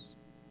us.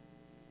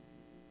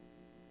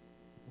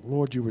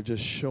 Lord, you were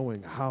just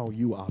showing how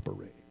you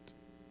operate.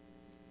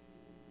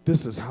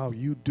 This is how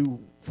you do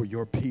for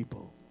your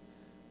people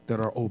that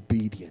are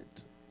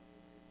obedient.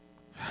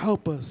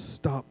 Help us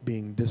stop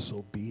being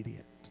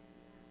disobedient.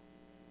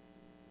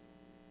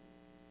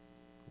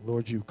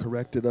 Lord, you've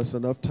corrected us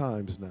enough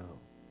times now.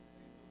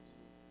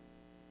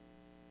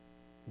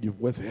 You've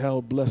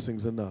withheld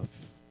blessings enough.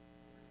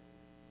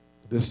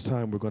 This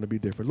time we're going to be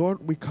different.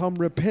 Lord, we come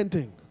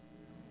repenting.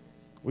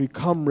 We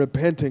come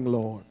repenting,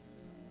 Lord.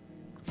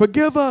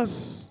 Forgive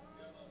us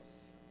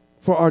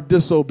for our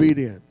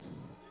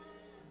disobedience.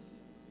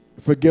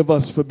 Forgive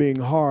us for being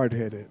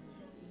hard-headed.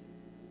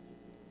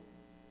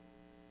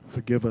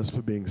 Forgive us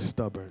for being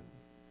stubborn.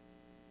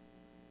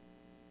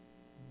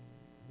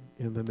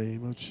 In the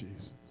name of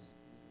Jesus.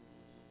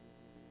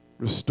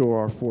 Restore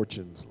our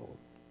fortunes, Lord.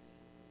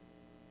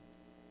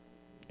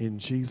 In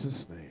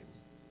Jesus' name.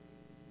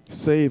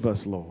 Save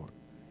us, Lord.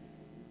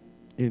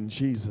 In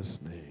Jesus'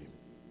 name.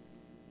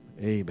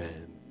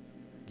 Amen.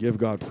 Give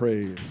God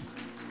praise.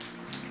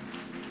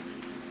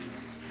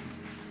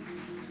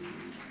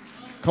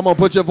 Come on,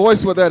 put your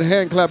voice with that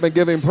hand clap and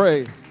give him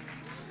praise.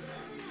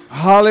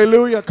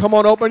 Hallelujah. Come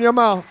on, open your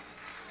mouth.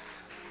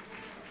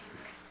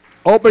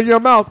 Open your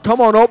mouth.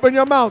 Come on, open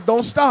your mouth.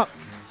 Don't stop.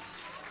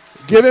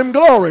 Give him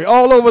glory.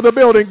 All over the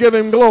building, give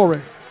him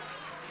glory.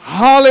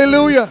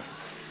 Hallelujah.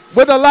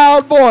 With a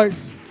loud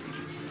voice.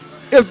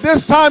 If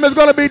this time is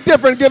going to be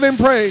different, give him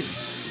praise.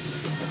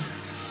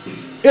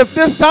 If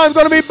this time is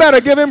going to be better,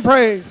 give him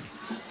praise.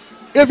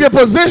 If you're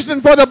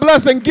positioned for the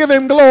blessing, give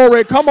him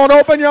glory. Come on,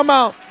 open your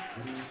mouth.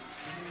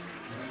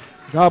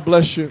 God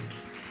bless you.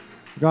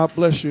 God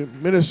bless you.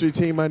 Ministry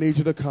team, I need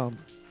you to come.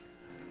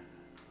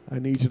 I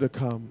need you to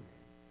come.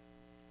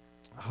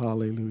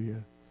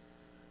 Hallelujah.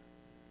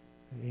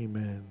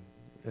 Amen.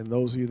 And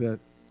those of you that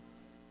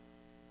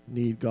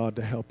need God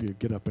to help you,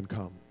 get up and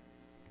come.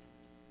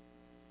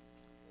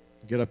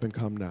 Get up and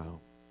come now.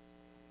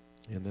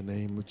 In the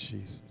name of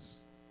Jesus.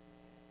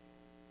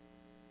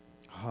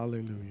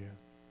 Hallelujah.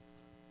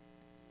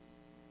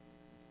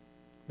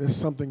 There's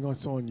something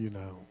that's on you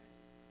now.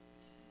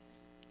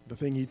 The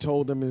thing he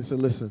told them is,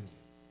 listen,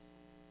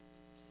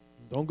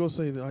 don't go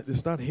say that.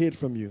 It's not hid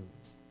from you.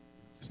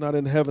 It's not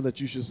in heaven that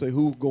you should say,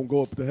 who's going to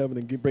go up to heaven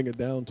and bring it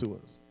down to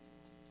us?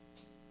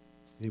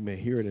 You may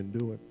hear it and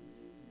do it.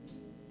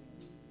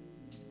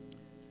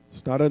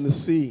 It's not in the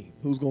sea.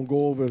 Who's going to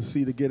go over the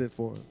sea to get it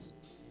for us?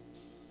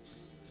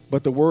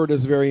 but the word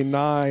is very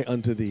nigh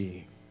unto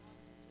thee,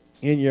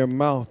 in your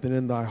mouth and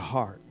in thy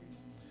heart.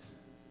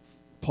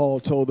 Paul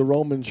told the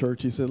Roman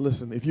church, he said,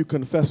 listen, if you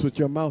confess with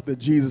your mouth that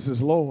Jesus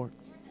is Lord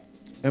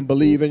and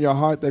believe in your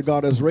heart that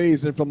God has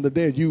raised him from the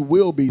dead, you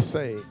will be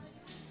saved.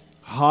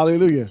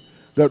 Hallelujah.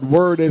 That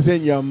word is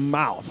in your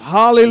mouth.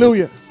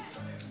 Hallelujah.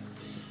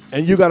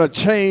 And you got to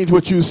change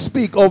what you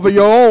speak over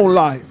your own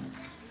life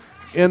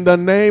in the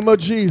name of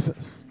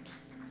Jesus.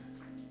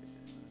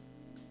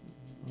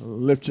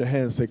 Lift your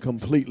hands, say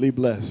completely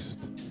blessed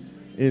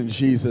in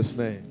Jesus'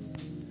 name.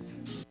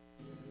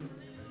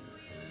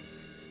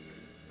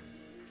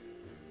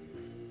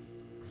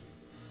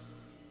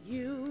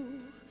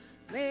 You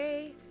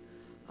make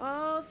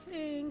all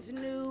things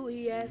new,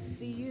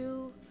 yes,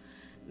 you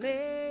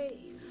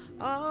make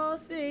all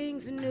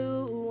things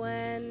new,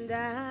 and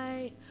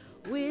I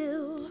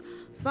will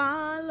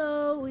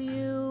follow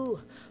you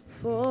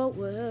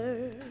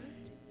forward.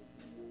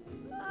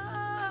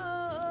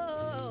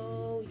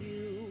 Oh,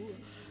 you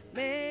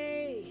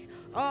make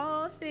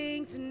all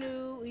things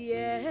new,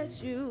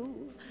 yes,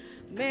 you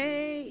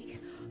make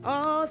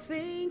all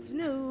things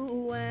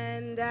new,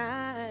 and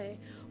I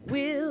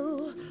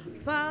will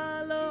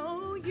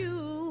follow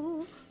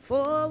you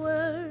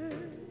forward.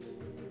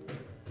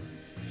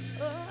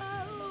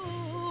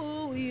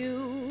 Oh,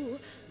 you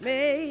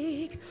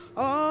make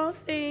all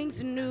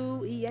things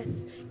new,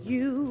 yes,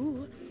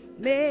 you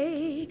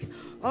make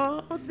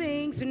all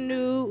things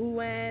new,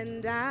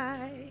 and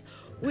I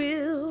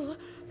will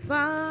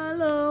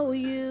follow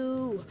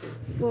you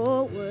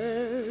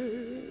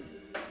forward.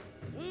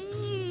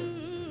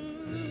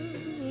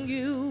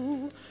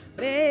 You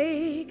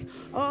make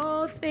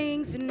all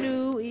things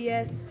new,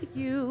 yes,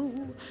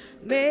 you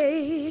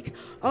make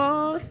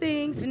all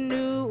things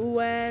new,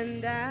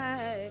 and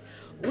I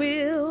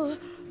will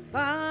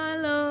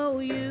follow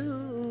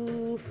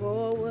you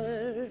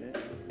forward.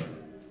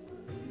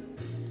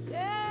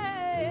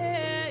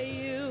 Yeah,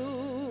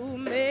 you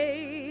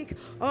make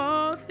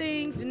all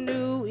things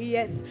new,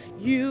 yes,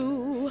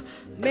 you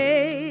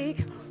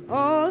make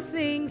all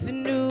things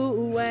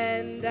new,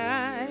 and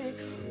I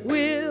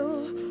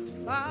will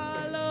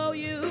follow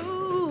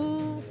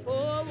you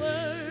forward.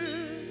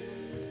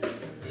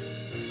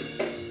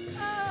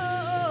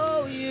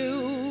 Oh,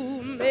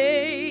 you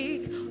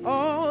make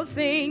all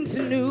things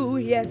new,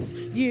 yes,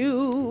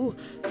 you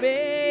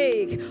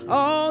make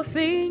all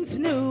things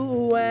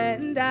new,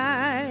 and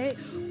I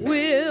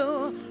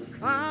will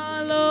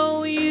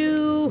follow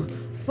you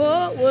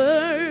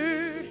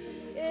forward.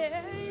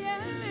 Yeah,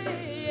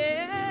 yeah,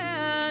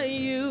 yeah.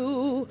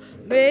 You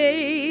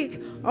make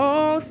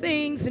all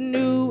things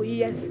new,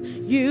 yes,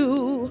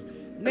 you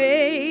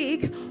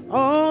make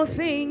all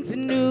things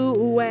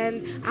new,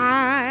 and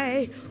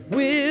I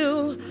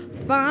will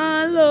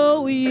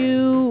follow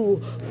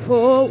you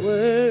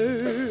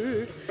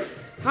forward.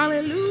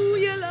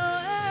 Hallelujah,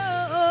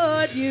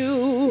 Lord,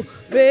 you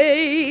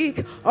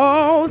make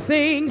all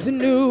things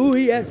new,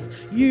 yes,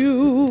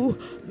 you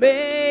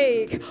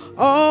make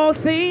all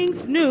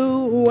things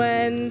new,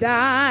 and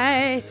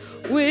I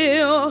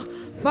will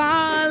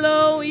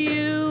follow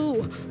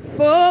you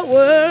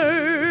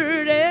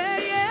forward. Yeah,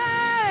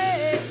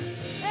 yeah,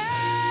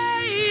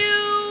 yeah.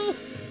 You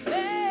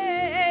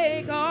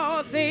make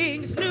all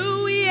things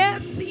new,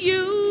 yes,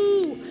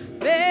 you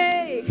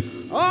make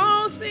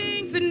all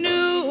things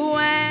new,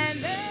 and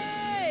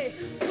they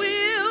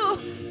will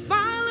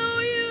follow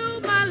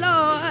you, my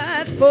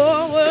Lord,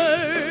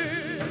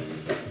 forward.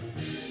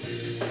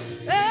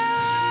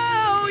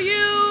 Oh,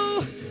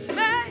 you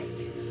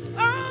make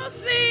all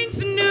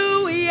things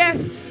new,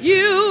 yes,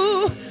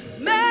 you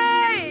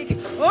make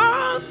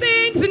all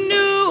things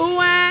new,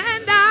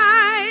 and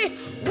I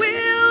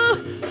will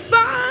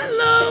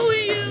follow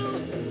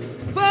you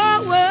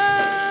forward.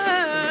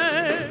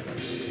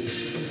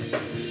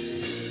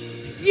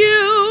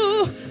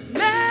 You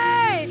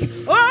make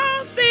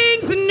all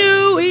things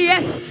new,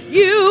 yes,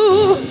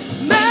 you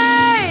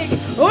make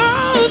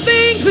all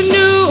things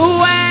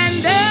new,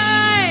 and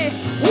I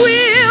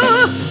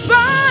will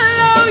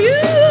follow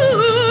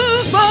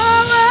you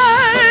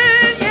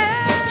forward.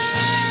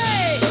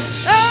 Yeah.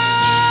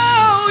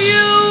 Oh,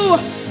 you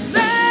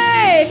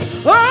make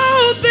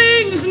all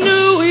things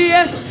new,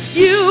 yes,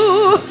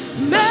 you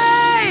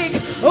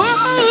make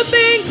all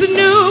things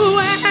new,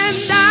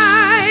 and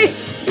I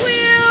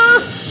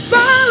will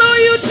follow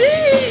you,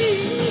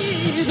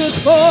 Jesus,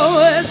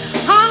 forward.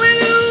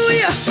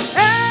 Hallelujah.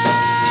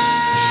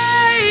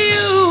 Hey,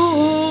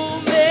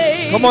 you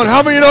make Come on,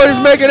 how many know he's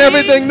making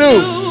everything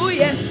new?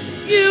 Yes,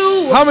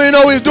 you. How many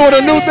know he's doing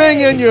a new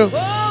thing in you?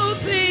 All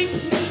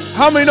things new.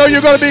 How many know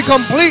you're going to be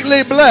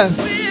completely blessed?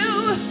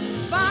 Will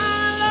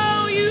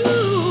follow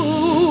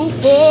you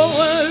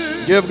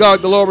forward. Give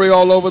God glory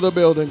all over the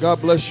building.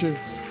 God bless you.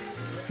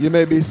 You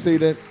may be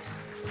seated.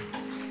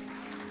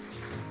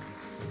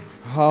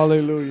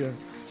 Hallelujah.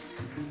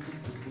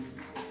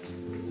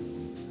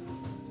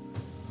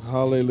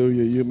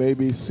 Hallelujah. You may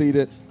be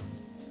seated.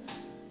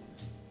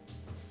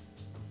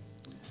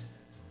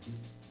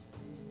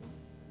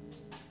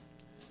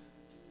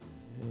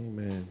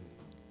 Amen.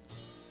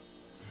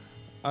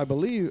 I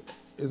believe,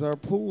 is our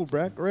pool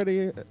back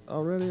ready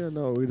already, or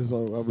no?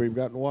 We've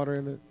gotten water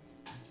in it.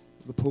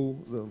 The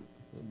pool,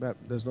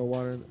 there's no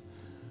water in it.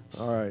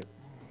 All right.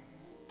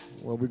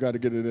 Well, we got to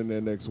get it in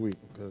there next week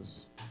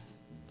because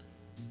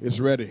it's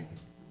ready.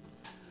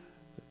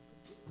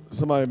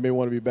 Somebody may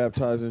want to be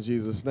baptized in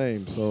Jesus'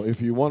 name. So if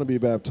you want to be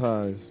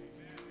baptized,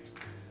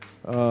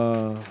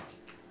 our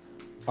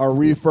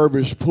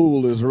refurbished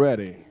pool is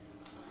ready.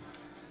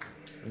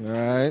 All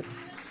right.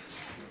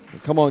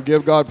 Come on,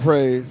 give God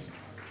praise.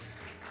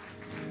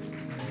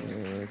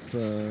 It's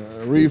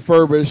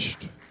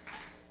refurbished.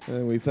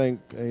 And we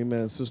thank,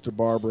 amen, Sister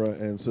Barbara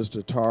and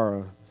Sister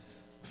Tara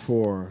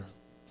for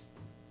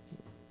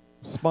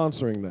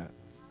sponsoring that.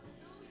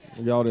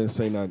 Y'all didn't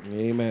say nothing.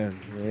 Amen.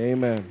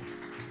 Amen.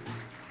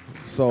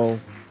 So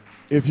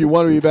if you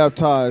want to be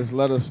baptized,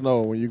 let us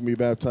know when you can be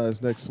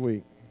baptized next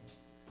week.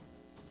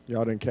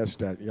 Y'all didn't catch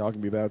that. Y'all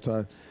can be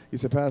baptized. He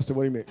said, Pastor,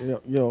 what do you mean?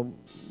 You know,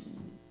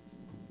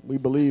 we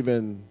believe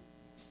in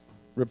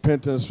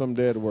repentance from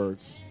dead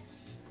works,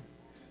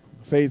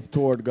 faith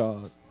toward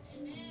God,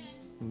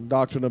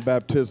 doctrine of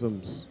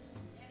baptisms.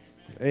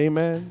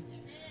 Amen.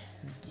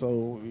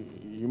 So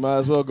you might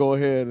as well go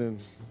ahead and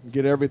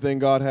get everything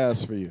God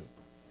has for you.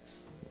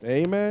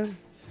 Amen.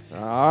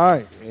 All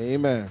right.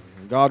 Amen.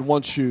 God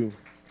wants you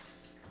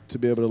to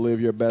be able to live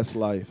your best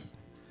life.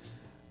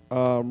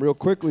 Real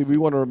quickly, we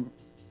want to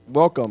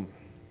welcome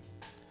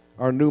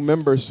our new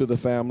members to the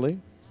family.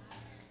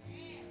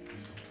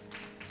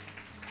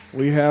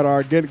 We had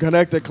our Get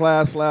Connected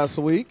class last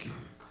week,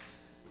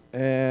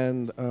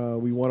 and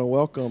we want to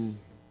welcome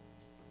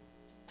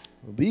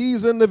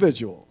these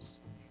individuals: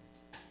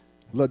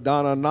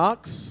 LaDonna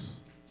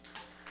Knox,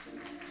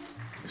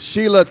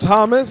 Sheila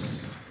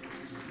Thomas,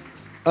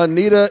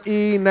 Anita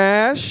E.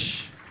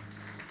 Nash,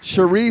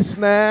 Sharice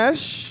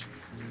Nash,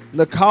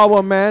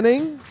 Nakawa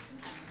Manning,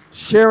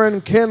 Sharon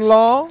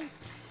Kinlaw,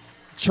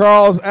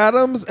 Charles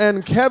Adams,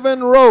 and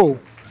Kevin Rowe.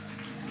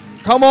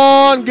 Come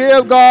on,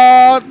 give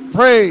God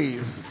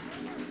praise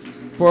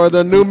for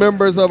the new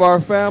members of our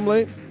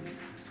family.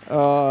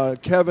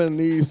 Kevin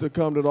needs to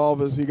come to the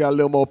office. He got a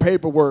little more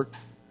paperwork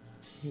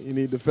you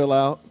need to fill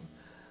out.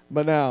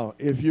 But now,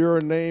 if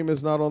your name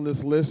is not on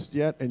this list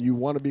yet and you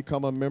want to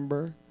become a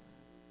member,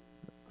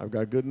 I've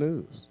got good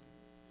news.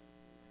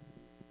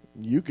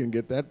 You can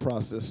get that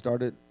process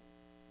started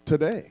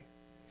today.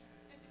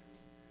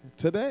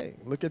 Today.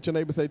 Look at your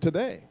neighbor and say,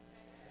 today.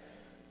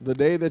 The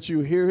day that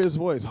you hear his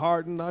voice,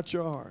 harden not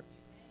your heart.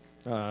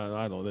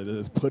 I know that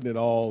is putting it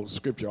all,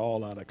 scripture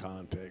all out of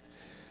context.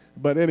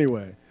 But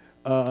anyway,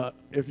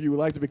 if you would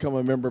like to become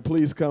a member,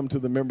 please come to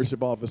the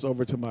membership office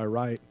over to my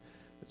right,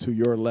 to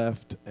your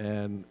left,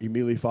 and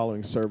immediately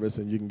following service,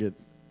 and you can get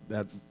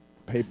that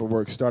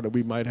paperwork started.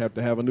 We might have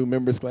to have a new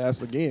members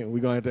class again. We're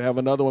going to have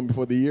another one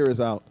before the year is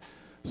out.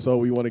 So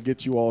we want to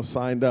get you all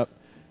signed up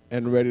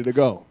and ready to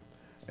go.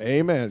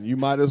 Amen. You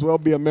might as well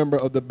be a member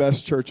of the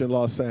best church in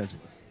Los Angeles.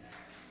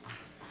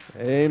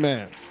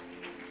 Amen.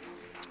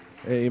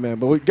 Amen.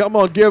 But come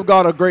on, give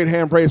God a great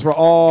hand praise for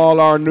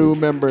all our new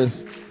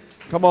members.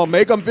 Come on,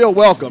 make them feel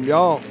welcome.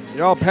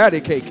 Y'all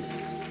patty cake.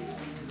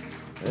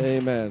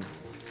 Amen.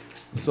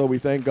 So we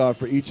thank God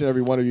for each and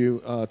every one of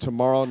you.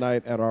 Tomorrow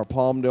night at our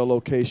Palmdale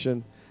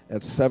location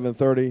at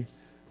 7:30,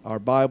 our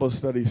Bible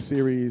study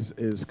series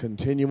is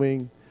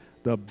continuing.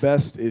 The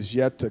best is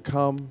yet to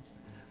come.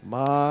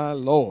 My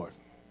Lord.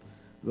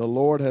 The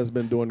Lord has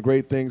been doing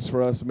great things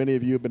for us. Many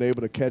of you have been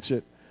able to catch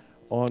it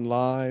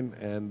online,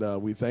 and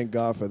we thank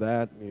God for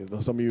that. You know,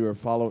 some of you are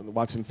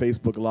watching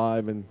Facebook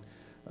Live and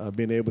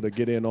being able to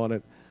get in on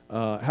it.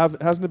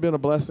 Hasn't it been a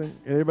blessing?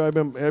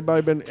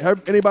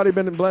 Anybody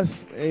been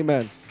blessed?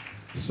 Amen.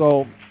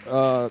 So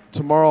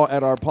tomorrow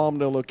at our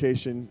Palmdale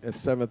location at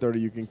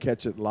 7:30, you can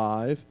catch it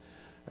live,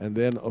 and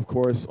then of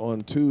course on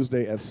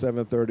Tuesday at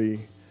 7:30,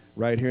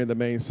 right here in the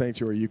main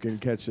sanctuary, you can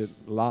catch it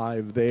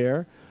live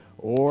there.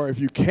 Or if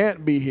you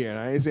can't be here, and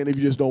I ain't saying if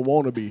you just don't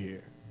want to be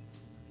here.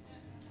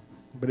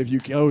 But if you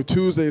can,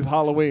 Tuesday's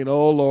Halloween.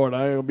 Oh Lord,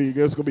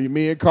 it's gonna be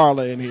me and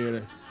Carla in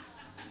here.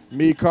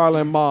 Me,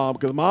 Carla, and Mom,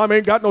 because Mom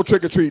ain't got no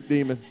trick or treat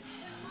demon.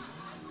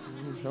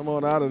 Come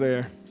on out of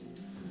there.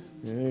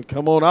 Yeah,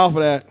 come on off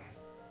of that.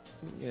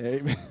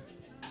 Amen.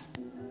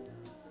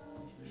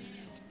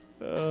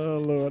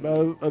 Oh Lord,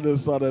 I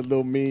just saw that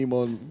little meme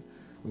on.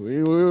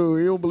 We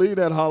don't believe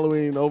that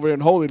Halloween over in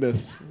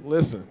holiness.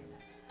 Listen.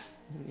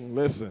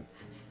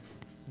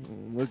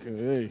 Look at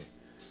hey.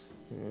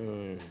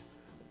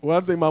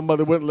 One thing my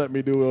mother wouldn't let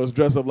me do was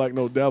dress up like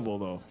no devil,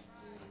 though.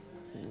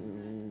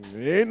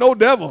 Ain't no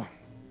devil.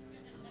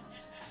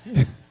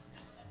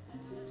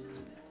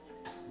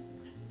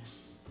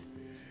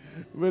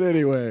 But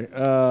anyway,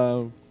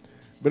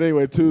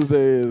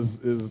 Tuesday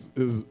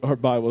is our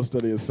Bible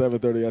study at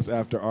 7:30. That's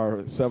after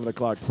our 7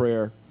 o'clock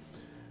prayer.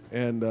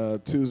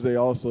 And Tuesday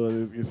also,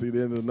 you see,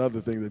 there's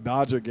another thing. The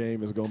Dodger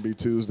game is going to be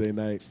Tuesday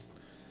night.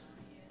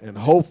 And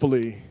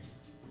hopefully,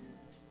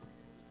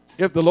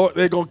 if the Lord,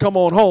 they're going to come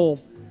on home.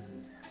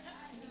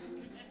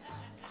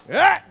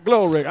 Ah,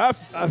 glory. I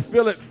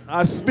feel it.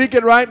 I speak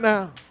it right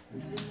now.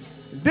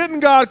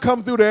 Didn't God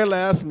come through there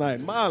last night?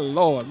 My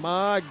Lord,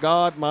 my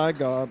God,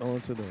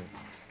 on today.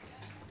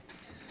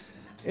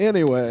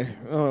 Anyway,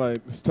 all right,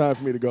 it's time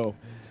for me to go.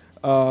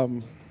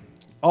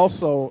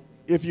 Also,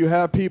 if you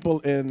have people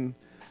in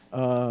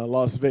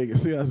Las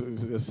Vegas, see,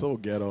 it's so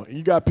ghetto.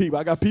 You got people,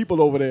 I got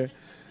people over there.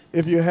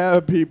 If you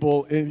have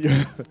people in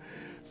your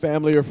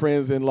family or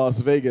friends in Las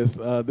Vegas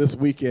this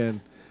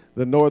weekend,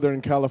 the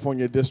Northern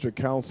California District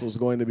Council is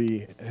going to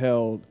be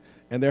held,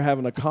 and they're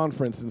having a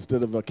conference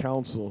instead of a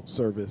council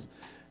service.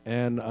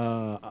 And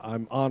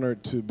I'm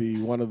honored to be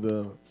one of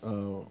the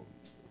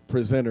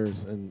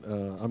presenters, and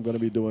I'm going to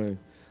be doing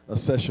a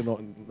session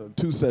on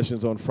 2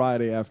 sessions on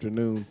Friday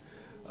afternoon,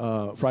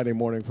 Friday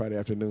morning, Friday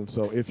afternoon.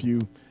 So if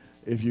you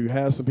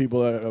have some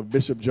people,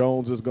 Bishop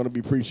Jones is going to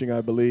be preaching, I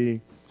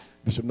believe.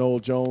 Bishop Noel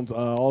Jones,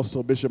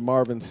 also Bishop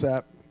Marvin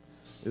Sapp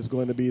is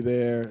going to be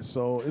there.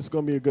 So it's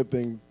going to be a good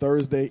thing.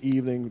 Thursday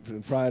evening,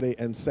 Friday,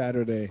 and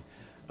Saturday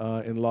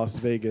in Las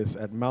Vegas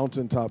at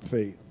Mountaintop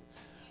Faith.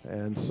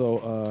 And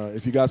so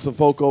if you got some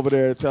folk over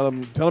there, tell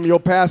them your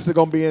pastor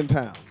going to be in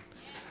town.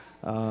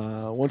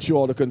 I want you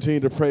all to continue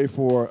to pray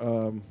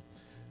for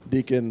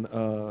Deacon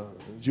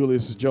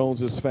Julius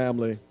Jones's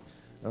family.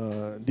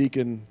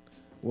 Deacon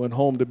went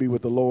home to be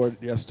with the Lord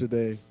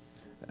yesterday,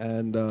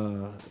 and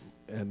I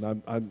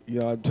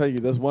tell you,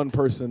 there's one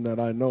person that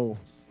I know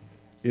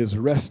is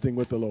resting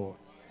with the Lord.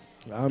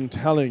 I'm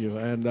telling you,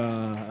 and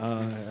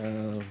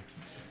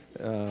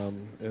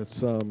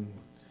it's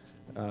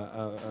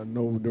I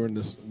know during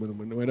this,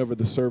 whenever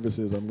the service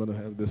is, I'm going to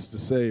have this to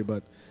say,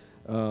 but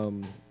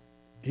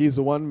he's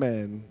the one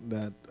man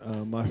that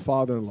my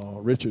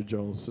father-in-law, Richard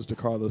Jones, Sister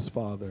Carla's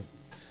father,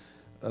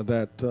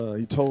 that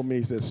he told me,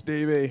 he said,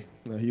 Stevie,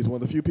 he's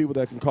one of the few people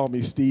that can call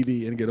me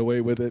Stevie and get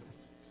away with it.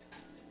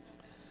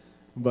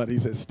 But he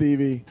said,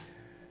 Stevie,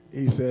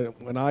 he said,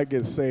 when I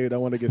get saved, I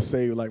want to get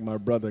saved like my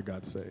brother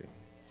got saved.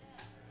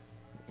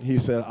 He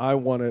said, I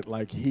want it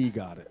like he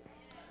got it.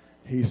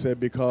 He said,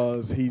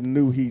 because he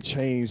knew he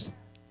changed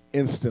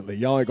instantly.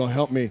 Y'all ain't going to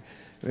help me.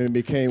 And he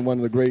became one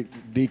of the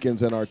great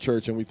deacons in our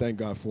church, and we thank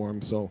God for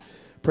him. So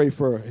pray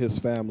for his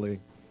family.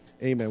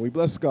 Amen. We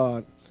bless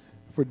God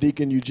for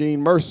Deacon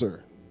Eugene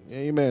Mercer.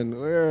 Amen.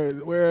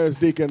 Where is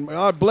Deacon?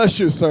 God bless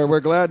you, sir. We're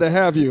glad to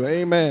have you.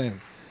 Amen.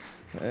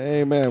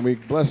 Amen. We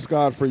bless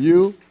God for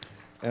you.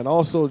 And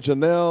also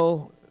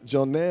Janelle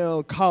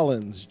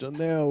Collins.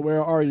 Janelle,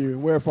 where are you?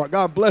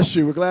 God bless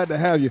you. We're glad to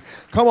have you.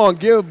 Come on,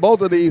 give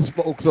both of these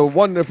folks a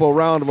wonderful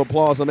round of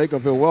applause and make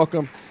them feel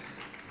welcome.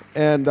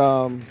 And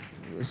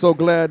so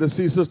glad to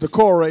see Sister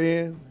Cora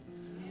in.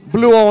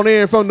 Blew on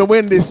in from the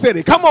Windy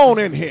City. Come on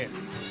in here.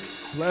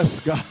 Bless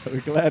God.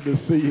 We're glad to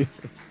see you.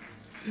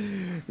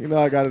 You know,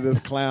 I got to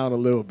just clown a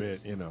little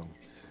bit, you know.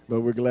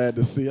 But we're glad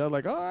to see you. I'm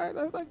like, all right,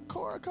 that's like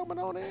Cora coming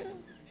on in.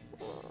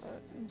 All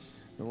right.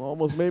 It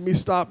almost made me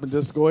stop and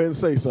just go ahead and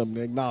say something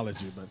to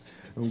acknowledge you. But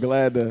I'm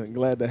glad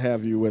to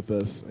have you with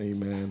us.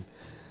 Amen.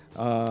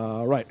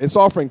 All right, it's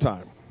offering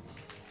time.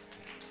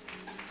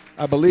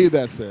 I believe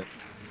that's it.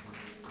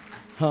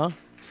 Huh?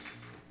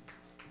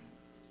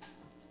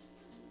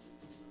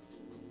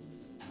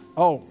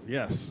 Oh,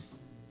 yes.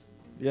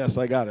 Yes,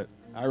 I got it.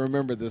 I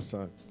remember this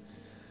time.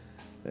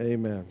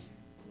 Amen.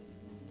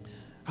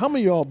 How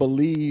many of y'all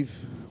believe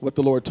what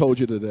the Lord told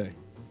you today?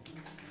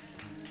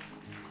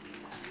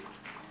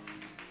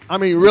 I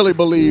mean, really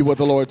believe what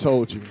the Lord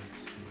told you.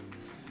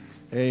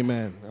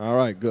 Amen. All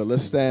right, good.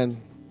 Let's stand.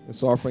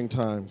 It's offering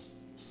time.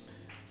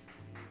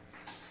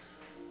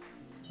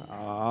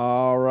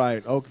 All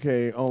right.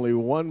 Okay, only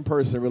one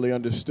person really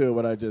understood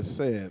what I just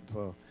said.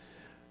 So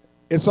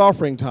it's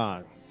offering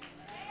time.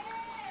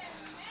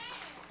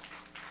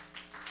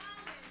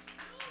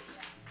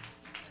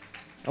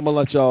 I'm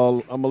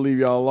gonna leave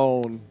y'all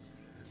alone,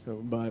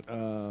 but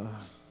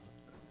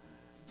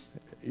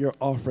your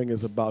offering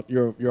is about,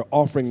 your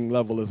offering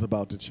level is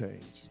about to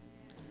change.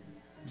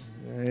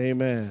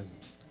 Amen.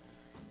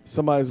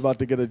 Somebody's about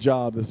to get a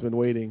job that's been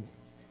waiting.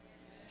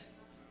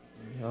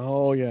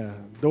 Oh yeah,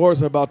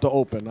 doors are about to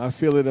open. I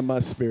feel it in my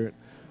spirit.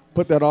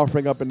 Put that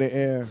offering up in the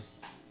air.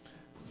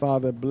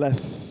 Father,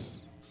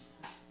 bless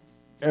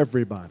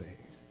everybody,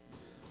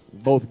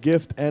 both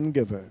gift and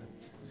giver.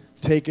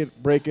 Take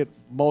it, break it,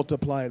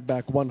 multiply it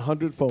back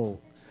 100-fold.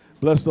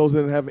 Bless those that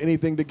didn't have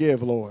anything to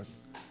give, Lord.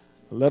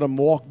 Let them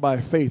walk by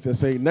faith and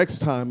say, next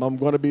time I'm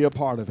going to be a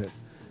part of it.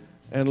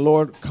 And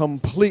Lord,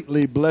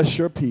 completely bless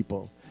your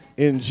people.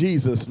 In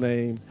Jesus'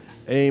 name,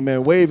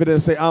 amen. Wave it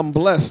and say, I'm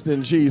blessed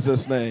in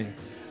Jesus' name.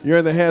 You're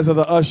in the hands of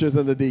the ushers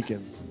and the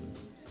deacons.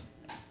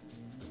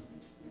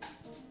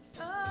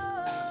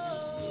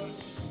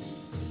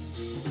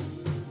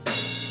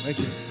 Thank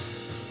you.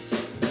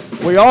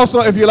 We also,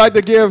 if you like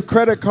to give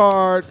credit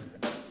card,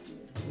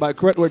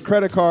 with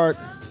credit card,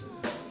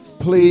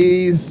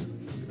 please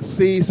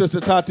see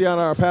Sister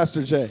Tatiana or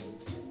Pastor Jay.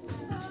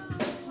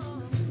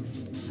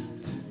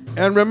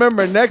 And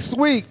remember, next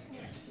week,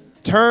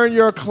 turn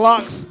your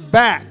clocks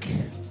back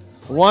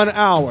 1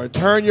 hour.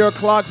 Turn your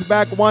clocks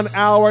back 1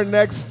 hour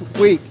next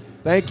week.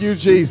 Thank you,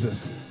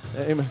 Jesus.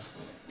 Amen.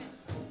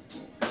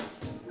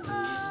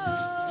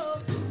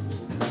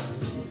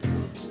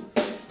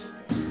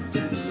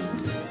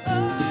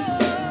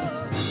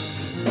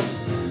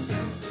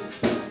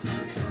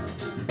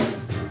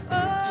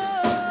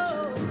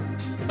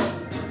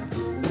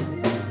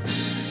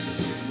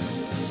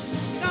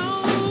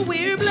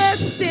 We're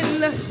blessed in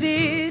the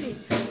city.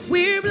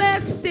 We're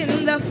blessed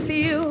in the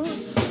field.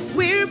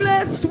 We're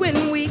blessed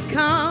when we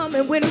come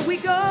and when we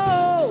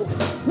go.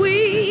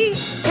 We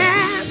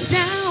cast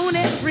down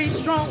every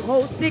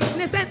stronghold,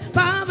 sickness and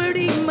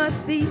poverty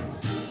must cease,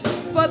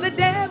 for the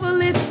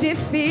devil is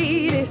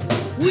defeated.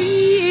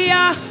 We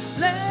are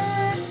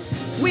blessed.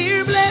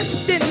 We're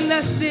blessed in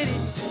the city.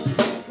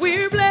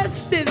 We're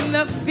blessed in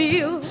the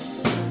field.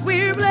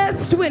 We're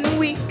blessed when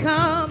we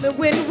come and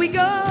when we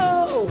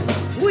go.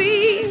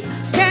 We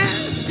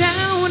cast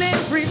down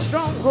every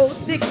stronghold,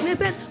 sickness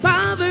and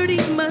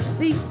poverty must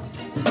cease,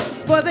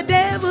 for the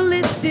devil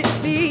is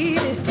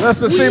defeated. Bless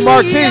the C.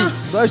 Marquis.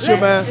 Bless you,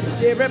 man.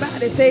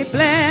 Everybody say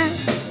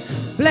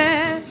blessed,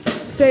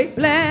 blessed, say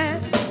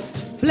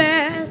blessed,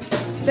 blessed,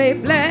 say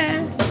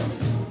blessed,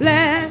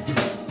 blessed.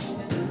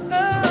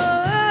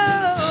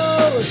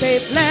 Oh,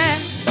 say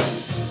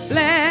blessed,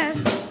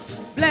 blessed,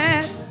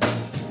 blessed,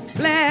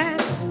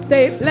 blessed,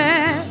 say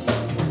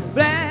blessed,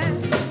 blessed.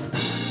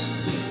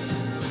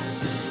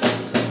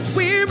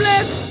 We're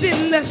blessed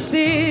in the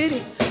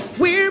city.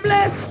 We're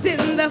blessed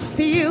in the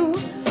field.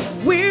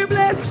 We're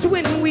blessed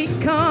when we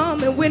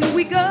come and when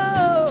we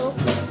go.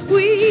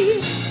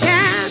 We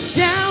cast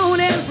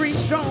down every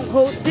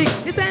stronghold,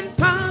 sickness and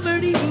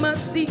poverty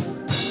must cease,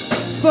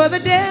 for the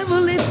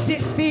devil is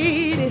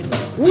defeated.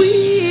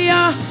 We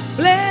are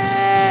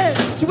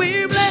blessed.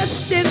 We're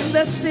blessed in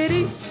the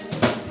city.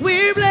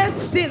 We're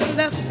blessed in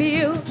the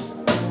field.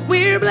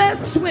 We're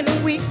blessed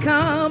when we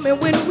come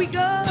and when we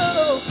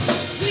go.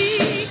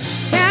 We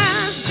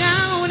cast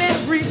down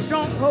every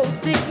stronghold,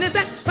 sickness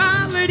and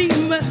poverty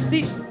must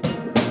cease,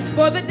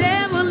 for the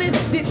devil is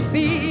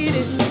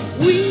defeated.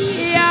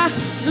 We are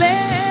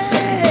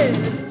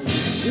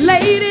blessed.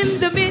 Late in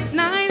the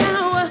midnight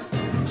hour,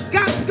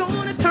 God's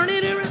gonna turn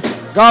it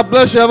around. God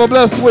bless you. Have a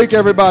blessed week,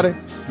 everybody.